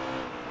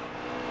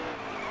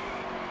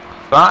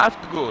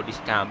 5 to go this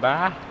time,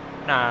 bye.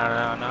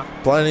 No.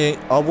 Blaney,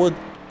 I would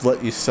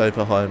let you stay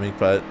behind me,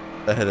 but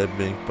ahead of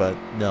me, but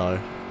no,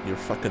 you're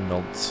fucking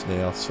nonce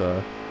now,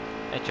 so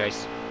Hey,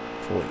 Chase.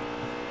 for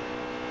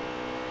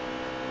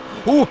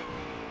you. Ooh!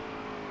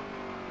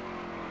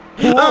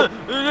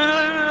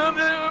 I'm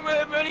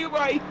running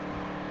away.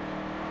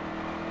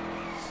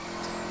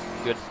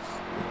 Good.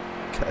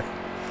 Okay.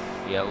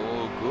 Yeah,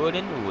 all good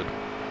in the wood.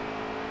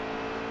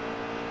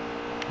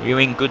 We're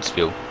in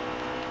Goodsville.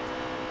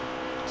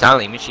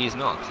 Sadly, Mitchie is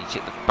not, because he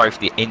hit both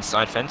the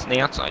inside fence and the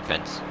outside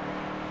fence.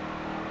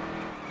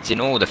 It's in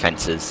all the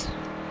fences.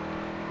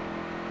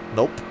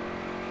 Nope.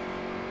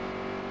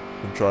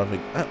 I'm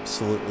driving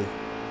absolutely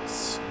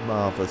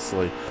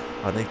marvelously.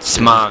 I need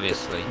to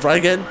Marvelously.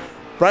 Reagan!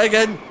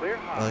 Reagan! Clear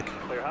high. Like,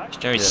 Clear high. It's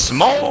very Yes,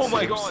 small. Oh it's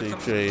my god, MCG.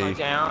 something's upside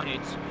down.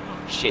 It's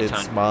shit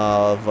it's ton.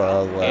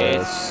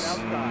 marvelous. It's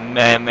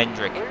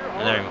Mendrick.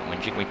 No,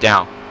 Mendrick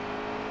McDowell.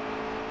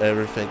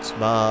 Everything's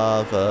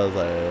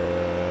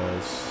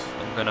marvelous.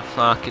 I'm gonna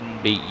fucking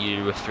beat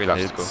you with 3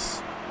 laps to go.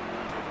 It's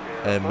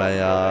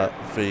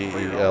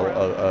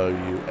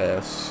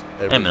MARVELOOUS.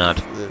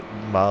 Eminard.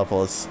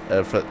 Marvelous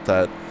effort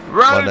that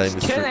Roads, my name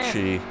is kill him.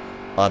 Richie.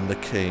 I'm the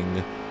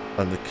king.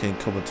 I'm the king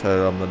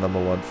commentator. I'm the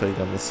 #1 feed.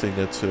 I'm the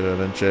singer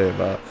too and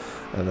jammer.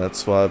 And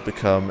that's why I've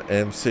become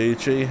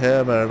MCG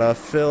Hammer. And I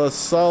feel a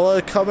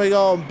solo coming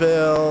on,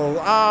 Bill.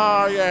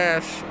 Ah,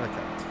 yes.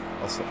 Okay.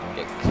 I'll stop now.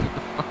 What the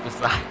fuck was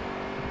that?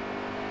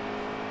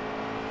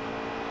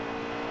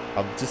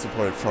 I'm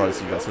disappointed,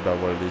 Fries. You guys don't know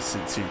what it is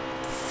since you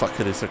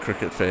fucking is a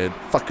cricket fan.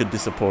 Fucking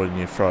disappointing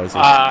you, Fries.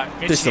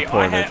 Mitchie,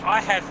 Disappointed.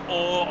 I have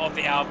all of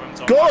the albums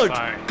on Good,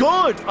 my phone.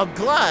 good. I'm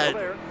Still glad.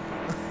 there.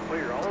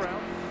 Clear all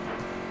around.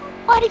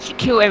 Why did you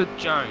kill Eric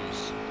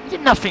Jones? He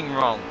did nothing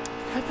wrong.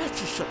 How about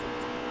you shut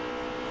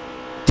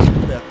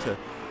about to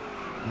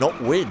not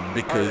win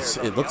because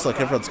it looks like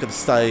everyone's going to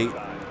stay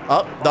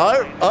up.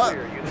 No, up.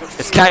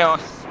 It's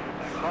chaos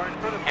Car in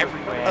front of you.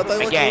 everywhere. Are they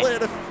like Again. a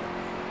leader?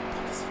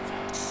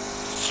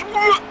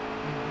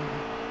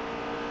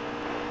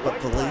 But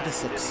the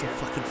leaders look so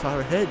fucking far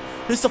ahead.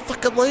 Who's the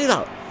fucking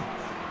leader?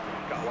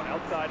 Got one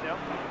outside now.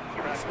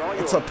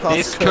 It's a pass.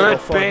 This could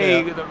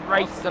be the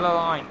race to the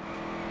line.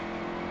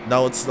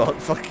 No, it's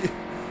not. Fuck you.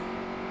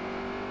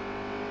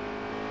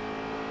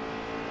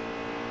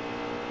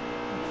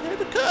 Hey,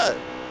 the cut.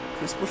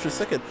 Chris Bush is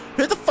second.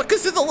 Who the fuck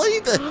is in the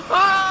lead then?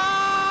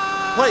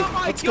 Oh, wait,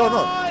 what's going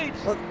on?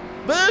 What?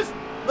 Move!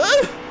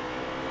 Move!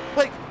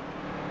 Wait.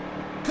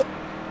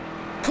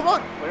 Come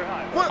on!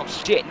 What? Oh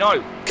shit,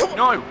 no! Come on!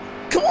 No!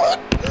 Come on!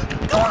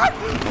 Come on!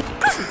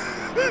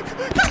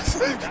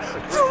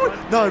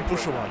 No,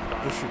 Busher won.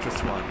 Busher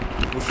just won.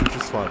 Busher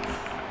just won.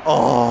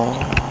 Oh!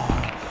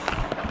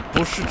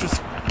 Busher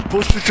just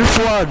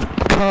won!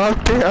 Calm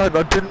down,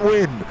 I didn't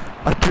win!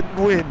 I didn't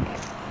win!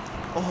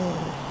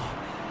 Oh!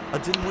 I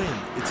didn't win.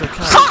 It's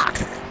okay.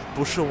 Fuck!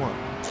 Busher won.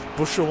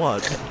 Busher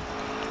won.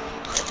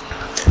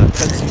 And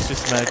Pensie's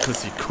just mad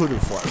because he could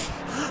have won.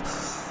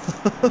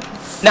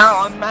 No,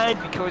 I'm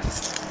mad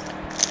because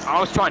I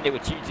was trying to do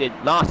what you did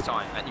last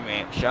time at New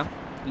Hampshire.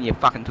 And you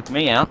fucking took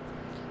me out.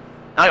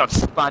 I got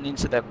spun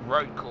into the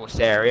road course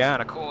area,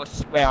 and of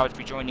course, where I was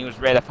rejoining was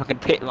where the fucking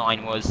pit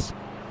line was.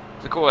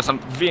 So of course, I'm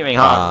veering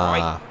hard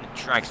right, and it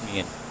drags me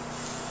in.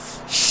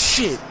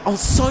 Shit! I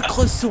was so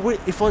close to win.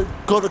 If I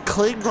got a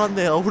clean run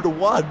there, I would have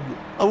won.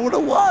 I would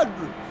have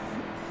won.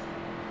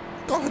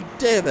 God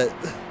damn it!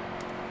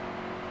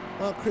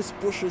 Well, Chris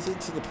Bush is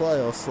into the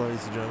playoffs,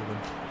 ladies and gentlemen.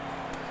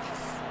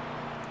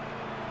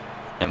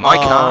 And my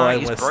car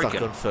and is we're broken.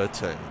 stuck on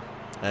 13.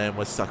 And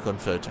we're stuck on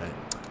 13.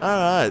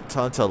 Alright,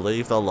 time to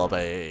leave the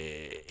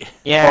lobby.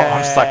 Yeah, Oh,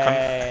 I'm stuck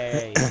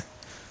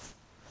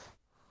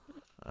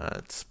on.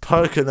 It's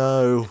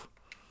Pocono.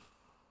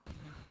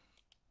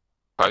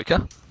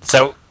 Poker?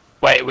 So,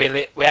 wait,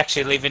 we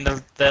actually leave in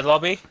the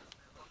lobby?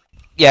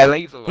 Yeah,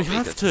 leave the lobby. We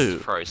have because to.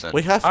 it's frozen.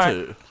 We have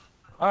to.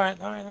 Alright.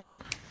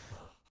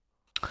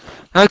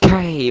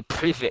 Okay,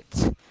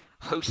 Privet.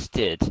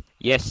 Hosted.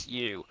 Yes,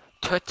 you.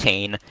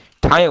 13.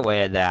 Tire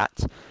wear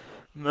that.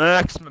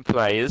 Maximum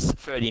players.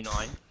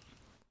 39.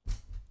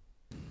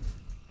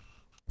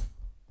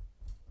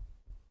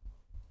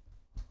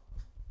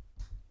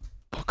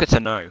 Pocket a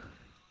no.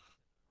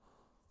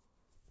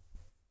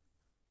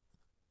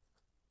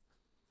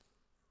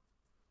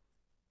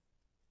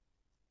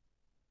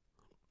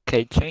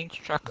 Okay, change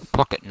track.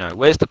 Pocket no.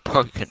 Where's the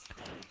pocket?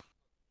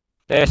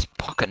 There's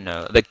pocket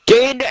no. The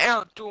gain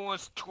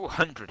outdoors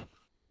 200.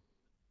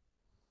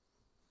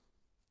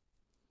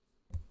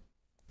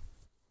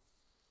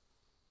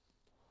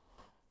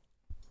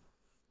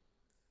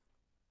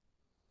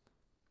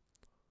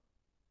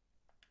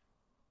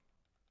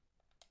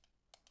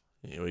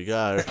 Here we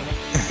go.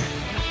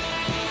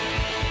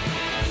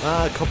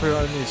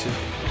 Copyright music.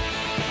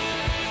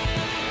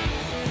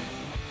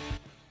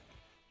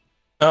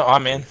 Oh,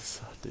 I'm in.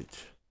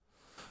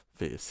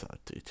 VSR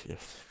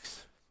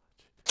DTF.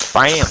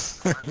 Bam!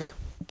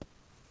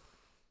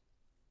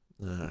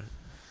 Alright.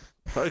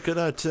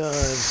 Pocono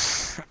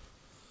time.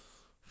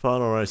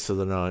 Final race of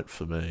the night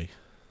for me.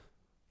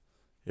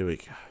 Here we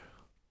go.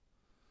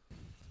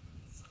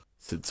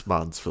 Since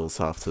Martinsville's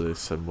after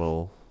this, and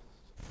we'll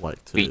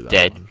wait to Be do that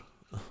dead. one.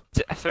 Is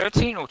it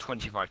 13 or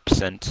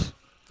 25%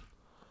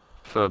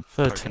 for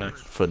 13 Pocono?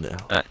 for now.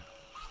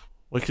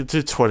 We could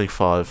do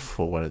 25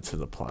 for when it's in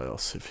the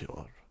playoffs if you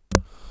want.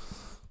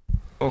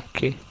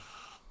 Okay.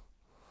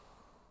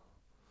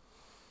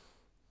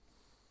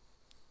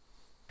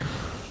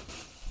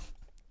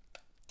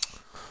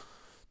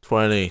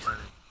 $20,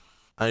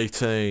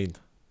 18,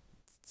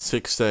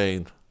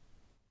 16,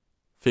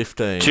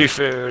 15,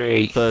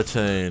 230.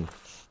 13,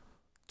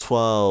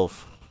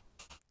 12,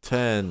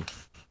 10,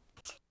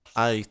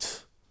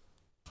 8,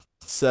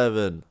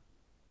 7,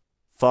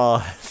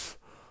 5,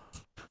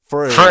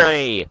 3,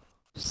 3,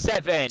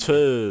 7,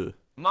 2,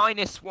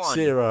 minus 1,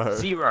 0.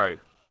 0.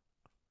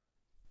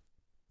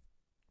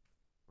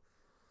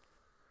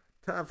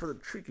 Time for the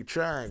tricky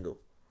triangle.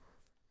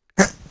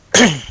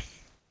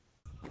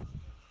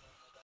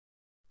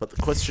 But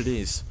the question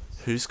is,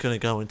 who's going to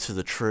go into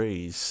the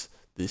trees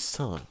this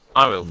time?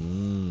 I will.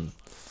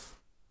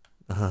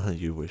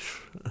 You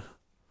wish.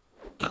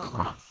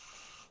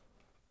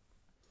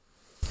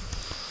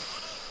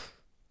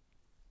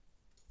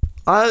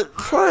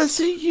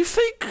 Pricey, you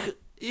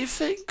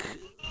think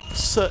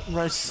certain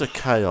races are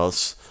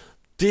chaos?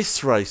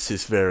 This race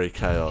is very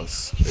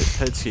chaos.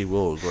 Penske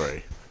will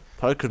agree.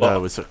 Pocono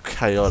was a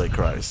chaotic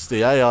race.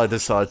 The AI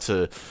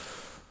decided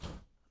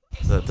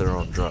that they're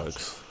on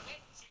drugs.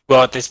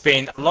 Well, there's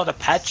been a lot of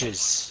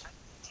patches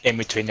in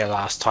between the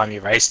last time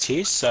you raced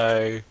here,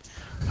 so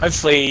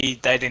hopefully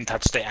they didn't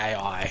touch the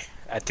AI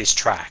at this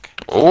track.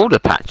 All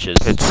the patches.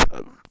 It's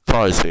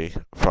Frizy.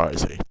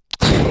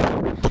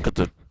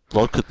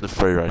 Look at the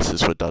three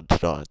races we've done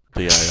tonight.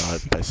 The AI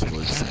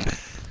basically said.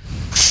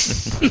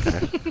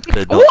 Okay.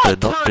 They're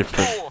not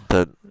different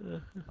than.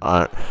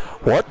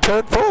 What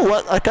turn 4?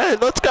 What? Okay,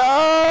 let's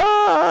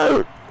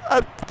go!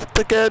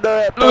 Together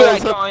at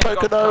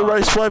Pocono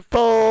Raceway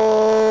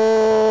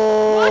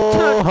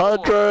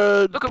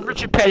 400. Look at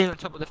Richard Petty on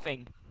top of the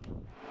thing.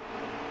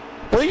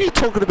 What are you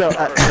talking about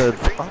at turn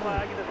 4?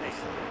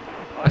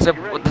 I said,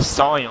 what the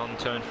sign on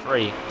turn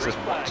 3? It says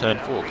what turn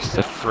 4? It's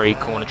a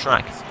 3-corner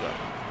track.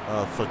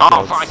 Oh, for Oh,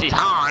 God's Friday's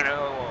hard!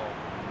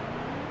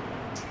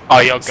 Oh,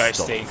 you're sake,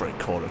 stop ghosting.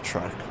 3-corner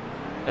track.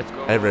 Let's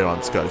go.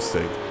 Everyone's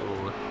ghosting.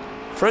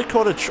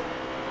 3-corner track.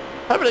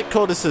 How many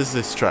corners is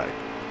this track?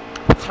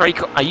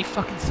 Are you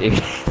fucking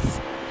serious?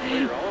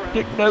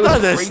 No,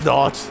 there's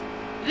not.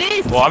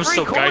 This Well, I'm 3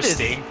 still corners.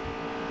 ghosting.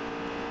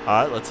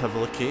 Alright, let's have a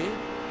look here.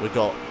 We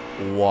got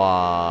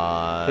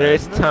 1.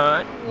 There's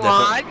turn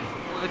 1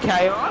 with the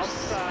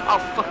chaos. Oh,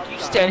 fuck you,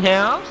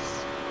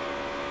 Stenhouse.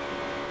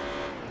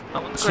 I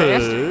want the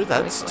 2.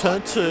 That's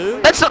turn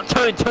 2. That's not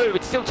turn 2,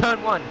 it's still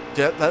turn 1.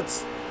 Yeah,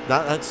 that's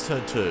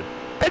turn 2.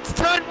 That's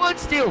turn 1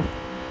 still.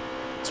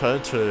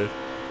 Turn 2.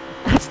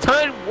 That's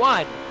turn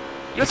 1.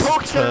 You're This is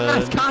talking to turn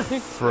the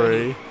last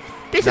 3.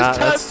 This Nah, is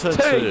that's turn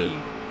turn 2, 2. you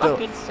No.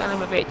 fucking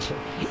son of a bitch.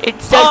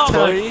 It says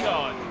turn 3.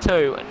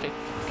 2.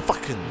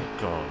 Fucking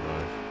god, bro.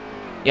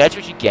 Yeah, that's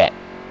what you get.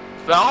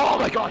 Oh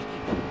my god.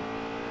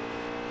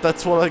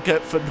 That's what I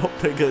get for not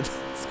being good.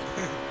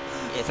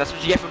 Yes, that's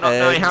what you get for not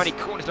knowing how many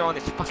corners are on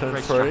this fucking Turn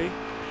race 3.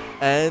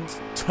 And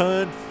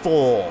turn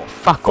 4.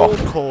 Fuck 4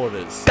 off.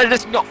 corners. That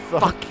is not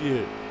Fuck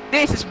you.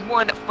 This is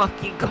one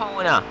fucking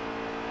corner.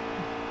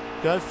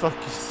 Go fuck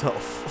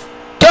yourself.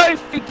 Go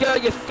figure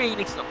your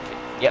Phoenix.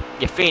 Yep,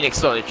 your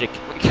Phoenix logic.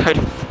 Go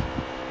to.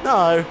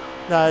 No,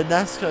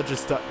 NASCAR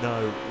just don't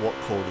know what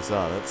corners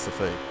are, that's the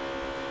thing.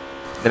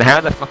 Then how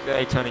the fuck are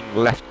they turning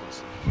left?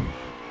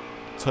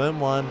 Turn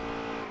 1.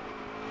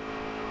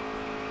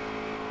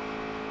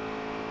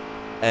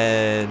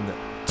 And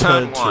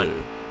turn 2.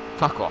 1.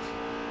 Fuck off.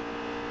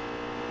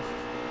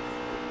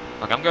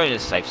 Like, I'm going to the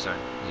safe zone,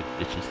 you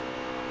bitches.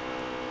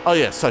 Oh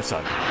yeah, so.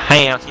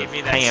 Hang out, Give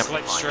me that hang out.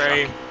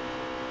 slipstream.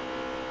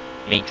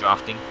 Me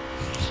drafting.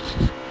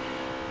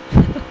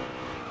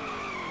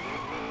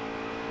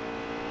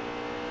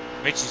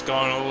 Mitch is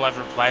going all over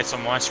the place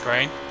on my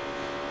screen.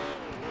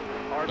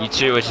 You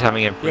two are just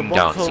having a ring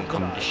dancing welcome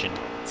competition.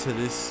 To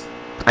this.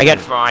 Again,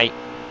 Fry,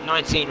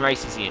 19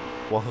 races in.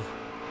 Well,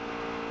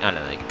 I don't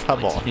know, they can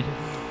come on.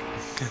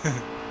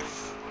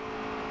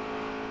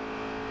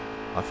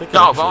 I think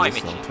No, it bye, actually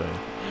is Mitchie. 19.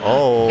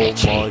 Oh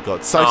Mitchie. my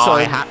god. Safe Oh,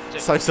 I zone. have to.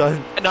 Safe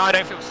zone. No, I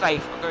don't feel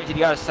safe. I'm going to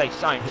the other safe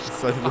zone.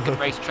 Safe Fucking zone.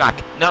 race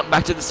track. No,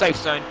 back to the safe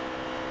zone.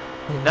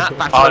 No,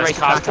 back to Oh, the this race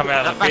car's track. coming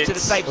out No, of the back to the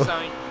pits. safe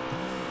zone.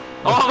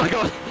 Oh my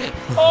god.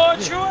 Oh,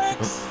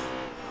 Truex!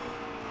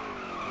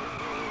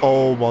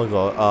 Oh my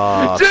god.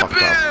 Ah, fucked up.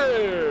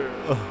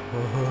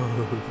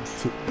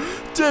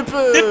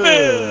 Dipper!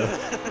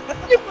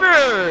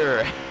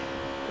 Dipper!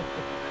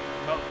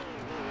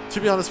 To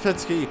be honest,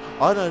 Penske,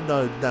 I don't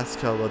know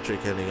NASCAR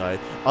logic anyway.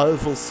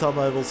 Some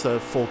ovals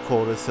have 4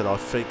 corners and I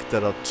think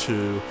that are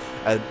 2,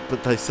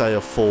 but they say are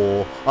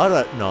 4. I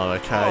don't know,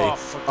 okay? Oh,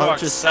 for I'm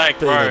God's just sake,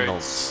 being a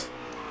Rhodes.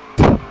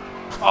 nonce.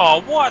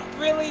 Oh, what?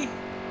 Really?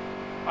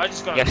 I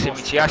just got Yes,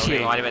 lost she actually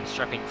in the lied about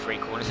strapping 3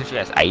 corners if she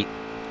has 8.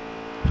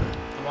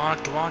 Come on.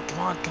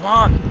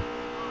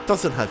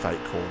 Doesn't have 8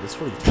 corners,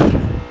 what are you talking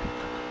about?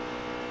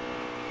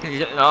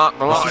 No,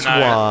 This is no.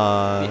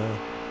 1.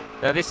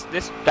 no,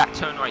 that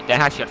turn right there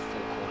actually had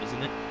 4 corners,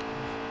 isn't it?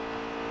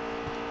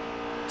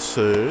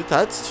 2.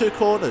 That's 2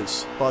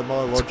 corners by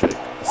my logic.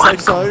 One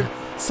Safe zone.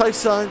 Safe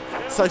zone.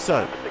 Safe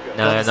zone.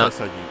 No, Not no. Safe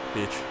zone,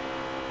 you bitch.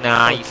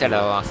 Nah, Fuck you said you.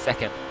 it last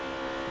second.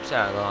 You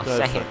said it last No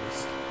second.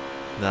 thanks.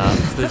 Nah,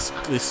 this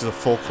is a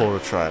 4-corner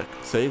track.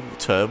 See,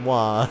 turn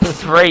 1.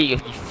 3, you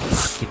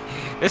fucking.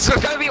 This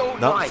was gonna be all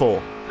Not night.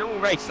 4. They're all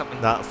race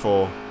something. Not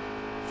 4.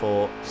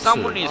 4.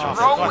 Someone 2. is Oh,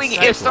 for rolling. God's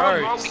sake, If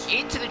someone Rhodes. rolled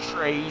into the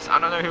trees, I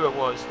don't know who it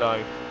was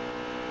though.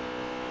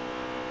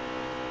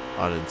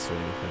 I didn't see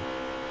anything.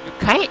 You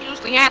can't use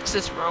the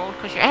access road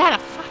because you're out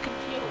of fucking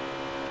fuel.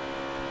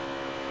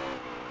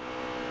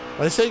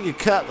 I said you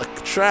cut the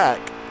track.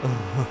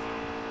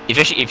 If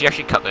you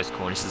actually cut those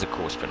corners, there's a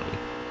course penalty.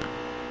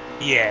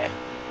 Yeah.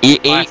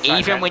 Even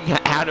that. when you're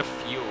out of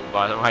fuel,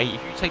 by the way, if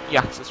you take the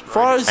access road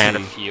Frozy. out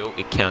of fuel,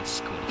 it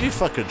counts as corners. You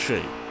fucking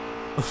cheat.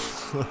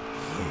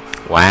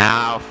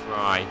 Wow,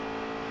 Fry.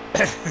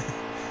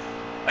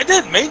 I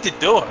didn't mean to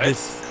do it.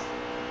 This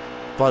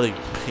bloody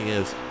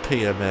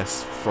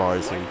PMS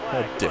Frizy.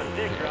 How dare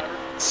you?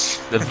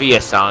 The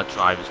VSR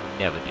drivers will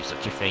never do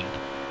such a thing.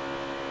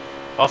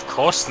 Of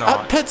course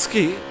not.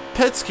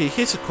 Penske,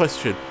 here's a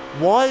question.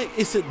 Why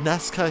is it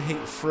NASCAR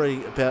Heat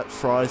Free about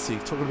Frizy?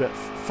 Talking about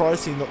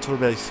Frizy not talking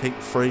about his Heat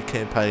Free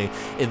campaign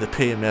in the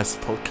PMS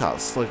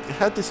podcast. Like,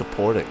 how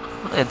disappointing.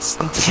 It's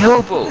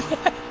terrible.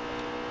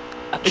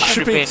 It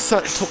should be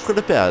talking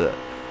about it.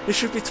 It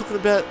should be talking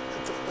about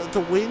the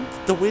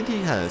win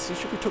he has. He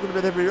should be talking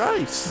about every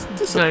race. No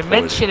Disappointing.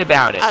 mention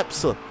about it.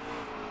 Absolutely.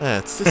 Yeah,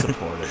 it's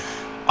disappointing.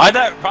 I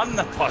don't run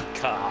the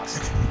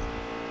podcast.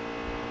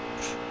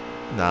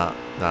 Nah.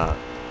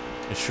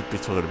 It should be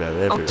talking about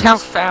every I'll tell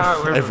race.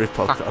 Farah Every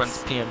fuck podcast. runs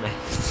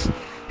PMS.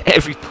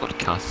 Every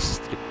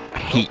podcast is a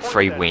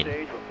heat-free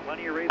win.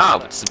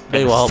 Oh, it's a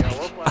Meanwhile,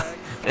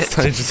 it's,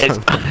 Changes it's,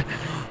 happen.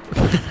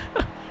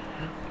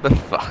 the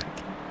fuck.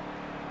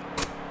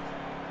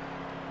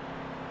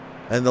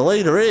 And the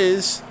leader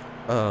is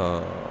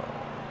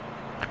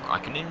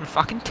can even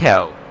fucking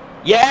tell.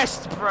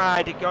 Yes,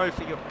 Brad, go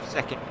for your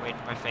second win,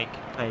 I think,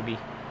 maybe.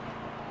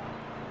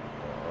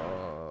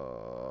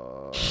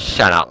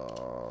 Shut up.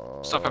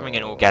 Stop having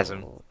an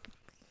orgasm.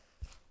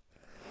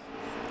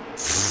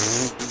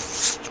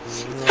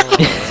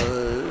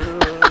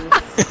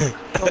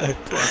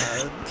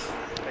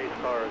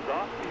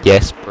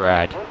 Yes,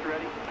 Brad.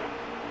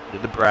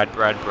 The Brad.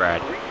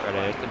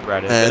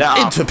 And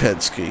into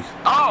Penske.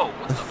 Oh,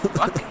 what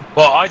the fuck?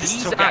 Well, I just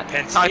He's took out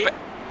Penske.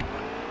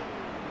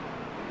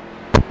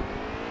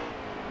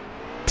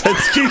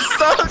 Penske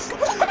stuck!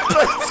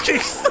 Penske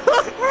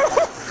stuck!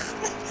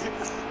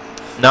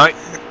 No.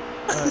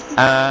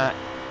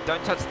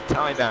 Don't touch the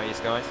tie barriers,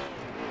 guys.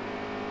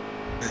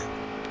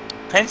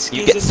 Penske's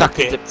You get in sucked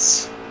the into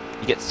pits.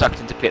 You get sucked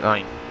into pit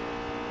lane.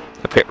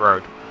 The pit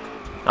road.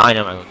 I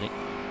know my logic.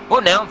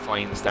 Well, now I'm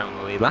finding the stone on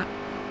the lead lap.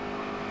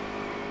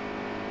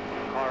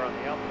 Car on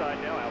the outside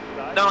now,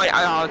 outside. No,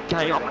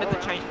 okay, I wanted to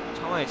change the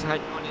tyres. I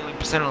had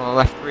 99% on the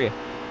left rear.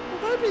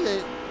 Well,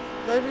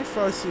 maybe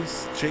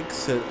Frosty's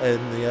jinxed it and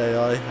the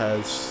AI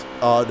has...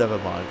 Oh, never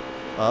mind.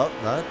 Oh,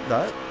 no.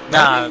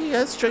 Nah. Maybe he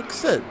has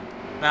jinxed it.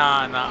 No,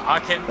 I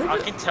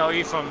can tell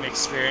you from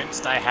experience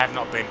they have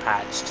not been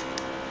patched.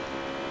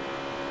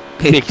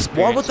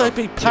 Why would they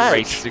be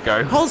patched?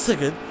 Ago. Hold a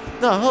second.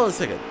 No, hold a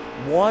second.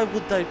 Why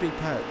would they be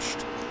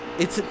patched?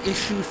 It's an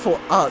issue for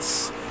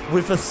us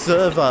with a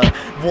server.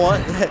 Why?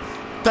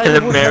 An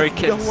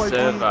American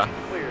server.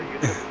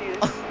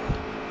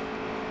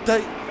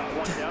 They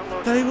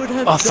would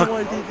have no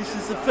idea this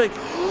is a thing.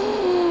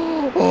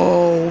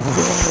 Oh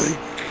my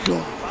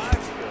god.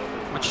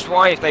 Which is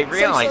why if they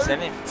realise then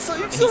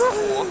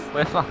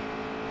we're fucked.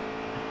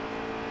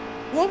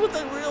 Why would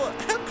they realise?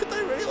 How could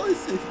they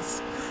realise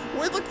this?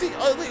 We're like the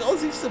only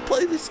Aussies to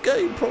play this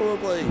game,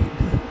 probably.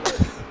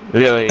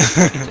 Really?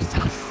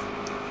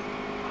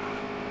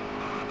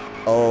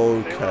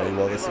 Okay,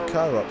 well there's a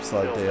car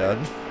upside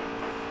down.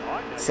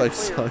 Safe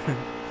zone.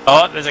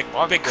 Oh, there's a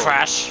big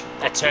crash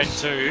at turn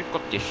 2.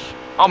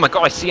 Oh my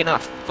god, I see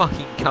enough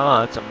fucking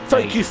cars.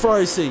 Thank you,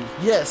 Frozy.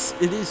 Yes,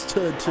 it is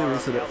turn 2,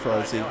 isn't it,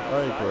 Frozy? I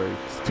agree.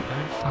 It's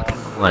turn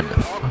fucking 1.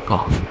 Fuck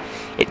off.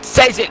 It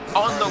says it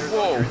on the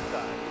wall.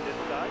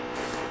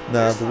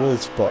 Nah, the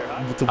wall's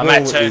I'm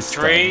at turn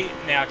 3,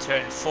 now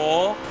turn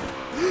 4.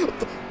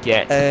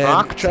 Get and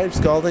fucked. James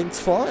Golding's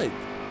flying.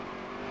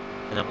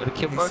 And I'm gonna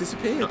kill He's both.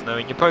 disappeared. Not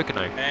knowing your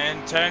Pocono.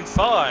 And turn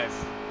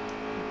 5.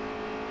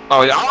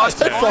 Oh, it's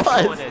turn 5.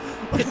 corners.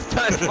 It's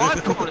turn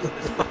 5 corners in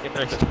this fucking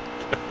race.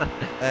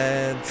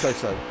 And safe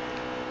zone.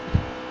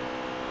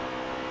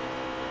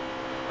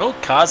 Oh,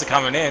 cars are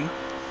coming in.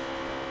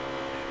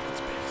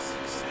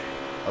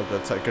 I'm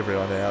gonna take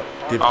everyone out.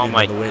 Give Oh him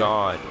my the win.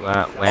 god,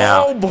 wow.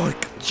 Oh my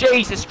god.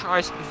 Jesus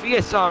Christ,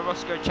 VSR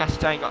Roscoe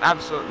Chastain got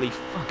absolutely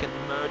fucking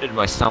murdered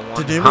by someone.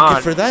 Did Newman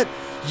get through that?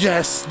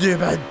 Yes,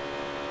 Newman!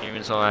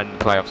 Newman's allowed in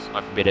the playoffs,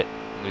 I forbid it.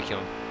 I'm gonna kill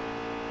him.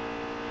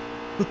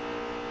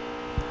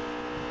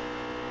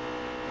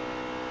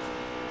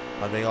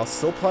 I mean, I'll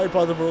still play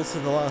by the rules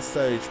in the last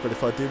stage, but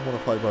if I didn't want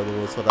to play by the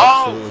rules, I'd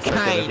absolutely take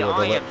everyone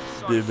to let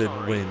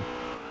Newman win.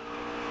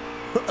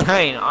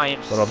 Kane, I am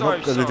But I'm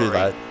not going to do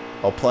that.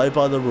 I'll play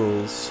by the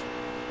rules.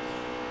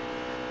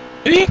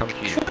 Who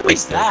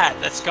is that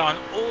that's going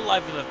all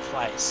over the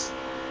place?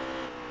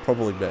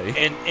 Probably me.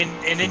 And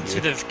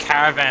into the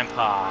caravan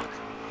park.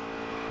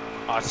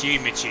 Oh, it's you,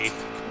 Mitchie.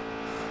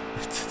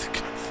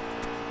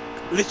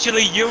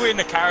 Literally, you in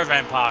the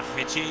caravan park,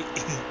 Mitchie.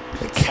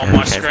 On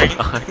my screen.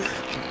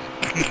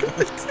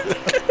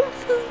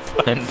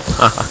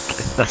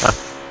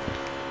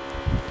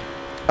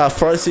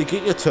 Frozy,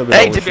 get your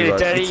terminology right.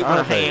 right. You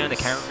wanna hang out in the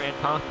caravan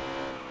park?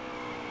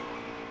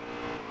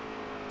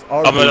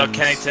 I'm at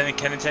Kennington.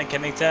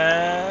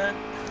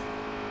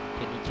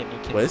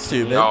 Where's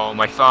Newman? Oh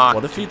my fuck.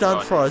 What have you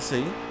done,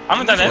 Frozy? I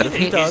haven't done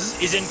anything.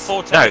 He's in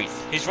 14th. No.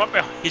 He's right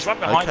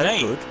behind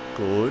me.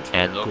 Good.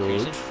 And look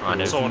who's in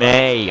front of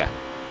me.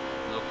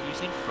 Look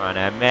who's in front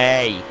of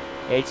me.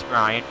 It's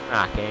Ryan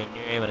fucking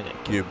Newman.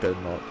 You better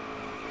not.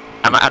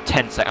 I'm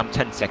 10 seconds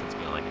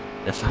behind him.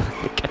 That's all.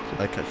 Okay,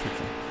 thank you.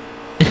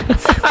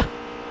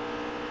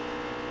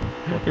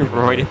 You're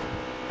right.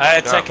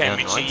 It's Go okay, down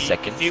 9 Mitchie.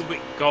 seconds. If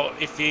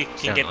you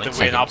can Down get 9 the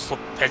win, I'll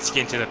seconds. put Penske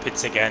into the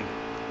pits again.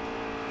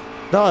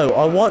 No,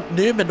 I want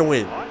Newman to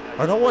win.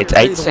 I don't want It's me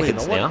 8 to win.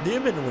 seconds I want now.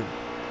 Newman to win.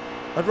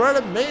 I'd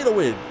rather me to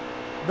win.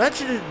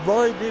 Imagine if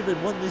Ryan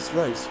Newman won this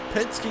race.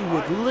 Penske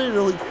would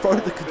literally throw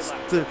his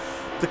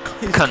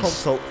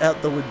console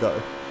out the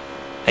window.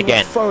 He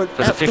Again, would throw it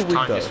for the out 5th the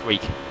time window. this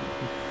week.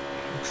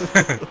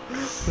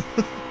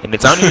 And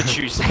it's only a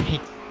Tuesday.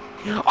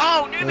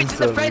 Oh, Newman's in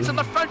the fence on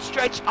the front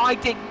stretch. I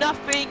did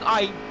nothing.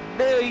 I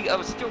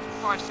was still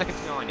 5 seconds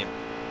behind him.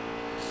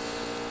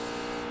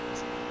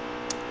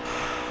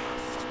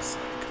 Fuck's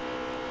sake.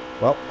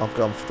 Well, I'm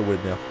going for the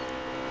win now.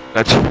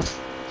 That's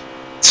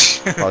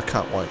I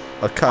can't wait.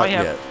 I can't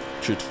yet,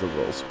 due to the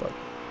rules, but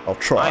I'll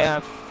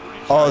try.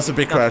 Oh, there's a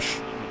big crash.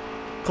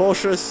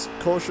 Cautious.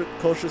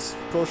 Cautious.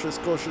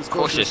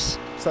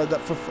 Say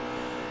that for.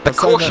 The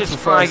cautious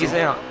flag is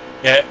out.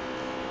 Yeah,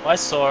 I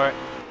saw it.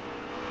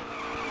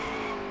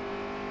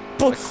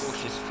 The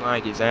cautious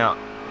flag is out.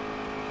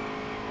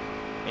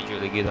 Major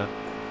League either.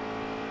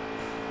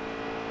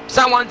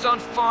 Someone's on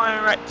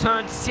fire at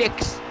turn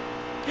 6.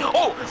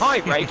 Oh, hi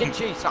Reagan.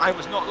 Jeez, I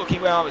was not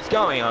looking where I was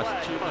going. I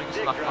was too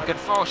looking at fucking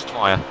fast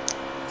fire.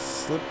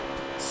 Slip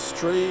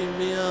stream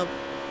me up.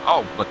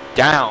 Oh, but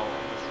down.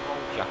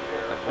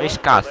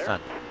 Nascar,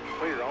 son.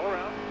 Clear all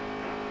around.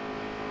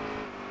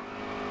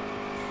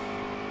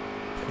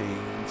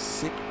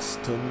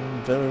 P6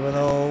 done very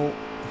well.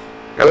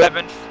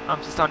 11th. I'm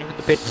just starting with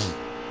the pits.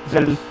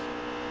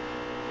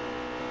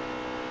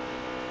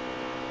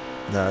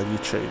 Nah, you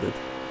cheated.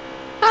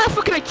 Ah,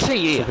 fucking I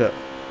cheat here.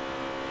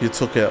 You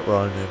took out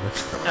Ryan Newman.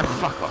 No,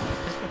 fuck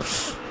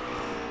off.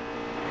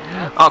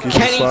 Oh,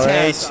 Kenny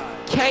Tag.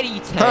 Kenny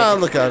Tag. Ah,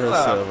 look at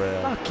us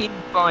around. Fucking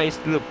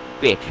biased little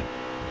bitch.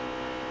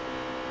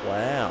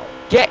 Wow.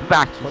 Get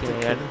back What here.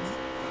 did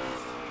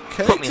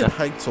Kennington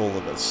hates all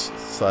of us,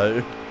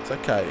 so it's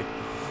okay.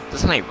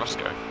 Doesn't hate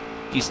Roscoe.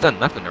 He's done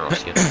nothing to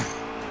Roscoe.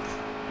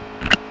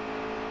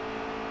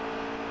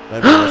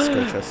 Maybe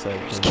Roscoe just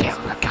saying. Just kill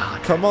the gun.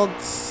 Come on.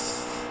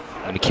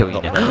 I'm gonna kill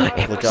you now.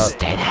 It was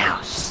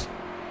Stenhouse.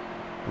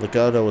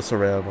 Legato was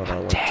around when I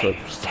went to.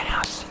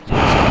 Stenhouse.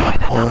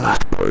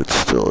 It's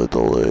still in the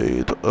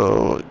lead.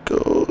 Oh my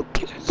god.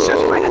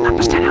 Serve away the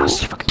number,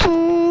 Stenhouse. You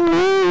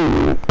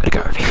fucking. Better go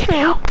over here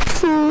now.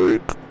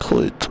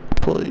 Clint,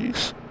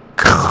 please.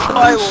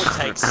 I will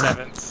take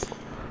 7th.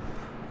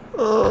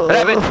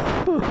 11.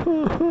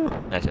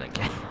 That's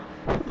okay.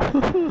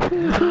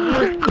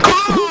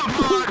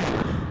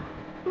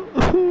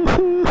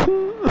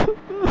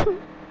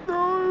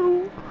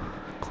 No.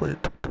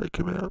 Clint, take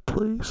him out,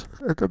 please.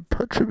 And then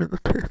punch him in the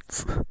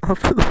pits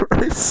after the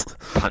race.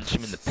 Punch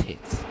him in the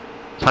pits.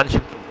 Punch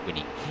him for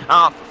winning.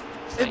 Ah,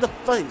 In the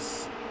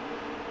face.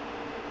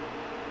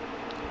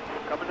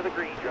 Coming to the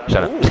green, driver.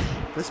 Shut up.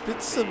 There's been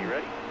some. You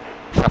ready?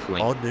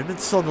 Shuffling. Oh,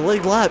 Newman's on the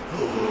lead lap.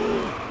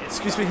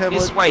 Excuse me,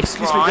 Hamlet. This way,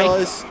 Excuse me, Fry.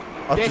 guys.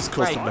 I've This just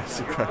caused way. a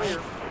massive crash.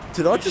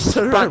 Did I just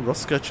turn around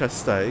Roscoe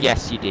Chastain?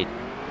 Yes, you did.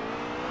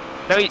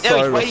 No, he's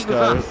Sorry, waiting with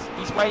Roscoe. us.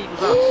 He's waiting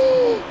with us.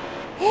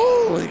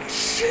 Holy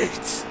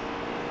shit!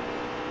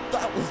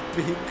 That was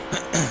big.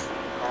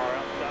 Car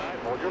outside.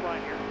 Hold your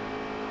line here.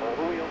 Hold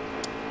the wheel.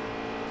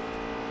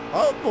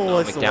 I'm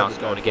always the McDowell's one to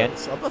going go again.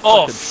 first. I'm a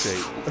Oh,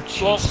 fucking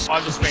cheat. Well,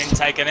 I've just been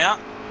taken out.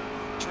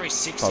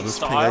 360 Bubba's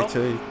style.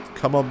 P18.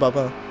 Come on,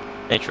 Bubba.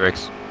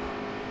 Matrix.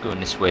 Going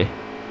this way.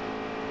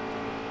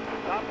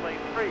 Top lane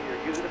 3.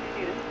 You're using it if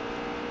you need it.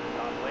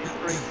 Top lane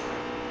 3.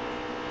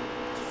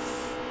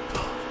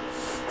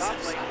 Top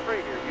lane 3.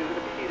 You're using it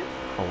if you need it.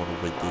 I want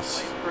to win this.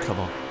 Come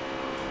on.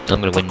 I'm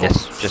gonna win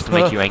this just to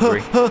make you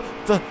angry.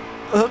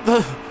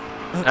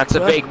 That's a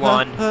big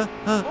one. Oh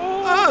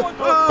my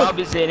god.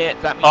 Bubba's in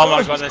it. That means Oh my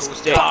he's god, this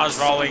caused it. car's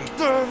rolling.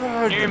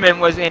 Newman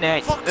was in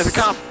it. There's a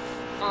car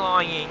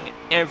flying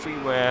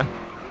everywhere.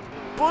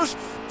 Bush.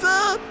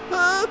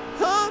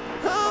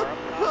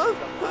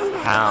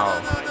 How?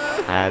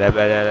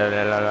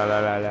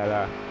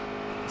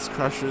 This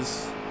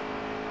crashes.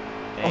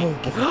 Oh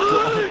Thank my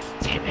god.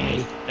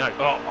 Timmy. No.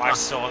 Oh, I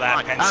saw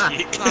that,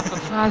 Penske.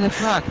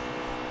 Fuck.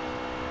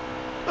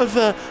 It's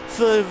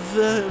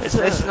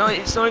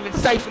not even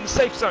safe in the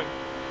safe zone.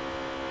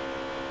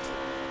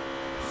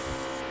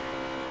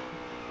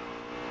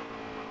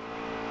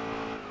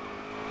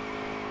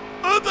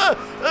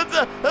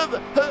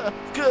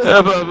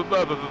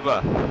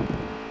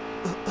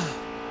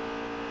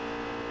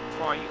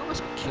 Fry, you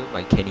almost got killed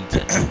by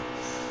Kennington.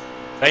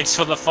 Thanks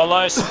for the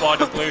follow,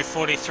 Spider Blue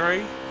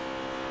 43.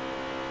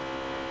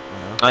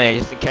 Oh yeah,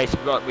 just in case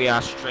we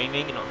are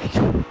streaming and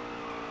not.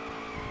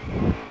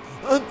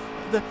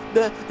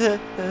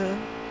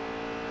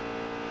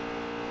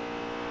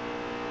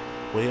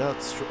 We are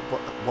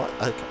what?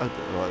 I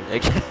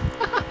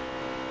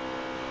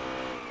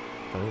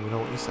don't even know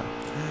what you said.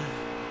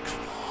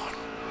 Come on.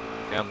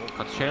 Yeah, we'll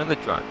concentrate on the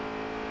drive.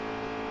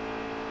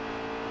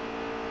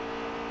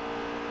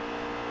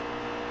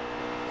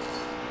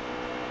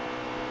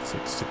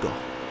 Six to go.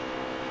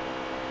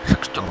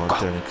 6 to Oh, go.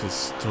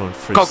 Danica's doing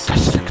free Go,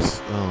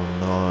 60s.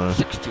 Oh no.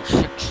 6 to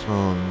 6.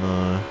 Oh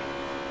no.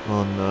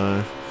 Oh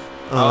no.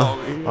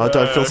 Oh, I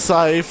don't feel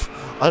safe.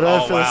 I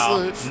don't feel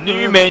wow. safe.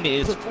 Newman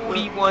is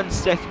 41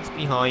 seconds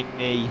behind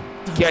me.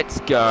 Let's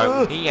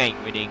go. He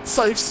ain't winning.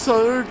 Safe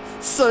zone.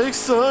 Safe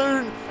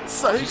zone.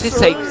 Safe Just zone.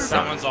 safe zone.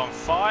 Someone's on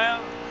fire.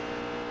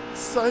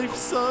 Safe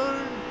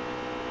zone.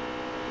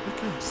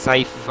 Okay.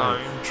 Safe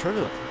zone.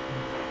 Trevor.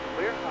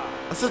 Clear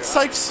high. I said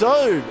safe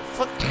zone.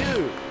 Fuck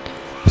you.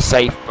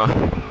 Safe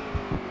zone.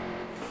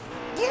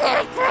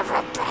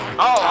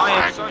 Oh,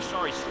 I am so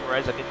sorry,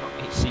 Suarez. I did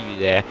not see you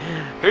there.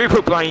 Who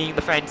put playing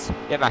the fence?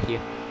 Get back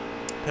here.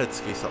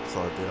 Penske's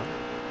upside down.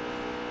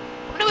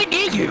 I'm nowhere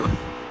near you.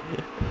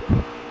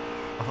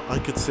 I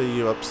could see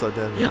you upside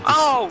down. in the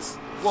Oh, distance.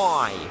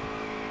 why?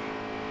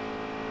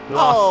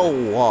 Oh,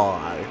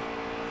 why?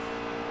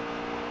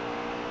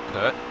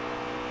 Kurt,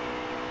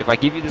 if I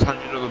give you this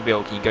 $100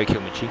 bill, can you go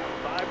kill Mitchie?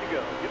 5 to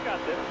go. You got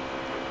this.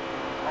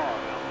 Car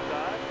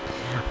outside.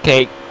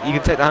 Okay, you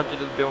can take the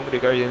 $100 bill. I'm gonna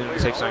go in the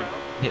safe zone.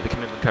 Hit the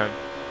commitment cone.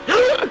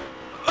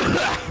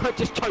 I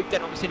just choked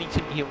down on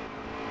Sennington Hill.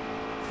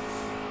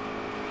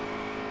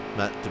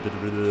 Matt,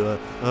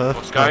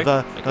 Let's go.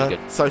 Okay, good.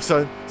 so.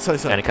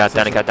 Danica.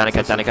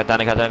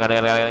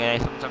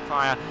 Someone's on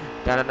fire.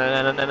 No.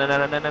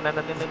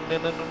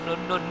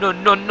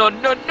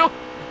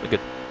 We're good.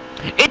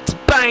 It's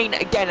Bane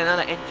again,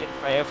 another engine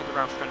failure for the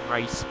Ralston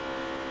race.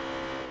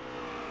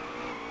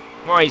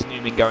 Why is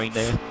Newman going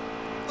there?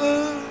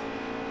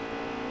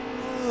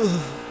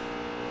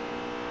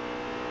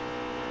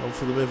 On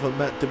for the move on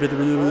Matt. Come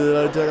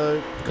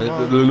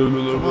on.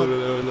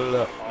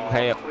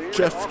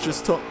 Jeff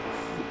just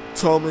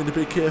told me to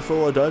be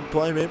careful. I don't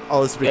blame him. I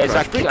was a bit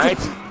crashed.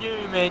 It's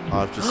Newman.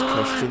 I've just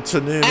crashed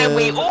into Newman. And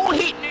we all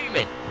hit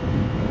Newman.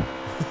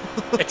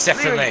 Except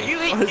for me. You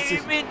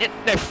hit Newman.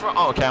 No,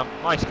 oh, okay.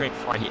 My screen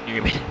Fry hit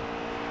Newman.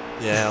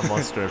 Yeah,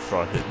 my screen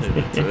Fry hit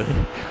Newman too.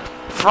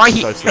 Fry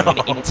hit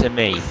Newman into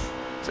me.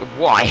 So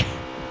why?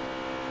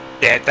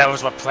 Yeah, that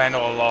was my plan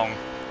all along.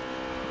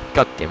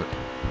 God damn it.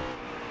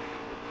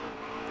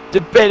 The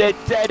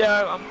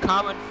Benedetto, I'm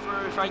coming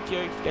through, thank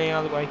you for getting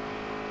out of the way.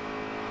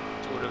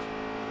 Sort of.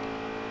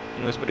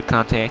 It was a bit of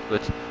contact,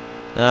 but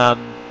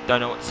don't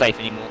know what's safe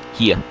anymore.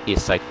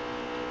 Here's safe.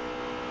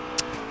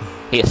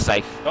 Here's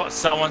safe. Oh,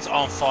 someone's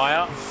on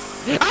fire.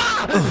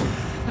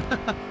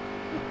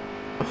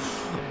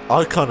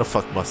 I kind of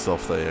fucked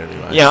myself there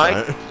anyway.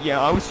 Yeah, so.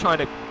 I was trying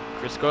to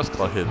crisscross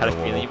because I had a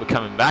feeling you were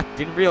coming back.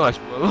 Didn't realise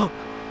you were.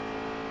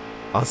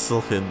 I'm still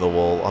hitting the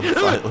wall. I'm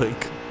failing.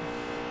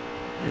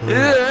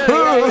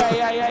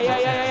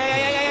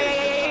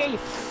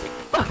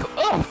 Fuck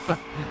off!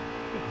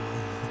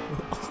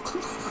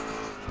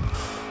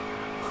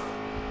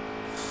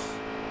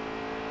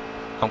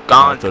 I'm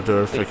gone. I do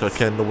everything I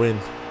can to win.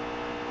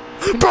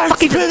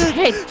 Fucking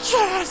head!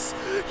 Yes!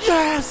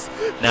 Yes!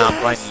 No, I'm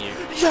blaming you.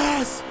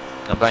 Yes!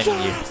 I'm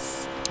blaming you.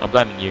 I'm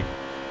blaming you.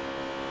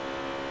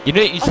 You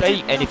know what you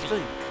say, and if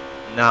you...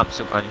 No, I'm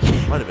still blaming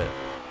you. Wait a minute.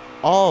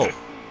 Oh!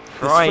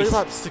 There's 3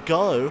 laps to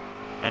go.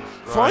 And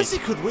Frizy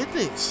could win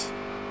this.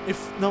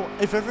 If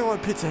everyone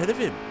pits ahead of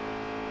him.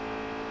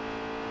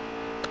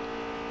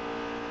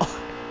 Oh,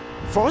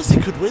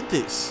 Frizy could win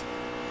this.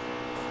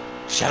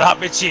 Shut up,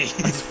 Mitchie.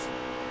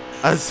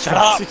 As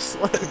Frizy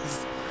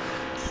slams.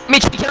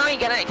 Mitch, can I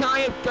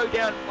go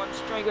down one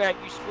straight without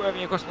you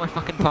swerving across my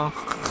fucking path?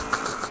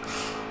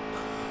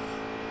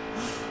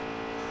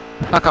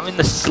 Fuck, I'm in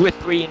the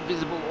slippery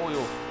invisible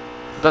oil.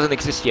 It doesn't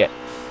exist yet.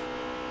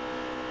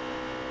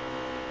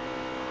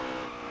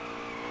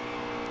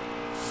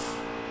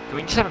 Can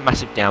we just have a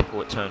massive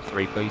downpour at turn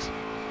 3, please?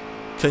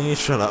 Can you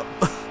shut up?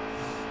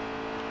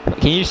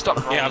 Can you stop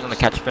rolling on the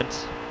catch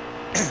fence?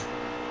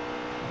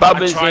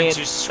 Bubba's I'm trying in.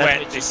 to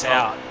sweat this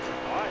out.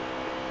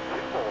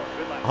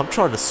 I'm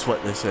trying to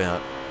sweat this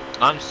out.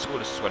 I'm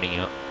sort of sweating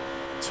out.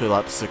 2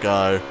 laps to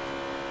go.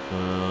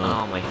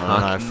 Oh my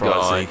fucking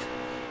god.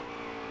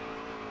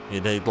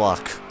 You need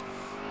luck.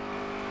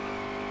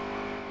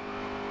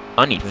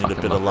 I need fucking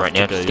a bit luck of luck right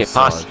now to to get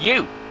past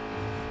you.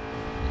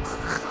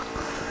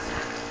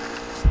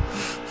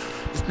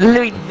 There's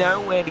literally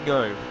nowhere to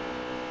go.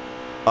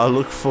 I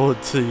look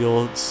forward to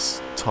your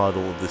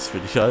title of this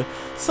video.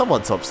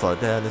 Someone's upside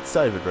down. It's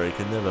David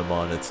Regan. Never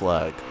mind, it's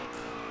lag.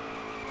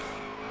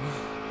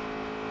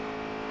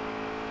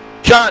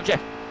 Shut up,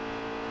 Jeff.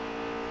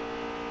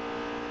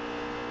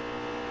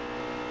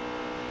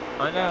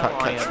 I know.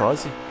 Catch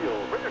Frizy.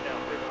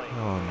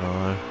 Oh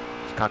no.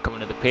 Just can't come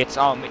into the pits.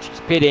 Oh, Mitch is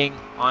pitting.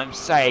 I'm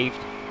saved.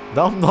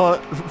 No, I'm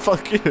not.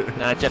 Fuck you.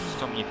 Nah, Jeff just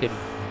told me you're pitting.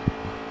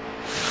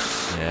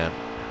 Yeah.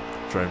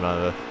 Dream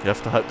over. You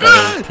have to hope they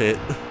all pit.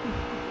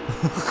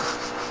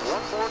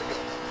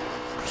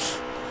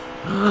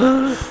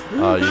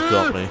 Oh, you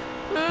got me. You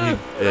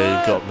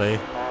got me.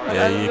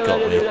 Yeah, you got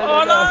me.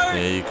 Oh no!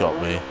 Yeah, you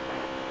got me.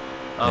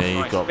 Oh,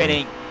 Yeah, you got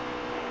spinning. me.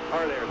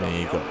 Yeah,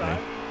 you got me.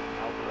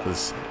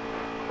 Because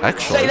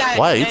actually, Say that,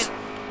 wait.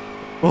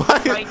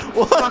 Frank,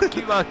 What? fuck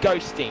you are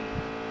ghosting.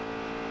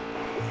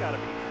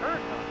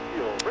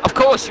 Of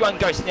course you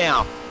unghost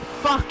now.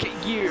 Fuck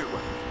you.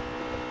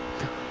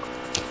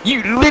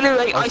 You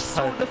literally, I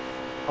saw the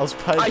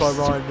paid by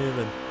Ryan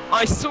Newman.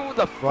 I saw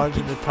the Ryan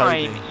fucking Newman paid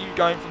frame. me. You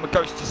going from a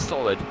ghost to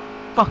solid.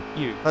 Fuck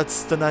you.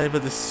 That's the name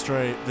of this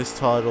stream. This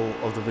title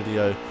of the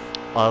video.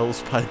 I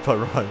was paid by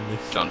Ryan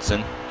Newman.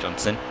 Johnson.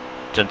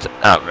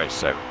 Oh, right,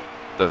 so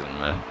doesn't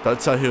matter.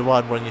 Don't say who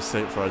won when you see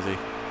it, Frozy,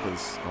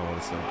 because I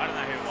want to see it. I don't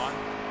know who won.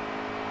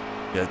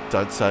 Yeah,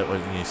 don't say it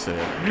when you see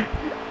it.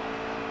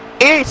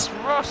 It's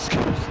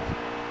Roscoe.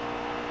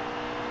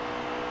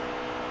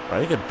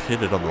 Reagan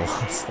pitted on the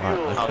last lap.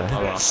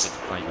 Okay.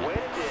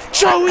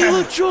 Joey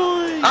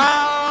LaJoy!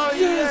 Oh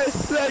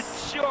yes,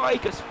 LaJoy,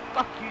 because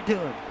fuck you,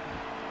 Dylan.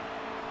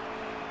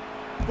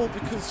 Well,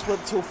 because when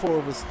it's all 4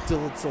 of us,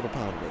 Dylan's not a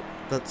part of it.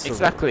 That's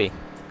Exactly,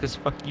 because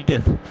fuck you,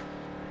 Dylan.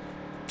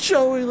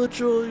 Joey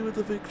LaJoy with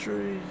the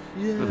victory.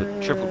 Yeah. With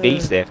the triple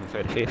D's there from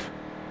 35th.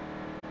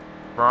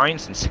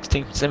 Brian's in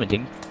 16th and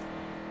 17th.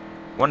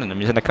 One of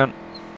them is in the cunt.